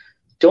too.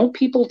 Don't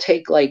people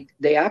they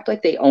act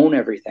like they own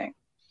everything?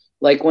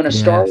 Like when a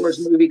Star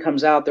Wars movie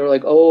comes out, they're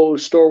like, "Oh,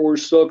 Star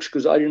Wars sucks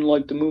because I didn't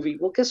like the movie."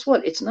 Well, guess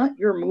what? It's not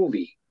your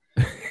movie.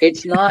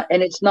 It's not,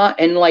 and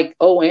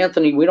oh,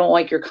 Anthony, we don't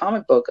like your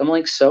comic book. I'm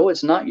like, so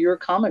it's not your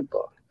comic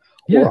book.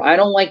 Yeah. Or I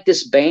don't like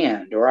this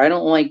band, or I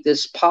don't like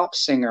this pop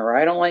singer, or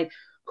I don't like.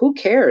 Who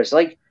cares?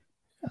 I'm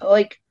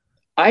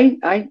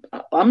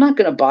not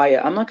going to buy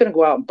it. I'm not going to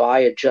go out and buy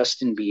a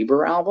Justin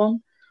Bieber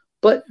album,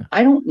 but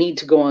I don't need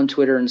to go on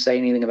Twitter and say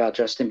anything about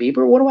Justin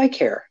Bieber. What do I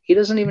care? He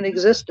doesn't even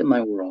exist in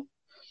my world.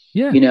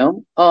 Yeah.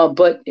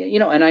 But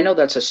and I know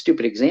that's a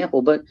stupid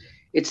example, but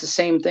it's the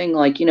same thing.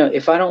 Like,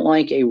 if I don't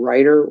like a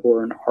writer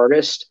or an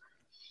artist,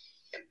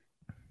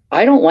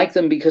 I don't like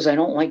them because I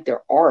don't like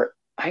their art.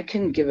 I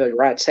can give a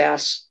rat's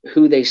ass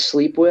who they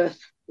sleep with,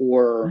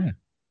 or Yeah.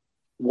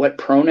 what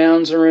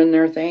pronouns are in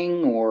their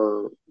thing,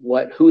 or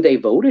who they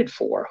voted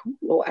for.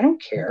 Well, I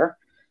don't care.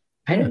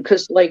 I Yeah. don't,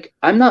 because, like,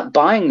 I'm not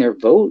buying their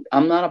vote.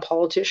 I'm not a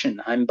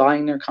politician. I'm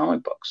buying their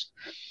comic books.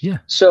 Yeah.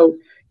 So,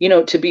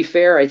 to be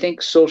fair, I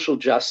think social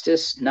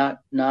justice, not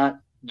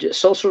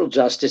social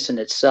justice in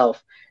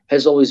itself,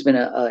 has always been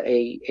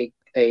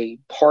a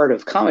part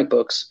of comic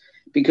books,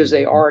 because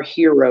they Mhm. are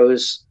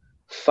heroes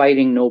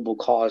fighting noble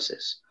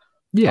causes.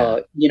 Yeah.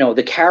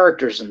 The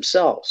characters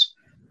themselves.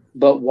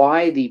 But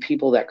why the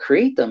people that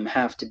create them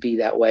have to be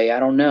that way, I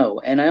don't know.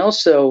 And I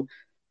also,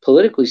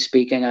 politically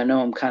speaking, I know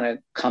I'm kind of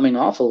coming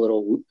off a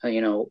little,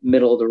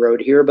 middle of the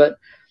road here, but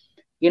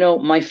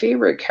my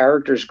favorite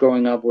characters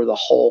growing up were the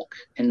Hulk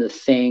and the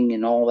Thing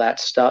and all that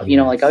stuff.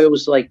 Like, I Yes.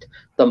 always liked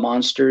the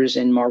monsters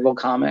in Marvel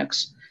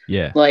Comics.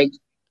 Yeah. Like,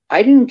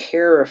 I didn't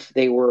care if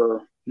they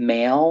were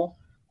male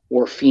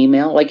or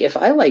female. Like, if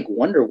I like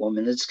Wonder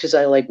Woman, it's because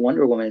I like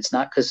Wonder Woman. It's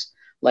not because,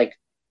 like,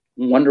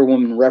 Wonder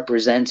Woman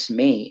represents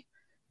me,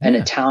 an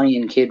Yeah.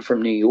 Italian kid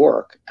from New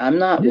York. I'm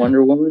not Yeah.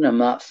 Wonder Woman. I'm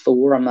not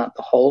Thor. I'm not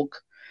the Hulk.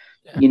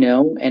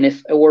 Yeah.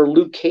 And or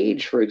Luke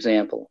Cage, for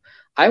example.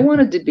 Yeah.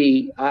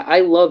 I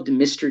loved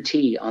Mr.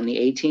 T on the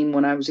A-Team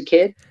when I was a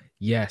kid.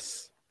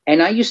 Yes.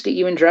 And I used to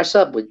even dress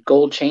up with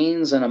gold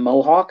chains and a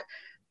mohawk.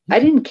 I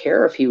Yeah. didn't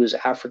care if he was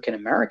African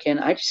American.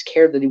 I just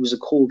cared that he was a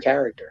cool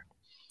character,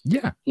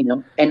 Yeah.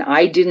 and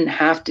I didn't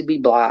have to be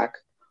black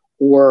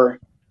or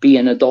be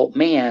an adult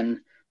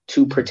man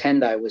to Yeah.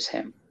 pretend I was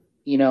him,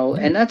 Yeah.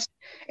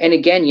 and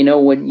again,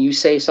 when you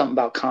say something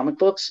about comic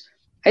books,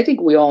 I think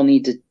we all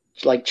need to,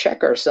 like,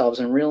 check ourselves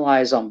and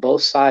realize, on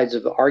both sides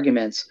of the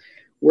arguments,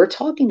 we're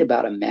talking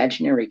about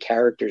imaginary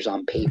characters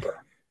on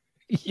paper.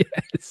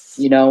 Yes.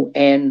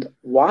 And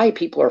why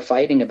people are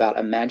fighting about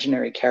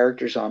imaginary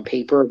characters on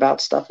paper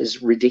about stuff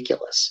is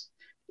ridiculous.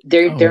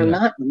 they're Oh they're yeah.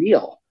 not real.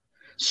 No.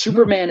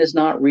 Superman is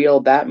not real.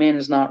 Batman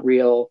is not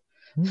real.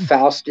 Mm.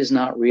 Faust is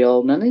not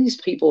real. None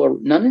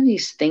of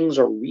these things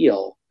are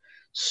real.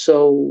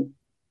 So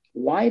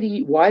why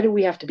do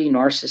we have to be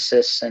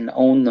narcissists and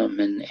own them,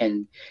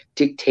 and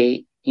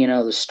dictate,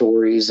 the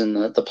stories and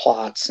the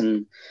plots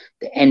and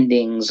the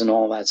endings and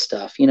all that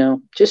stuff?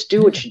 Just do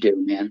Yeah. what you do,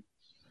 man.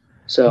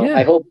 So I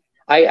Yeah. hope,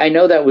 I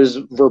know that was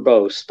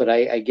verbose, but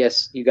I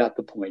guess you got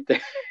the point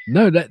there.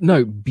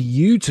 No,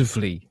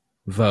 beautifully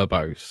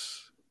verbose.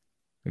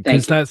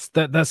 Because Thank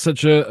you. that's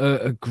such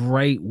a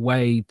great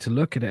way to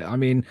look at it. I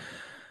mean,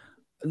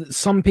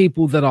 some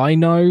people that I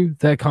know,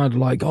 they're kind of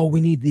like, oh,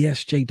 we need the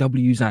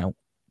SJWs out.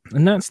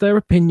 And that's their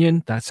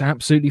opinion. That's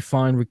absolutely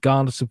fine,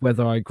 regardless of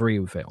whether I agree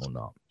with it or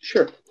not.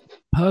 Sure.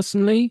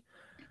 Personally,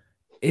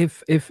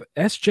 if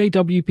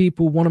SJW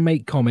people want to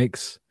make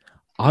comics,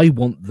 I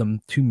want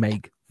them to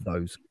make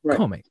those Right.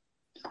 comics.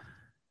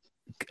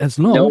 As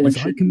long as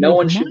I can No make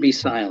one should my be comics.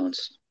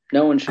 silenced.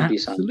 No one should be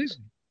Absolutely.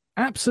 silenced.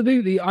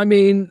 Absolutely. I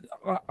mean,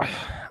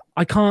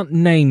 I can't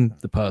name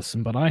the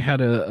person, but I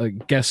had a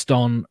guest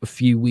on a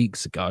few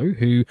weeks ago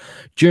who,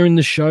 during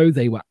the show,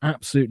 they were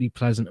absolutely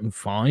pleasant and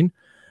fine.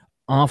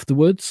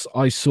 Afterwards,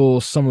 I saw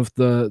some of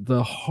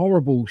the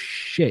horrible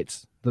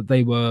shit that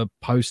they were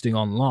posting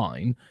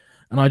online,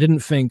 and I didn't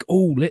think,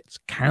 oh, let's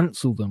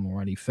cancel them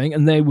or anything.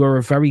 And they were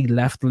a very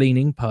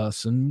left-leaning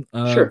person.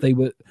 Sure. They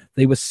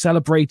were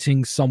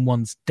celebrating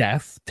someone's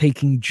death,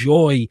 taking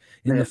joy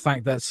in Yeah. the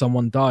fact that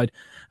someone died.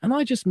 And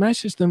I just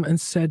messaged them and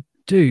said,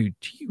 dude,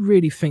 do you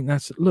really think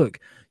that's... Look,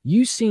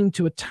 you seem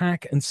to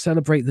attack and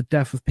celebrate the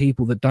death of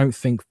people that don't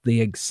think the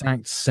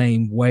exact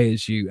same way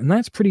as you. And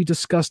that's pretty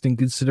disgusting,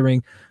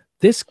 considering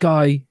this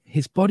guy,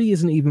 his body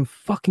isn't even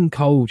fucking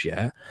cold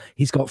yet.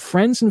 He's got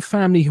friends and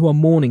family who are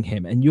mourning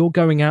him, and you're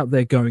going out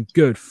there going,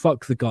 good,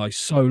 fuck the guy,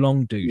 so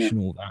long, douche, Yeah. and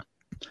all that.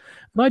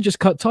 And I just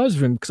cut ties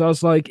with him because I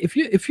was like, if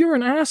you're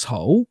an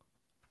asshole,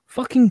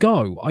 fucking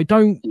go. I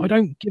don't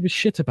give a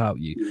shit about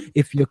you.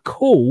 If you're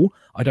cool,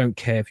 I don't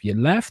care if you're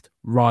left,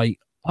 right,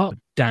 up,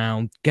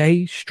 down,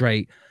 gay,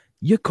 straight.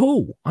 You're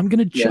cool. I'm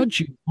gonna judge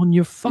you on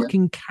your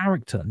fucking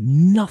character,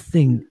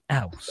 nothing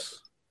else.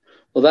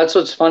 Well, that's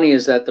what's funny,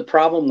 is that the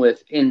problem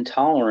with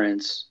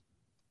intolerance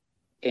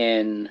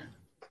in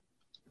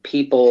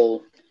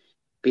people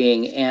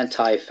being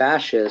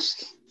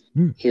anti-fascist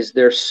is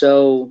they're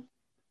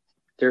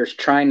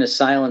trying to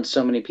silence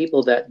so many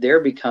people that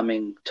they're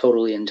becoming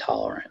totally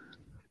intolerant.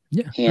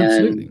 Yeah, and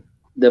absolutely.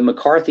 The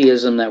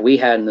McCarthyism that we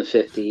had in the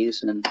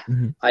 50s,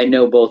 and I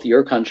know both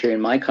your country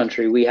and my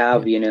country, we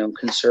have,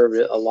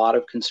 a lot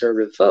of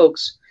conservative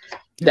folks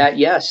that,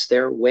 yes,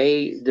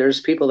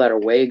 there's people that are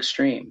way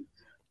extreme,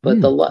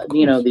 but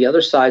the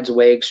other side's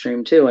way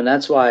extreme too. And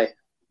that's why,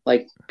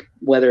 like,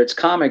 whether it's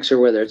comics or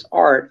whether it's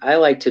art, I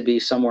like to be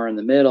somewhere in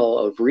the middle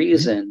of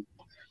reason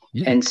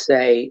and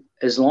say,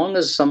 as long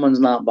as someone's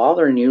not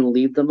bothering you,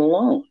 leave them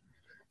alone.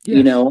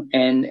 Yes.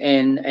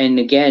 And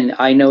again,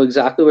 I know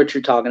exactly what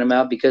you're talking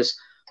about, because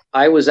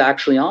I was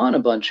actually on a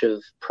bunch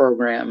of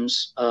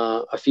programs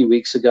a few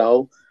weeks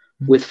ago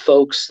Mm. with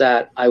folks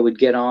that I would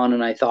get on,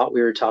 and I thought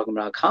we were talking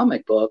about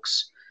comic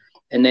books,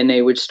 and then they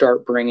would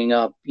start bringing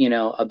up,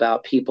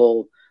 about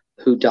people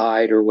who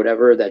died or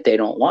whatever that they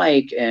don't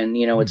like, and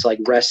it's like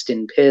rest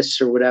in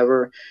piss or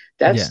whatever.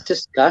 That's Yeah.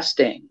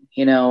 disgusting.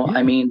 I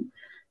Yeah. mean,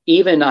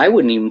 even I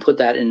wouldn't even put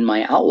that in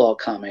my outlaw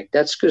comic.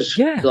 That's because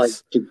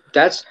Yes.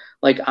 that's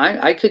like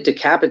I could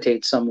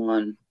decapitate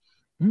someone,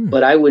 Mm.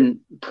 but I wouldn't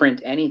print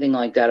anything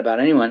like that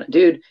about anyone,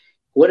 dude.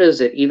 What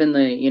is it? Even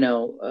the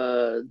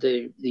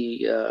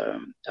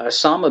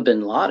Osama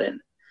bin Laden,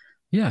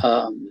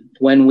 Yeah.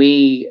 when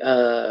we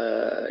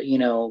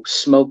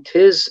smoked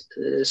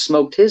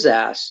his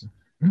ass,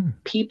 Mm.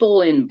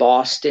 people in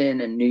Boston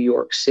and New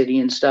York City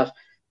and stuff,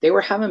 they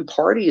were having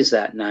parties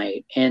that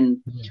night.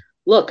 And Yeah.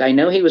 look, I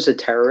know he was a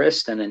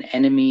terrorist and an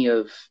enemy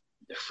of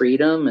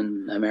freedom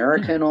and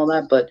America Yeah. and all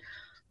that, but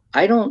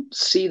I don't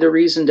see the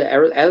reason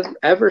to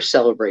ever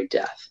celebrate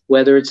death,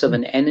 whether it's of Mm.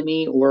 an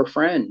enemy or a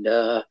friend.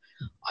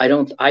 I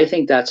don't. I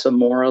think that's a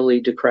morally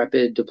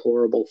decrepit,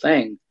 deplorable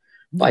thing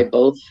by Yeah.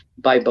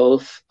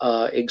 both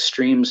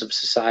extremes of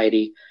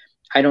society.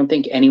 I don't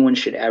think anyone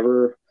should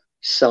ever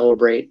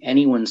celebrate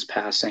anyone's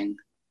passing.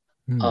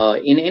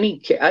 Mm. In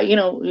any,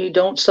 you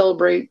don't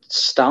celebrate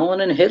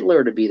Stalin and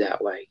Hitler to be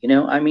that way.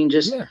 I mean,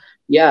 just Yeah.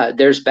 yeah,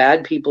 there's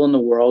bad people in the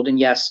world, and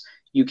yes,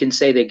 you can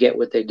say they get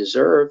what they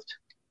deserved, Yeah.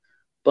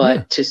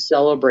 but to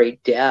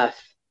celebrate death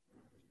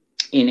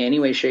in any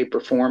way, shape, or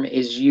form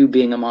is you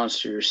being a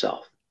monster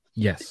yourself.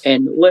 Yes.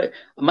 And what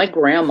my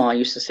grandma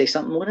used to say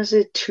something, what is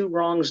it? Two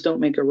wrongs don't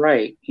make a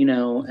right,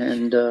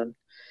 and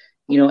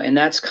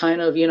that's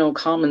kind of,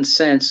 common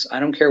sense. I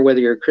don't care whether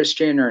you're a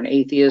Christian or an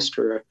atheist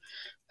or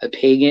a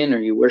pagan or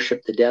you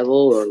worship the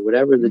devil or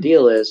whatever the Mm.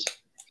 deal is,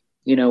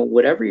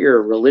 whatever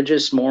your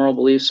religious, moral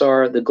beliefs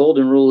are, the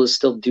golden rule is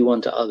still do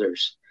unto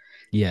others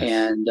Yes.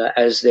 and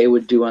as they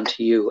would do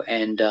unto you.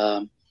 And,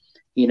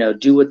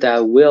 do what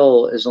thou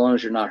will as long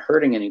as you're not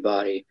hurting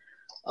anybody.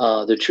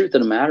 The truth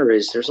of the matter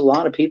is there's a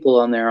lot of people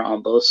on there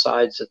on both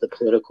sides of the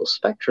political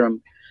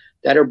spectrum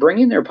that are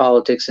bringing their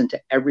politics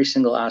into every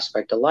single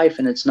aspect of life,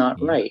 and it's not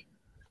Yeah. right.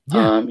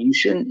 Yeah. You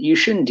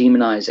shouldn't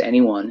demonize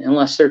anyone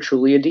unless they're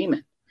truly a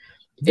demon.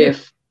 Yeah.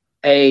 If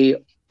a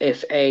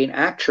if an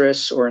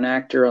actress or an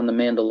actor on The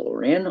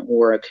Mandalorian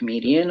or a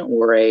comedian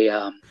or a,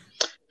 um,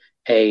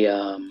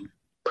 a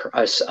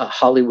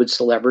Hollywood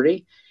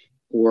celebrity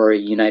or a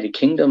United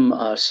Kingdom,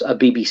 a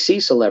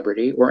BBC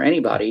celebrity or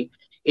anybody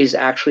is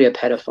actually a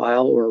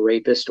pedophile or a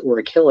rapist or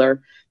a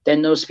killer,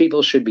 then those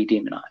people should be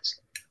demonized.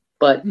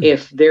 But Mm.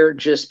 if they're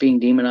just being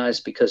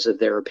demonized because of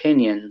their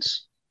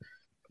opinions,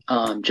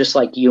 just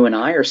like you and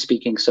I are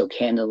speaking so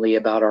candidly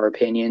about our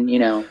opinion,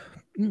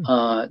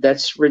 Mm.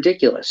 that's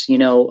ridiculous.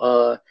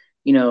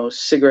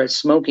 Cigarette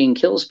smoking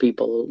kills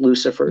people,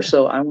 Lucifer. Yeah.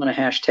 So I want to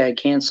hashtag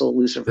cancel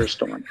Lucifer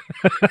Storm.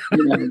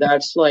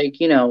 That's like,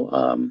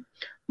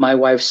 my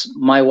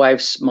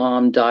wife's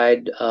mom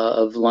died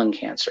of lung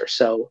cancer.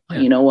 So Yeah.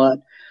 you know what?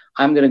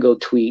 I'm gonna go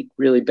tweet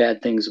really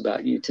bad things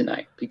about you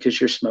tonight because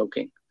you're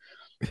smoking.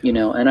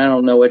 And I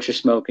don't know what you're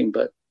smoking,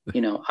 but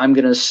I'm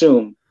gonna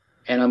assume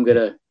and I'm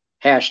gonna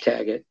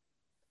hashtag it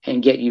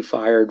and get you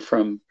fired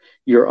from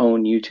your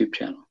own YouTube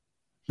channel.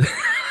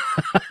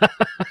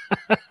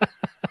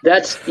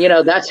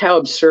 That's how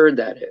absurd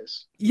that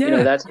is.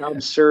 Yeah. That's how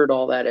absurd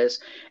all that is.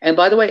 And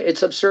by the way,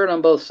 it's absurd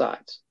on both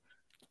sides.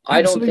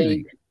 I don't think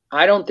Absolutely.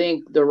 I don't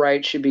think the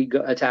right should be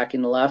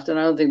attacking the left, and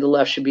I don't think the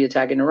left should be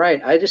attacking the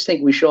right. I just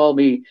think we should all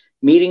be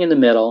meeting in the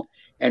middle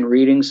and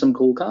reading some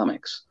cool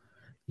comics.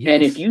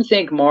 And if Yes. you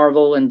think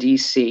Marvel and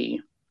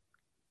DC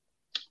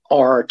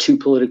are too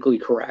politically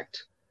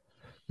correct,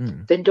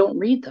 Mm. then don't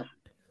read them.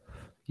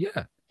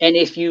 Yeah. And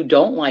if you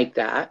don't like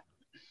that,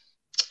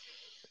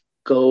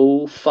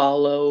 go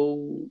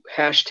follow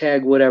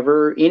hashtag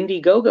whatever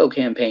Indiegogo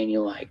campaign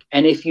you like.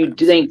 And if you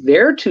think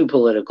they're too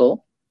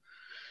political,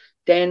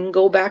 then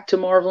go back to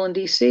Marvel and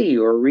DC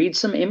or read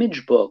some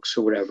image books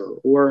or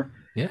whatever.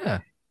 Yeah.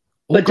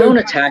 But don't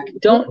attack.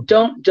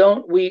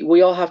 Don't.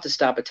 We all have to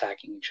stop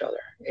attacking each other.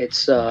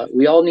 It's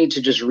we all need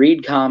to just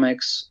read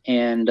comics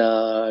and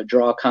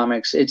draw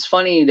comics. It's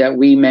funny that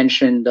we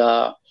mentioned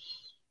that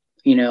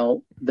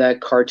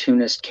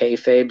cartoonist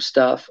kayfabe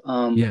stuff.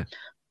 Yeah.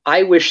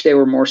 I wish they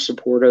were more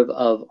supportive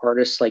of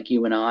artists like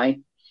you and I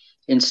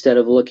instead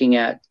of looking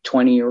at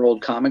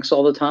 20-year-old comics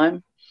all the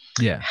time.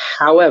 Yeah.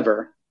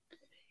 However,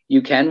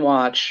 you can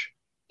watch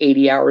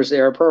 80 hours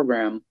there a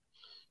program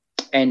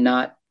and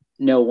not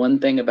know one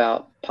thing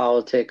about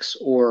politics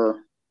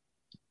or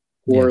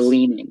Yes.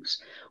 leanings.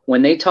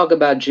 When they talk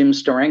about Jim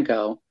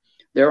Steranko,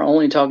 they're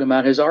only talking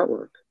about his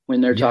artwork.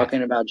 When they're Yes.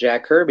 talking about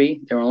Jack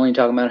Kirby, they're only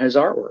talking about his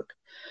artwork.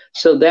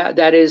 So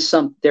there is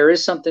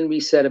something to be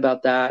said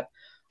about that.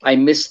 I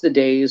miss the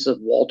days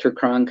of Walter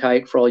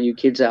Cronkite for all you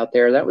kids out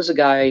there. That was a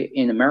guy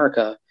in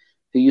America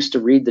who used to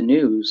read the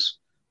news,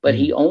 but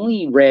he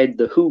only read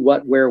the who,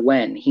 what, where,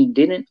 when. He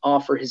didn't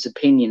offer his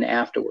opinion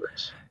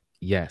afterwards.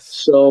 Yes.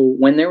 So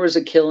when there was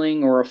a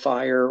killing or a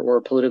fire or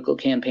a political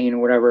campaign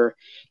or whatever,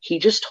 he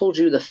just told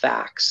you the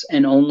facts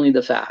and only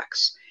the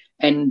facts.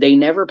 And they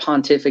never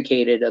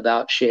pontificated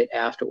about shit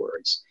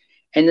afterwards.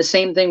 And the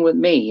same thing with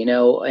me, you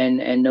know,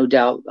 and no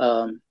doubt,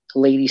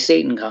 Lady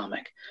Satan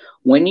comic.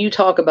 When you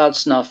talk about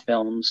snuff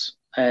films,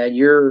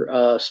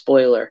 you're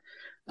spoiler.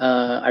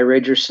 I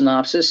read your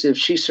synopsis. If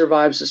she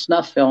survives a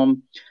snuff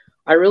film,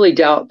 I really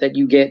doubt that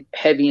you get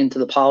heavy into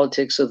the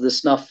politics of the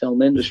snuff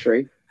film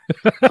industry,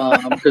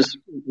 because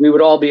we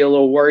would all be a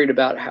little worried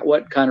about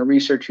what kind of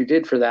research you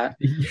did for that.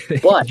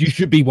 But You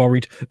should be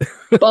worried.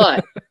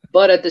 but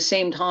but at the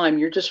same time,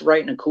 you're just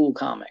writing a cool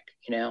comic,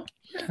 you know.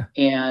 Yeah.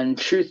 And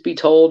truth be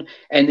told,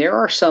 and there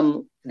are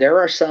some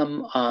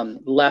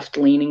left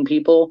leaning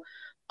people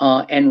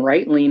and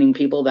right leaning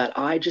people that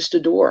I just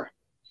adore.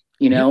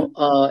 You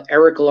know,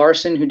 Eric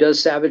Larson, who does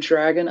Savage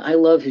Dragon, I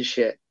love his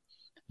shit.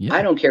 Yeah.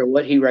 I don't care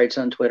what he writes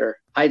on Twitter.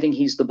 I think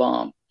he's the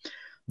bomb.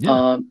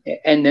 Yeah.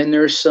 And then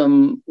there's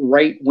some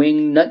right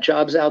wing nut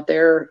jobs out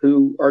there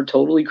who are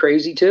totally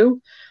crazy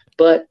too.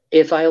 But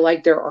if I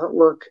like their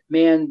artwork,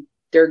 man,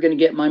 they're going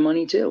to get my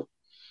money too.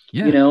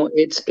 Yeah. You know,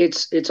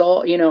 it's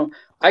all, you know,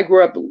 I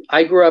grew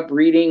up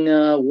reading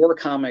war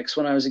comics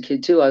when I was a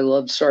kid too. I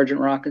loved Sergeant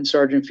Rock and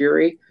Sergeant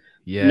Fury.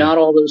 Yeah. Not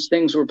all those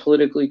things were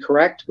politically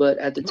correct, but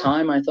at the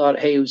time I thought,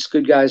 hey, it was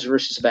good guys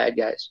versus bad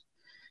guys.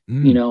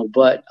 You know,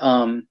 but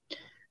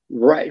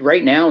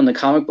right now in the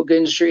comic book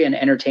industry and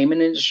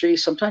entertainment industry,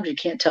 sometimes you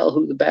can't tell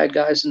who the bad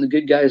guys and the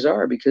good guys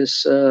are,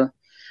 because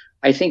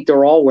I think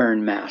they're all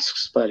wearing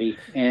masks, buddy.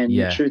 And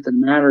the truth of the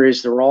matter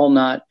is they're all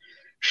not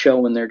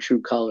showing their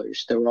true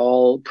colors. They're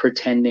all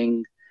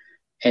pretending,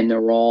 and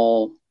they're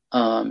all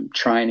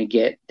trying to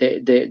get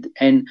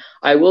and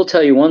I will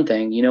tell you one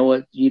thing. You know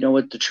what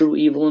the true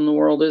evil in the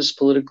world is,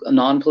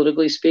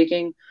 non-politically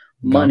speaking?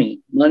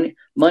 Money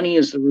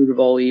is the root of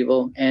all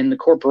evil, and the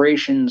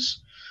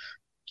corporations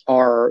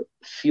are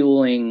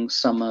fueling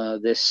some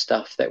of this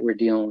stuff that we're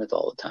dealing with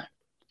all the time.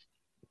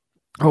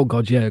 Oh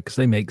God, yeah, because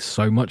they make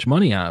so much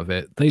money out of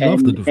it. They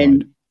love the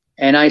divide.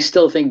 And I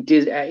still think,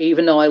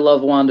 even though I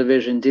love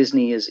WandaVision,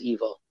 Disney is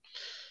evil.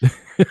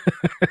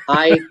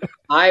 I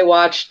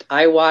watched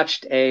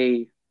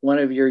one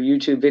of your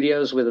YouTube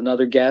videos with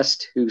another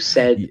guest who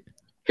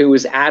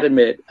was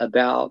adamant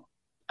about,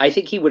 I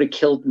think he would have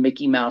killed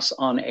Mickey Mouse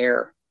on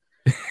air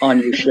on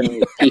your show.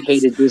 He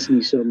hated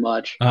Disney so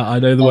much. I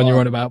know the one you're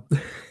on about.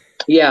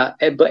 Yeah,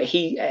 but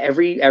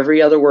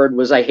every other word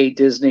was, I hate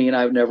Disney and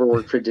I've never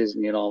worked for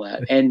Disney and all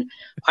that. And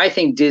I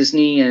think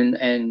Disney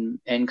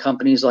and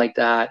companies like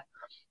that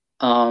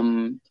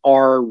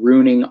are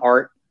ruining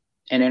art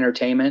and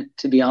entertainment,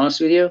 to be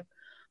honest with you,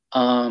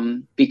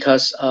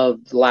 because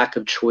of the lack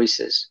of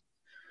choices.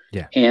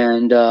 Yeah.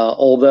 And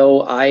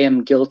although I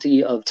am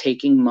guilty of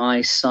taking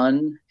my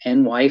son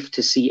and wife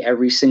to see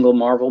every single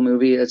Marvel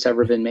movie that's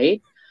ever been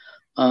made,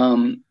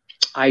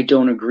 I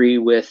don't agree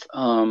with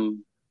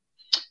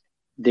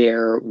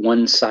their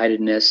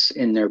one-sidedness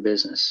in their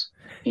business,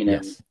 you know.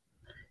 Yes.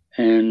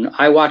 And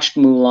I watched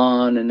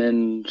Mulan and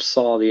then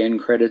saw the end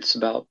credits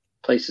about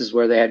places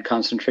where they had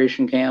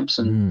concentration camps,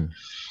 and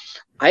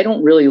I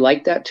don't really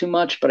like that too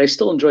much, but I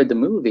still enjoyed the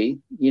movie,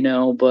 you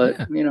know.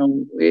 But you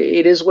know,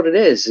 it is what it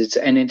is. It's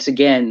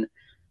again,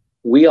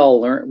 we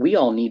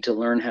all need to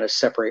learn how to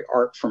separate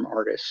art from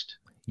artist.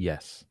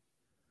 Yes,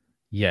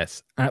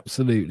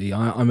 absolutely.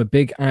 I'm a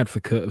big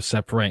advocate of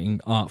separating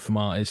art from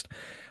artist.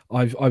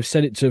 I've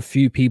said it to a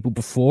few people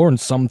before, and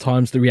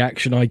sometimes the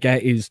reaction I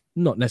get is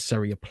not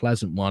necessarily a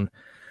pleasant one.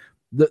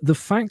 The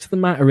fact of the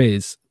matter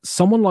is,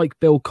 someone like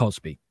Bill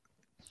Cosby,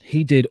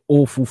 he did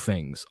awful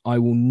things. I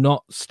will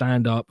not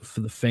stand up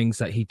for the things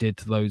that he did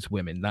to those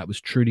women. That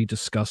was truly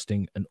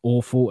disgusting and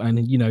awful,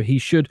 and you know, he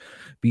should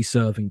be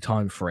serving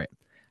time for it.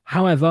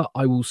 However,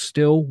 I will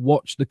still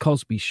watch The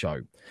Cosby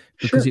Show,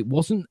 because it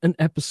wasn't an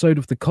episode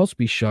of The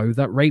Cosby Show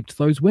that raped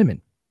those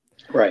women.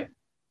 Right.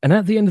 And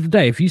at the end of the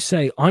day, if you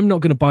say, I'm not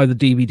going to buy the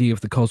DVD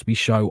of The Cosby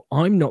Show,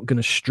 I'm not going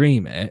to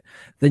stream it,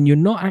 then you're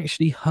not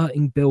actually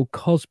hurting Bill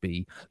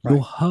Cosby. Right.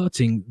 You're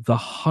hurting the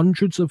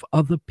hundreds of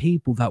other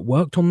people that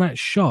worked on that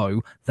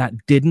show that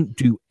didn't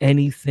do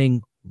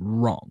anything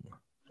wrong.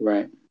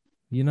 Right.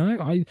 You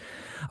know,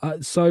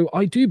 so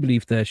I do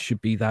believe there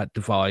should be that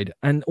divide.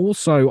 And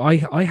also,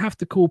 I have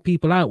to call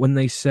people out when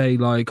they say,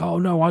 like, oh,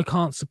 no, I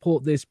can't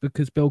support this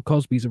because Bill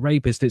Cosby's a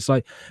rapist. It's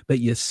like, but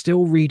you're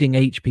still reading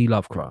H.P.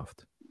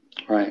 Lovecraft.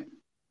 Right.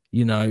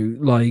 You know,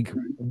 like,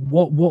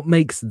 what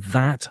makes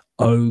that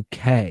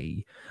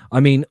okay? I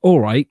mean, all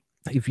right,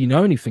 if you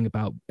know anything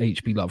about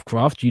H.P.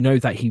 Lovecraft, you know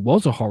that he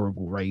was a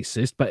horrible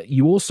racist, but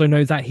you also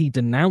know that he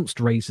denounced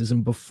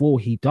racism before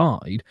he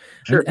died.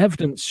 And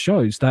evidence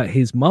shows that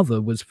his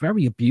mother was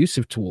very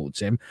abusive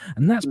towards him,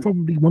 and that's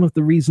probably one of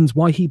the reasons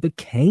why he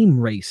became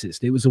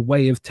racist. It was a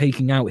way of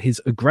taking out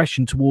his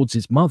aggression towards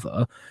his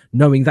mother,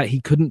 knowing that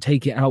he couldn't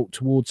take it out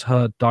towards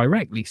her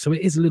directly. So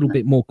it is a little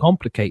bit more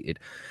complicated.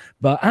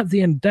 But at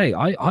the end of the day,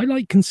 I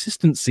like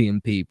consistency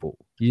in people,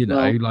 you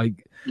know,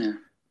 like... Yeah.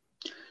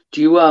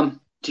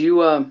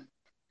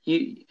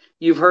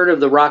 You've heard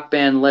of the rock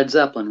band Led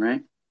Zeppelin,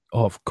 right?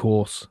 Of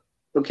course.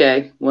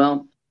 Okay,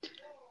 well,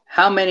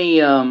 how many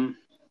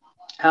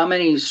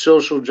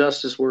social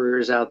justice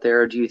warriors out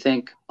there do you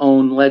think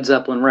own Led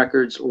Zeppelin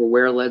records or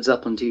wear Led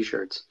Zeppelin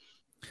t-shirts?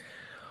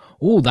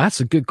 Oh, that's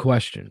a good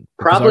question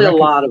because I Probably a reckon,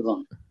 lot of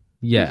them.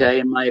 yeah, Okay,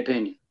 in my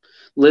opinion,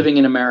 living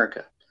in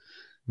America.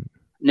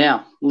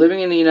 Now, living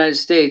in the United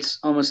States,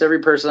 almost every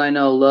person I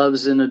know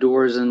loves and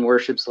adores and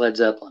worships Led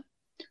Zeppelin.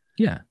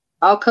 yeah,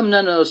 How come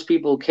none of those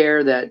people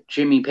care that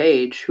Jimmy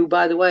Page, who,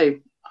 by the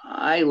way,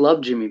 I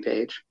love Jimmy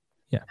Page.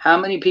 yeah. How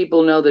many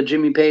people know that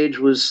Jimmy Page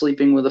was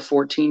sleeping with a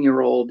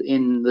 14-year-old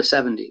in the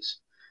 70s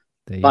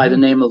There you by the have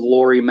name of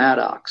Laurie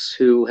Maddox,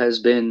 who has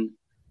been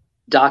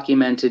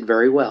documented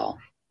very well?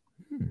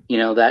 it. You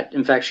know, that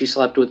in fact, she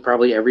slept with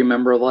probably every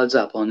member of Led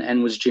Zeppelin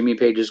and was Jimmy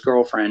Page's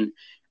girlfriend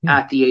Yeah.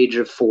 at the age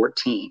of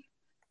 14.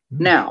 Mm.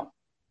 Now,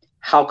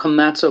 how come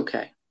that's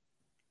okay?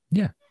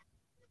 Yeah.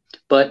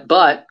 But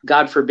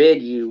God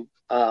forbid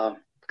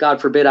God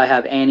forbid I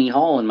have Annie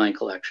Hall in my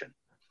collection.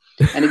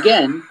 And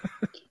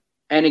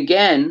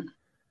again,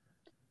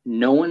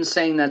 no one's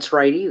saying that's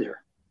right either.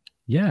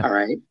 Yeah. All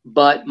right.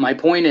 But my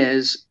point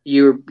is,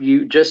 you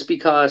just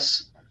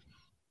because,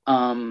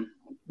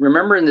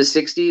 remember in the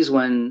 60s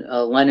when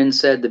Lennon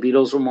said the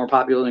Beatles were more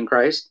popular than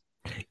Christ?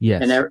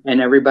 Yes.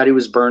 And everybody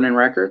was burning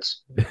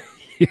records?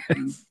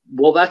 Yes.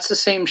 Well, that's the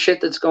same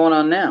shit that's going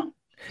on now.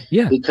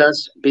 Yeah.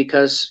 Because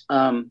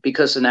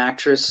an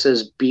actress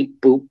says beep,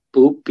 boop,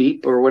 boop,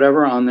 beep, or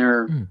whatever on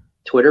their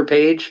Twitter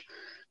page,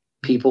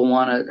 people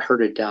want her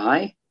to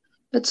die.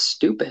 That's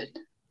stupid.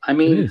 I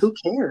mean, who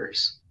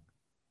cares?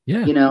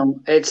 Yeah. You know,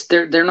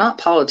 they're not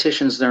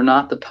politicians. They're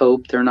not the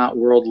Pope. They're not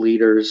world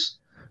leaders.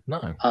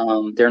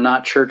 No. They're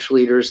not church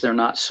leaders. They're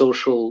not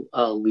social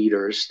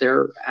leaders.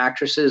 They're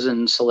actresses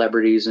and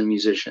celebrities and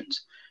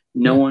musicians.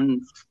 No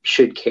one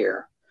should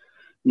care.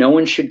 No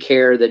one should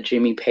care that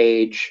Jimmy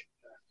Page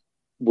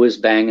was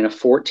banging a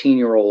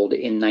 14-year-old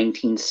in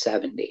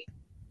 1970.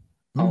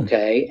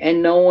 Okay.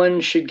 And no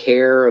one should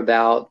care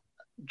about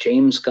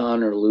James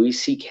Gunn or Louis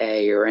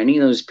C.K. or any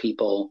of those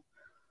people.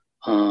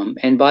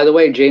 And by the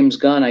way, James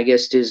Gunn, I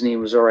guess Disney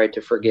was all right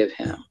to forgive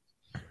him,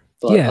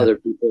 but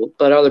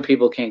other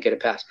people can't get a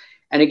pass.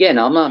 And again,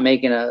 I'm not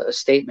making a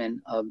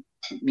statement of,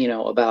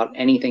 about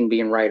anything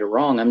being right or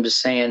wrong. I'm just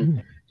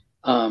saying,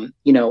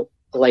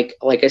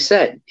 like I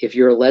said, if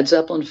you're a Led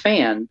Zeppelin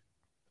fan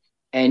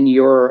and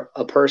you're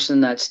a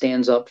person that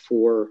stands up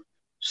for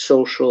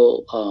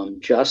social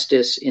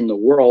justice in the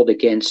world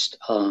against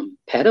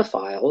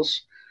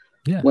pedophiles,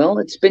 well,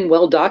 it's been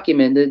well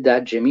documented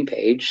that Jimmy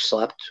Page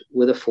slept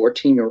with a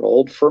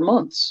 14-year-old for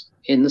months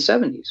in the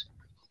 70s.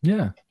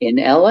 Yeah. In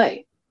LA.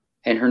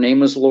 And her name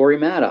was Laurie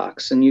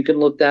Maddox. And you can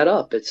look that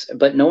up.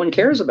 But no one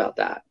cares about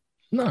that.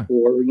 No.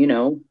 Or,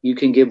 you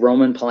can give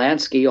Roman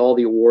Polanski all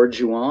the awards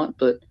you want,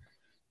 but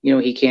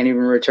he can't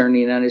even return to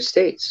the United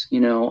States.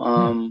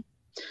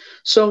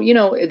 So,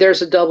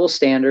 there's a double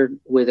standard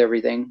with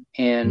everything.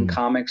 And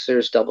comics,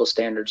 there's double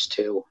standards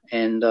too.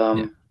 And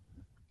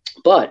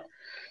but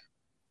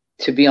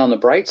to be on the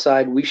bright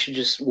side, we should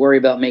just worry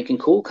about making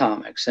cool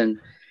comics, and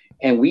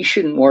we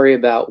shouldn't worry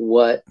about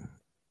what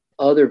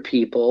other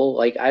people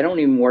like. I don't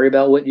even worry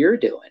about what you're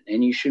doing,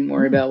 and you shouldn't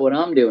worry about what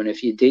I'm doing.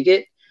 If you dig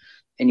it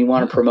and you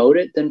want to promote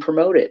it, then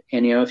promote it.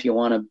 And if you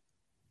want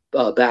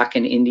to back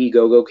an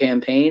Indiegogo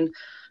campaign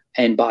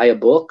and buy a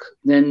book,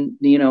 then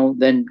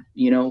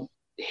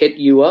hit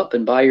you up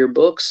and buy your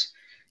books.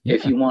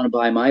 If you want to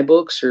buy my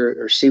books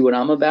or see what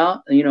I'm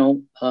about,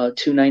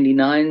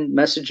 $2.99,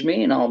 message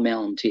me and I'll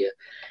mail them to you.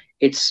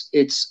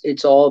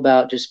 It's all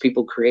about just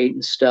people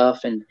creating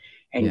stuff and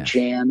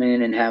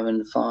jamming and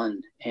having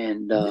fun.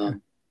 And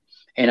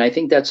I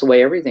think that's the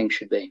way everything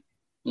should be,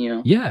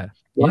 Yeah.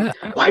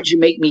 Why'd you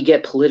make me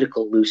get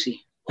political,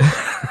 Lucy?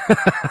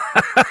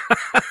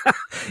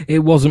 It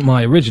wasn't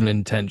my original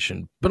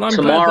intention, but I'm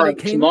tomorrow. glad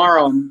that it came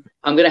out.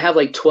 I'm gonna have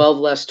like 12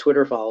 less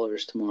Twitter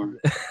followers tomorrow.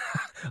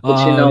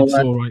 But it's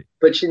all right.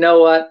 But you know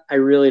what? I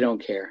really don't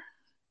care.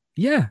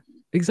 Yeah,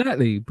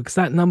 exactly, because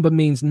that number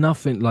means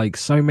nothing. Like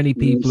so many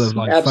people have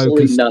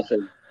absolutely focused.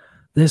 Nothing.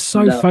 They're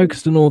so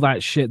focused on all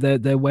that shit.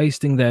 They're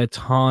wasting their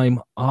time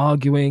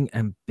arguing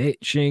and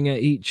bitching at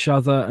each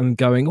other and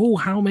going, "Oh,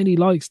 how many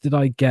likes did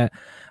I get?"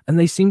 And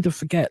they seem to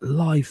forget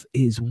life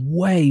is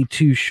way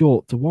too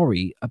short to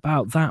worry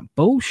about that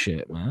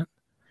bullshit, man.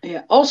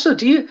 Yeah. Also,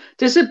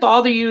 does it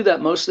bother you that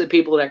most of the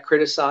people that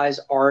criticize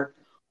art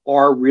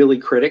are really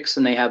critics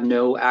and they have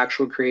no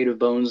actual creative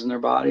bones in their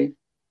body?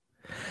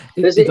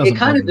 It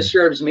kind of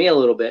disturbs me a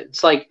little bit.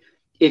 It's like,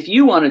 if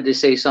you wanted to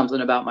say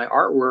something about my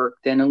artwork,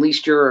 then at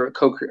least you're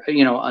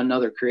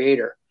another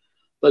creator.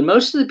 But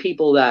most of the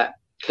people that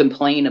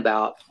complain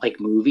about like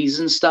movies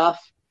and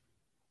stuff,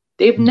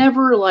 they've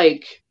never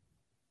like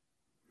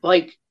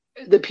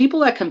the people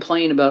that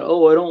complain about,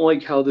 oh, I don't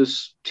like how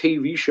this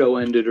TV show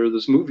ended or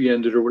this movie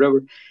ended or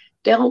whatever.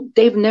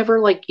 They've never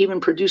like even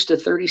produced a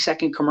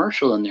 30-second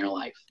commercial in their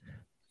life.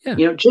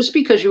 Yeah. Just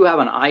because you have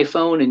an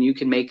iPhone and you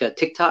can make a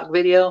TikTok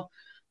video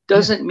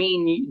doesn't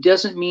mean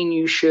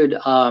you should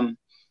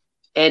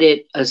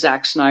edit a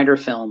Zack Snyder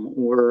film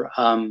or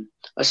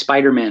a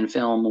Spider-Man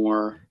film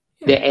or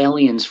Yeah. the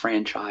Aliens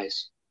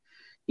franchise.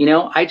 You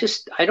know, I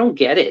don't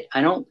get it.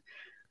 I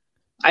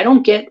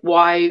don't get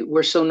why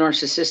we're so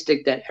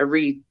narcissistic that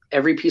every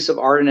piece of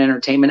art and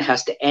entertainment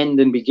has to end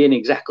and begin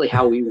exactly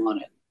how we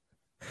want it.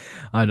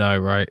 I know,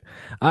 right?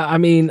 I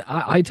mean,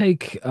 I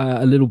take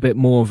a little bit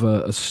more of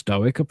a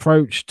stoic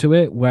approach to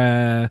it,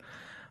 where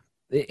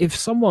if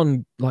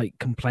someone like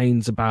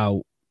complains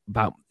about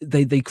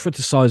they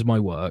criticize my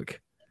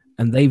work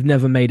and they've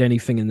never made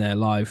anything in their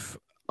life,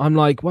 I'm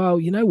like, well,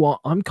 you know what?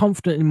 I'm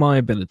confident in my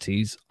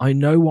abilities. I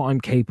know what I'm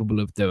capable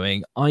of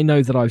doing. I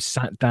know that I've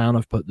sat down,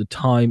 I've put the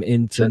time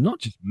into not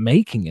just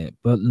making it,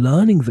 but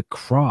learning the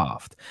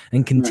craft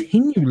and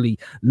continually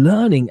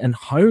learning and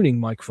honing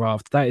my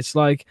craft. That it's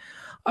like,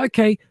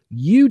 okay,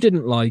 you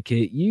didn't like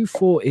it. You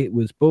thought it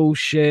was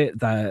bullshit,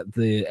 that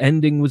the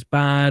ending was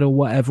bad or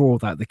whatever, or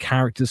that the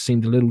characters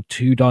seemed a little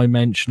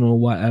two-dimensional or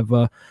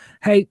whatever.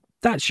 Hey,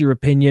 that's your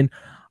opinion.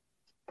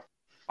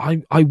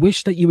 I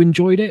wish that you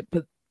enjoyed it,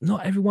 but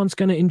not everyone's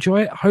going to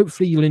enjoy it.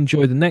 Hopefully you'll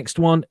enjoy the next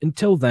one.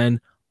 Until then,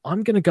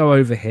 I'm going to go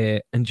over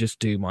here and just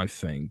do my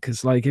thing.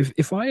 Because like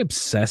if I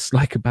obsess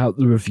like about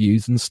the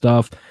reviews and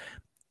stuff,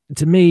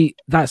 to me,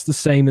 that's the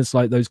same as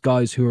like those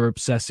guys who are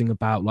obsessing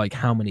about like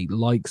how many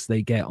likes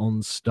they get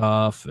on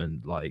stuff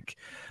and like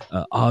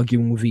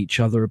arguing with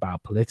each other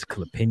about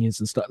political opinions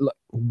and stuff. Like,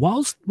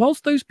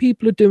 whilst those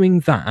people are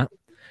doing that,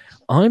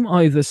 I'm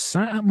either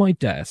sat at my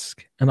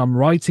desk and I'm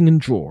writing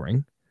and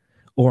drawing,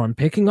 or I'm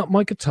picking up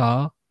my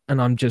guitar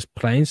and I'm just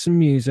playing some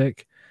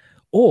music,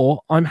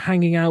 or I'm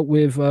hanging out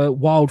with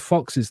wild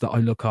foxes that I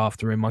look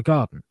after in my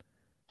garden.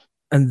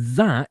 And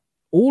that,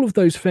 all of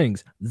those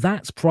things,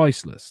 that's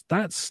priceless.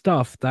 That's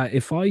stuff that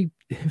if I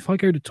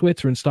go to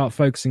Twitter and start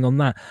focusing on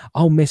that,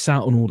 I'll miss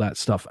out on all that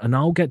stuff, and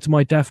I'll get to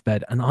my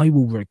deathbed and I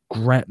will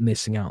regret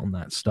missing out on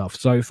that stuff.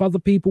 So if other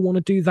people want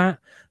to do that,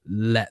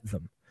 let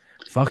them.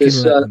 Fucking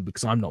let them,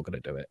 because I'm not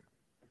going to do it.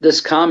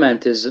 This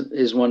comment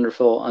is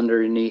wonderful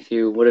underneath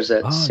you. What is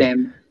that?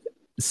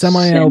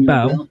 Samuel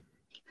Bell.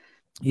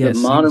 Yes,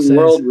 the modern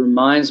world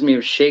reminds me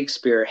of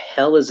Shakespeare.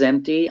 Hell is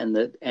empty,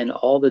 and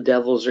all the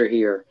devils are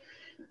here.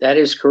 That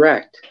is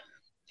correct.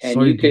 And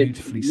so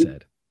beautifully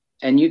said.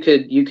 And you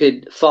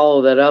could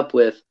follow that up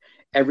with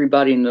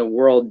everybody in the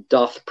world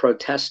doth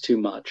protest too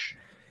much.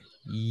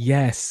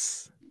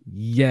 Yes,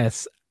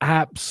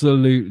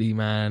 absolutely,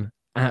 man.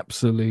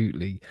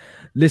 Absolutely.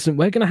 Listen,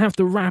 we're going to have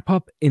to wrap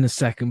up in a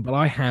second, but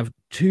I have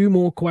 2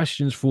 more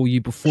questions for you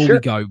before we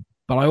go.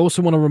 But I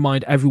also want to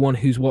remind everyone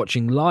who's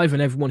watching live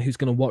and everyone who's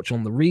going to watch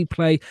on the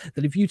replay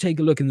that if you take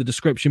a look in the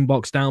description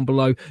box down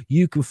below,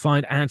 you can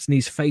find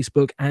Anthony's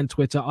Facebook and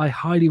Twitter. I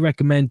highly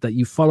recommend that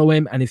you follow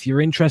him. And if you're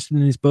interested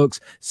in his books,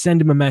 send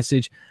him a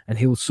message and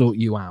he'll sort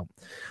you out.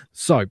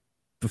 So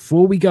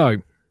before we go,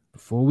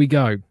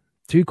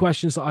 2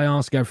 questions that I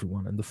ask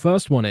everyone. And the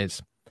first one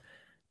is,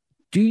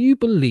 do you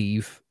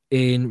believe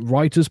in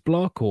writer's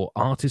block or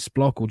artist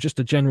block or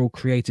just a general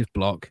creative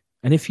block?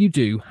 And if you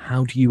do,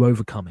 how do you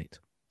overcome it?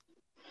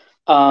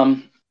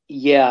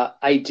 Yeah,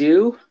 I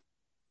do.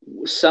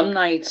 Some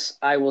nights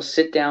I will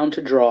sit down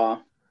to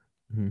draw.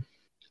 Mm-hmm.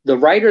 The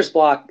writer's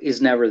block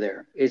is never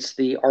there. It's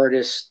the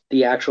artist,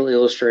 the actual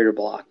illustrator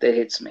block that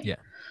hits me. Yeah.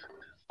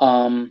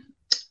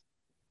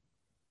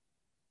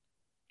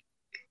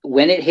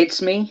 When it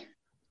hits me,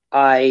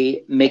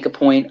 I make a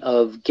point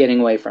of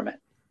getting away from it.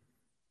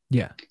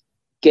 Yeah.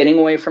 Getting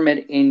away from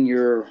it in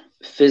your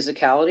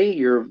physicality,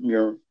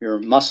 your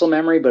muscle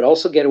memory, but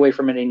also get away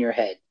from it in your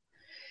head.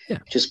 Yeah.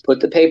 Just put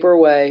the paper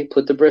away,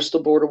 put the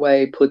Bristol board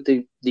away, put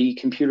the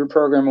computer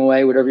program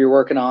away, whatever you're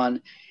working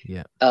on.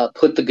 Yeah.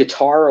 Put the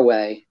guitar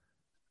away,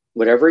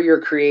 whatever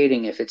you're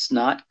creating. If it's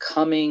not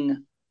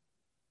coming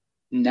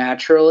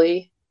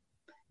naturally,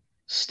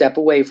 step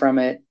away from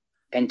it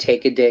and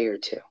take a day or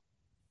 2.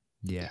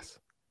 Yes.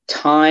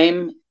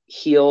 Time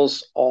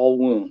heals all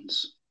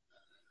wounds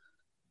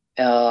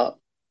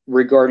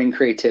regarding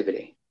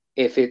creativity.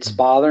 If it's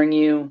bothering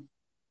you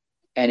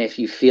and if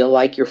you feel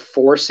like you're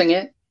forcing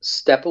it,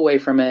 step away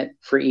from it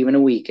for even a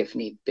week if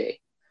need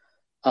be.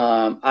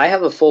 I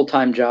have a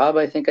full-time job.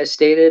 I think I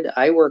stated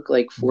I work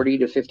like 40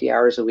 to 50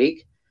 hours a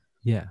week.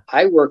 Yeah.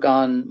 I work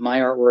on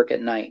my artwork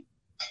at night,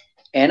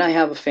 and I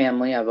have a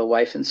family. I have a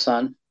wife and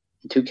son,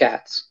 and 2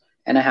 cats,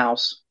 and a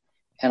house,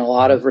 and a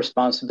lot of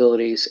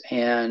responsibilities.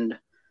 And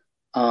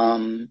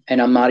I'm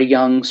not a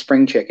young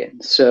spring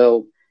chicken.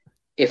 So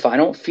if I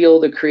don't feel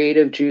the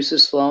creative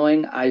juices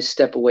flowing, I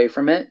step away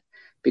from it,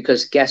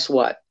 because guess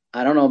what?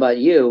 I don't know about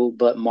you,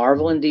 but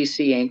Marvel and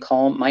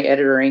DC my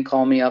editor ain't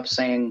calling me up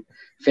saying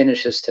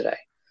finish this today.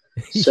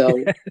 So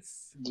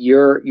yes.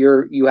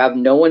 You have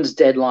no one's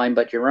deadline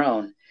but your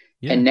own.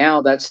 Yeah. And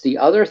now that's the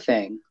other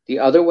thing. The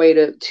other way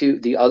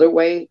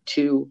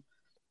to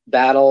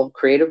battle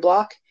creative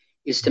block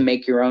is to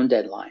make your own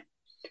deadline.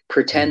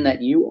 Pretend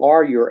that you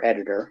are your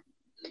editor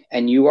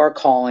and you are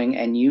calling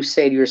and you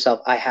say to yourself,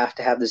 I have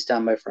to have this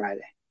done by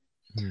Friday.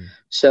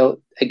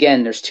 So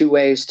again, there's 2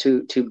 ways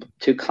to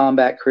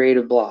combat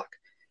creative block.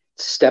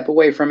 step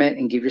away from it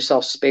and give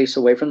yourself space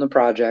away from the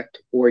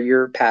project or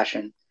your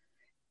passion.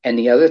 And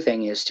the other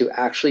thing is to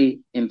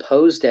actually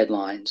impose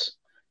deadlines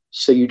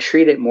so you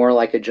treat it more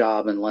like a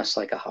job and less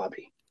like a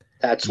hobby.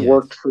 That's Yes.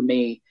 worked for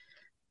me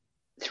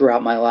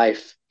throughout my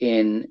life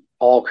in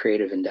all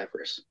creative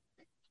endeavors.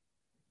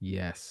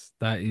 Yes,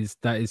 that is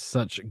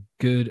such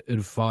good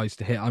advice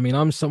to hear. I mean,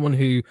 I'm someone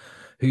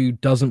who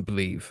doesn't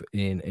believe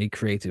in a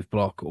creative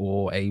block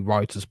or a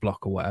writer's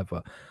block or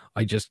whatever.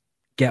 I just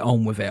get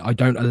on with it. I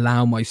don't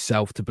allow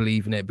myself to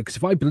believe in it, because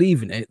if I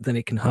believe in it, then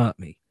it can hurt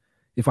me.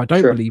 If I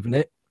don't Sure. believe in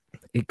it,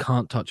 it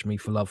can't touch me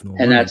for love nor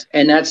And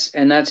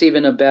money. that's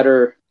even a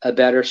better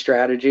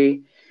strategy.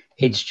 Hmm.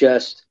 It's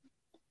just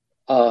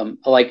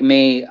like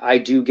me, I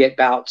do get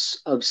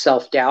bouts of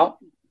self-doubt.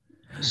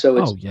 So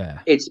Oh yeah.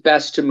 it's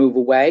best to move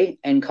away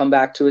and come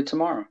back to it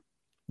tomorrow.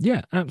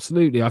 Yeah,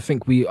 absolutely. I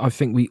think we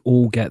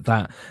all get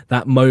that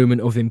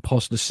moment of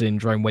imposter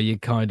syndrome where you're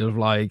kind of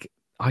like,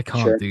 I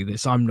can't Sure. do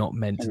this. I'm not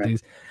meant to All right. do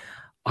this.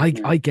 All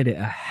right. I get it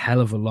a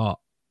hell of a lot.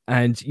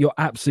 And you're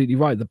absolutely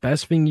right. The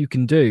best thing you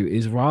can do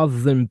is, rather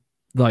than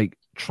like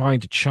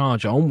trying to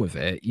charge on with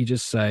it, you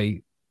just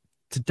say,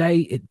 today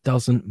it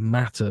doesn't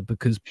matter,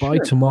 because by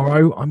Sure.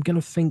 tomorrow I'm going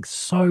to think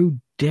so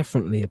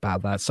differently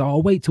about that. So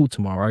I'll wait till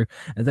tomorrow,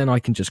 and then I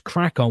can just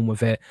crack on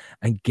with it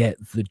and get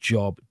the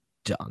job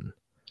done.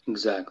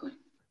 Exactly.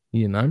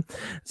 You know?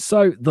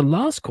 So the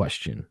last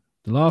question,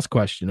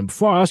 and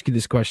before I ask you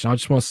this question, I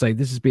just want to say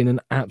this has been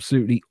an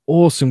absolutely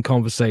awesome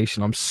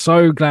conversation. I'm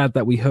so glad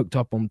that we hooked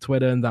up on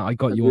Twitter and that I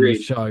got you on the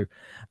Agreed. show.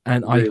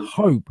 And I Agreed.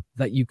 hope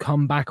that you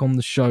come back on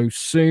the show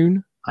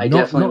soon. I Not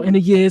definitely in a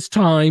year's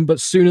time, but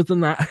sooner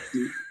than that.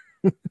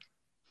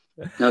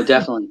 No,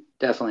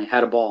 definitely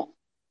had a ball.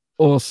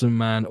 Awesome,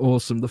 man.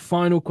 Awesome. The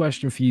final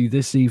question for you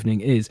this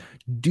evening is,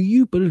 do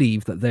you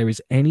believe that there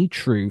is any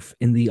truth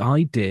in the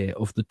idea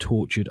of the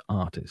tortured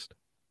artist?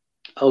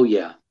 Oh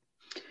yeah.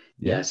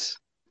 Yeah. Yes.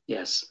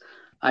 Yes.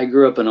 I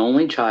grew up an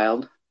only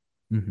child,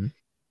 Mm-hmm.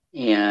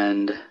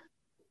 and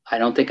I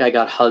don't think I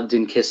got hugged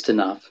and kissed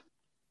enough.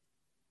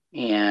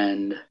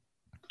 And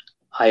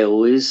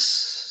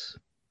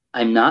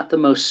I'm not the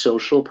most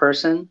social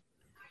person,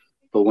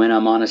 but when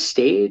I'm on a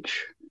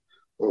stage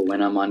or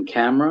when I'm on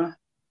camera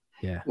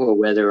Yeah. or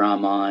whether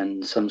I'm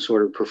on some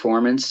sort of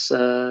performance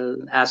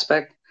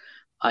aspect,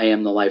 I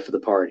am the life of the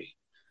party.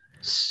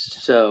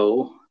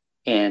 So,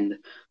 and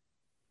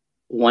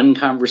one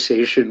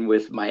conversation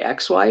with my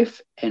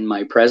ex-wife and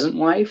my present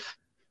wife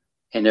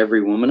and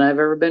every woman I've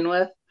ever been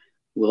with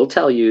will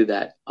tell you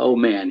that, oh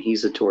man,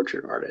 he's a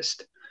tortured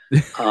artist.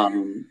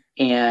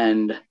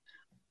 And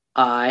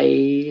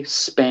I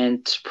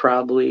spent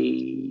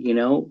probably,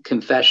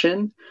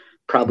 confession,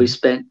 probably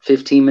spent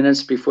 15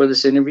 minutes before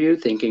this interview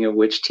thinking of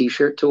which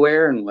t-shirt to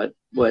wear and what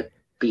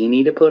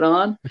beanie to put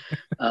on,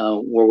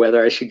 or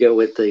whether I should go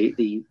with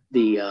the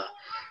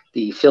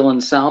Phil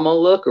Anselmo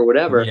look or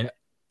whatever. Yeah.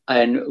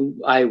 And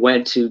I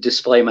went to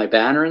display my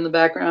banner in the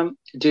background.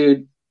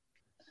 Dude,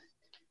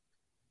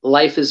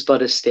 life is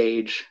but a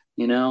stage,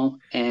 Yes.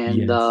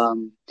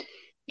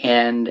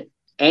 and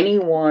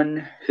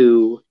anyone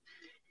who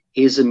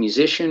is a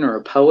musician or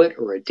a poet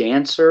or a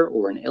dancer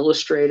or an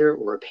illustrator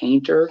or a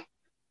painter,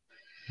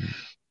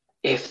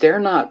 if they're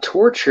not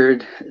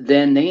tortured,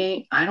 then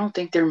I don't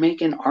think they're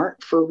making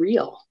art for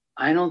real.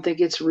 I don't think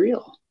it's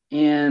real.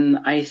 And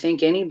I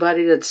think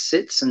anybody that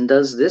sits and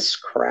does this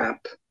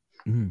crap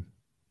Mm.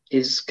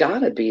 is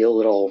gotta be a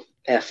little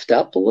effed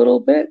up a little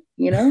bit,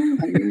 I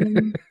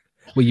mean,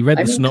 Well, you read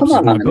the come synopsis of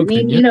on. my I book,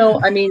 mean,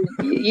 didn't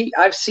you?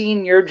 I've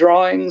seen your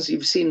drawings.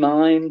 You've seen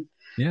mine.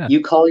 Yeah.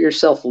 You call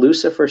yourself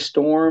Lucifer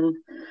Storm.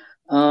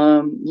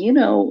 I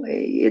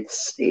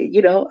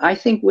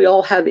think we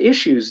all have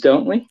issues,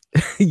 don't we?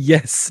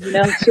 Yes. So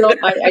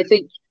I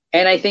think,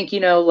 you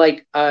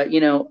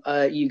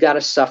got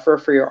to suffer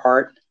for your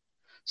art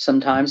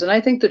sometimes. And I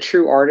think the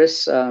true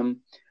artists, John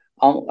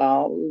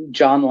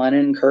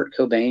Lennon, Kurt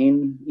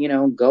Cobain,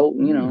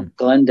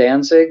 Glenn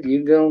Danzig,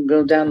 you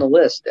go down the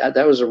list.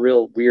 That was a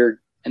real weird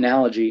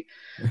analogy,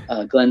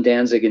 Glenn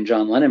Danzig and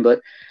John Lennon, but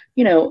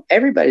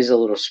everybody's a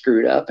little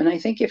screwed up. And I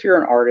think if you're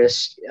an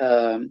artist,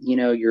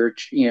 you're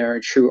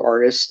a true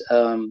artist.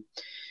 But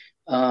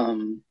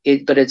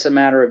it's a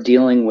matter of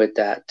dealing with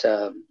that,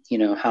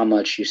 how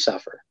much you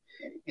suffer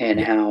and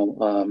Yeah.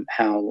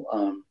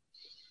 how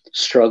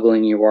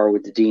struggling you are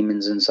with the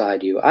demons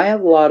inside you. I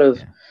have a lot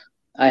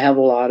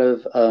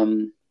of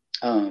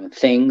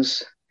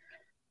things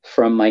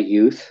from my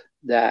youth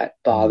that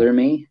bother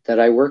me that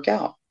I work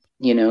out,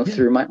 Yeah.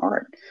 through my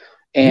art.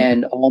 Yeah.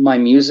 And all my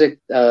music,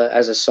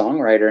 as a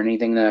songwriter,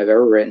 anything that I've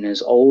ever written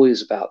is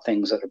always about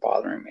things that are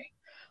bothering me.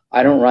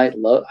 I don't write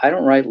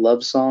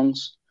love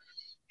songs,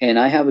 and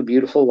I have a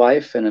beautiful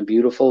wife and I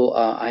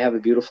have a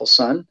beautiful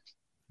son.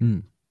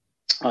 Mm.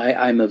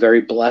 I'm a very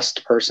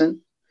blessed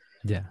person,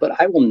 Yeah. but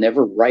I will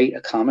never write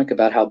a comic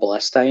about how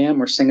blessed I am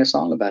or sing a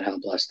song about how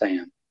blessed I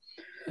am.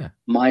 Yeah.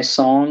 My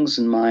songs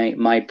and my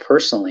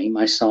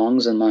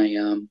songs and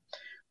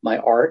my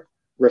art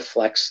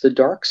reflects the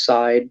dark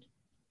side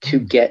to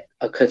get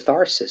a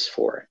catharsis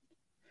for it.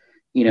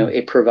 You know,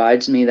 it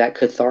provides me that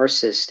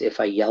catharsis. If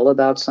I yell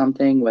about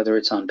something, whether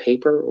it's on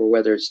paper or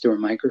whether it's through a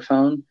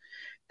microphone,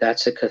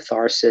 that's a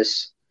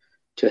catharsis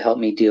to help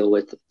me deal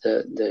with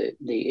the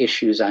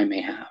issues I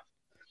may have.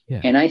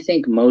 Yeah. And I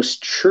think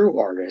most true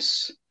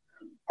artists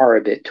are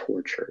a bit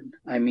tortured.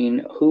 I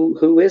mean,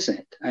 who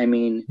isn't? I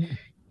mean, Yeah.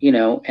 you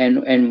know,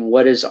 and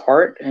what is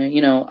art?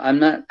 You know,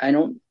 I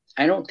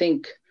don't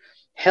think,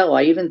 hell,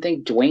 I even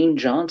think Dwayne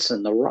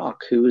Johnson, The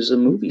Rock, who is a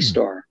movie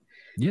star,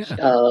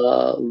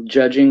 Yeah.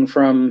 judging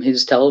from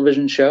his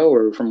television show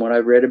or from what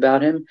I've read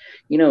about him,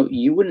 you know,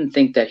 you wouldn't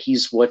think that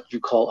he's what you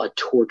call a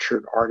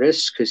tortured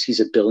artist because he's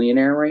a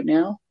billionaire right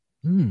now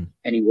and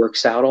he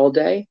works out all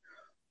day.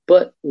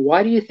 But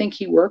why do you think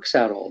he works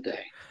out all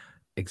day?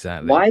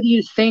 Exactly. Why do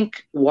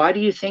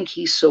you think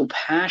he's so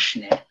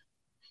passionate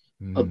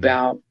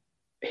about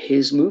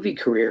his movie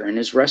career and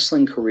his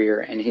wrestling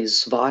career and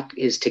his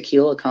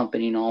tequila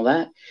company and all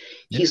that?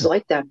 He's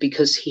like that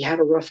because he had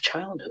a rough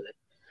childhood.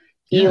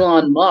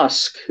 Elon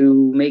Musk,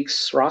 who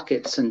makes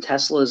rockets and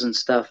Teslas and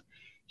stuff,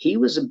 he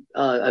was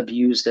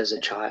abused as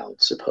a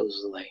child,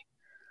 supposedly.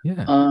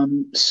 Yeah.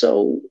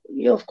 So,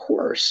 you know, of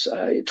course,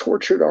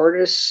 tortured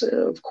artists,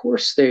 of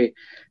course, I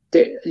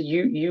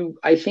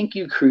think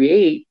you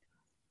create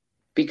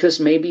because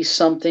maybe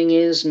something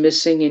is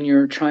missing and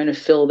you're trying to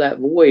fill that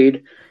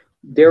void.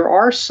 There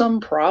are some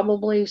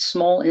probably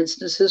small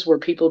instances where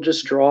people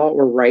just draw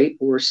or write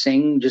or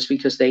sing just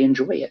because they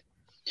enjoy it.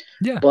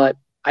 Yeah. But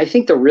I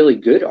think the really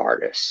good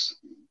artists,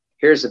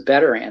 here's a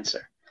better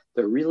answer.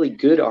 The really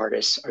good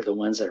artists are the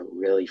ones that are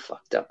really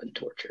fucked up and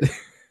tortured.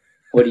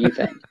 What do you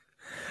think?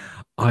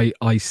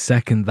 I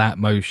second that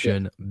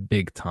motion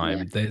big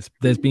time.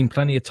 There's been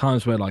plenty of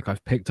times where like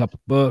I've picked up a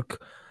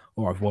book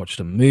or I've watched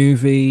a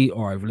movie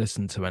or I've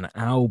listened to an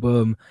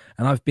album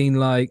and I've been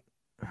like,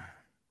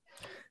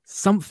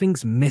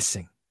 something's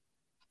missing.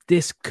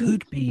 This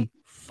could be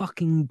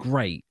fucking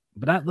great,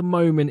 but at the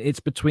moment it's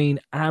between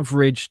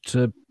average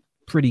to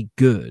pretty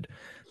good.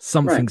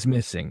 Something's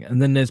missing.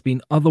 And then there's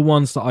been other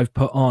ones that I've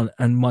put on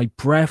and my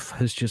breath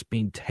has just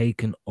been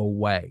taken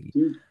away.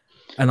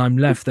 And I'm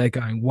left there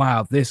going,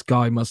 wow, this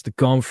guy must have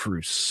gone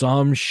through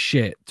some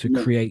shit to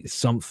create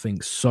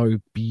something so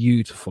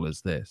beautiful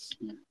as this.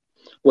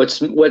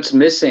 What's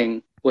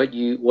missing, what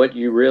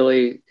you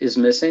really is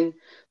missing,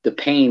 the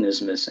pain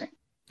is missing.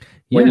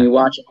 When you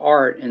watch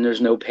art and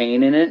there's no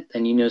pain in it,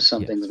 then you know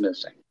something's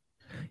missing.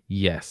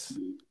 Yes.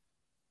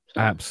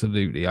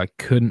 Absolutely. I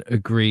couldn't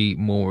agree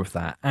more with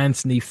that.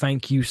 Anthony,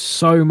 thank you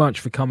so much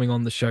for coming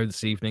on the show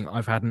this evening.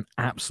 I've had an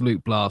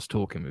absolute blast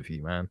talking with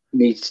you, man.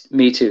 Me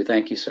too.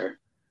 Thank you, sir.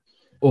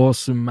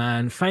 Awesome,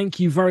 man. Thank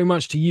you very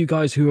much to you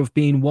guys who have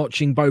been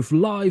watching both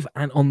live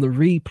and on the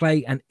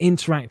replay and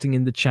interacting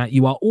in the chat.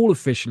 You are all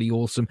officially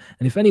awesome.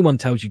 And if anyone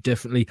tells you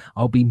differently,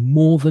 I'll be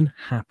more than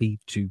happy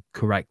to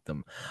correct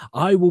them.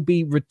 I will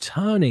be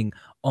returning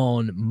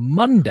on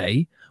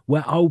Monday,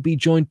 where I'll be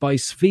joined by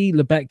Svi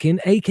Lebetkin,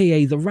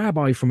 aka the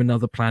Rabbi from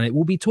Another Planet.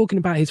 We'll be talking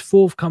about his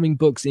forthcoming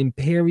books,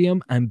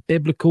 Imperium and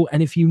Biblical.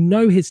 And if you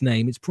know his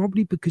name, it's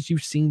probably because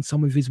you've seen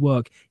some of his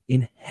work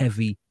in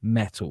heavy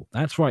metal.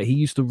 That's right. He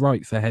used to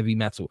write for heavy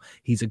metal.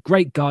 He's a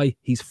great guy.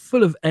 He's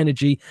full of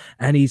energy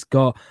and he's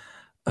got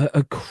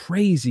a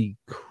crazy,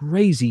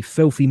 crazy,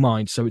 filthy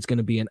mind. So it's going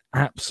to be an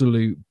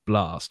absolute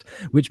blast,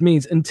 which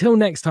means until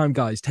next time,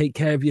 guys, take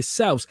care of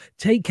yourselves,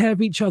 take care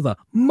of each other.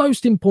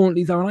 Most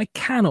importantly, though, and I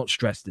cannot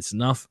stress this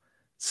enough,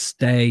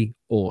 stay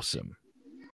awesome.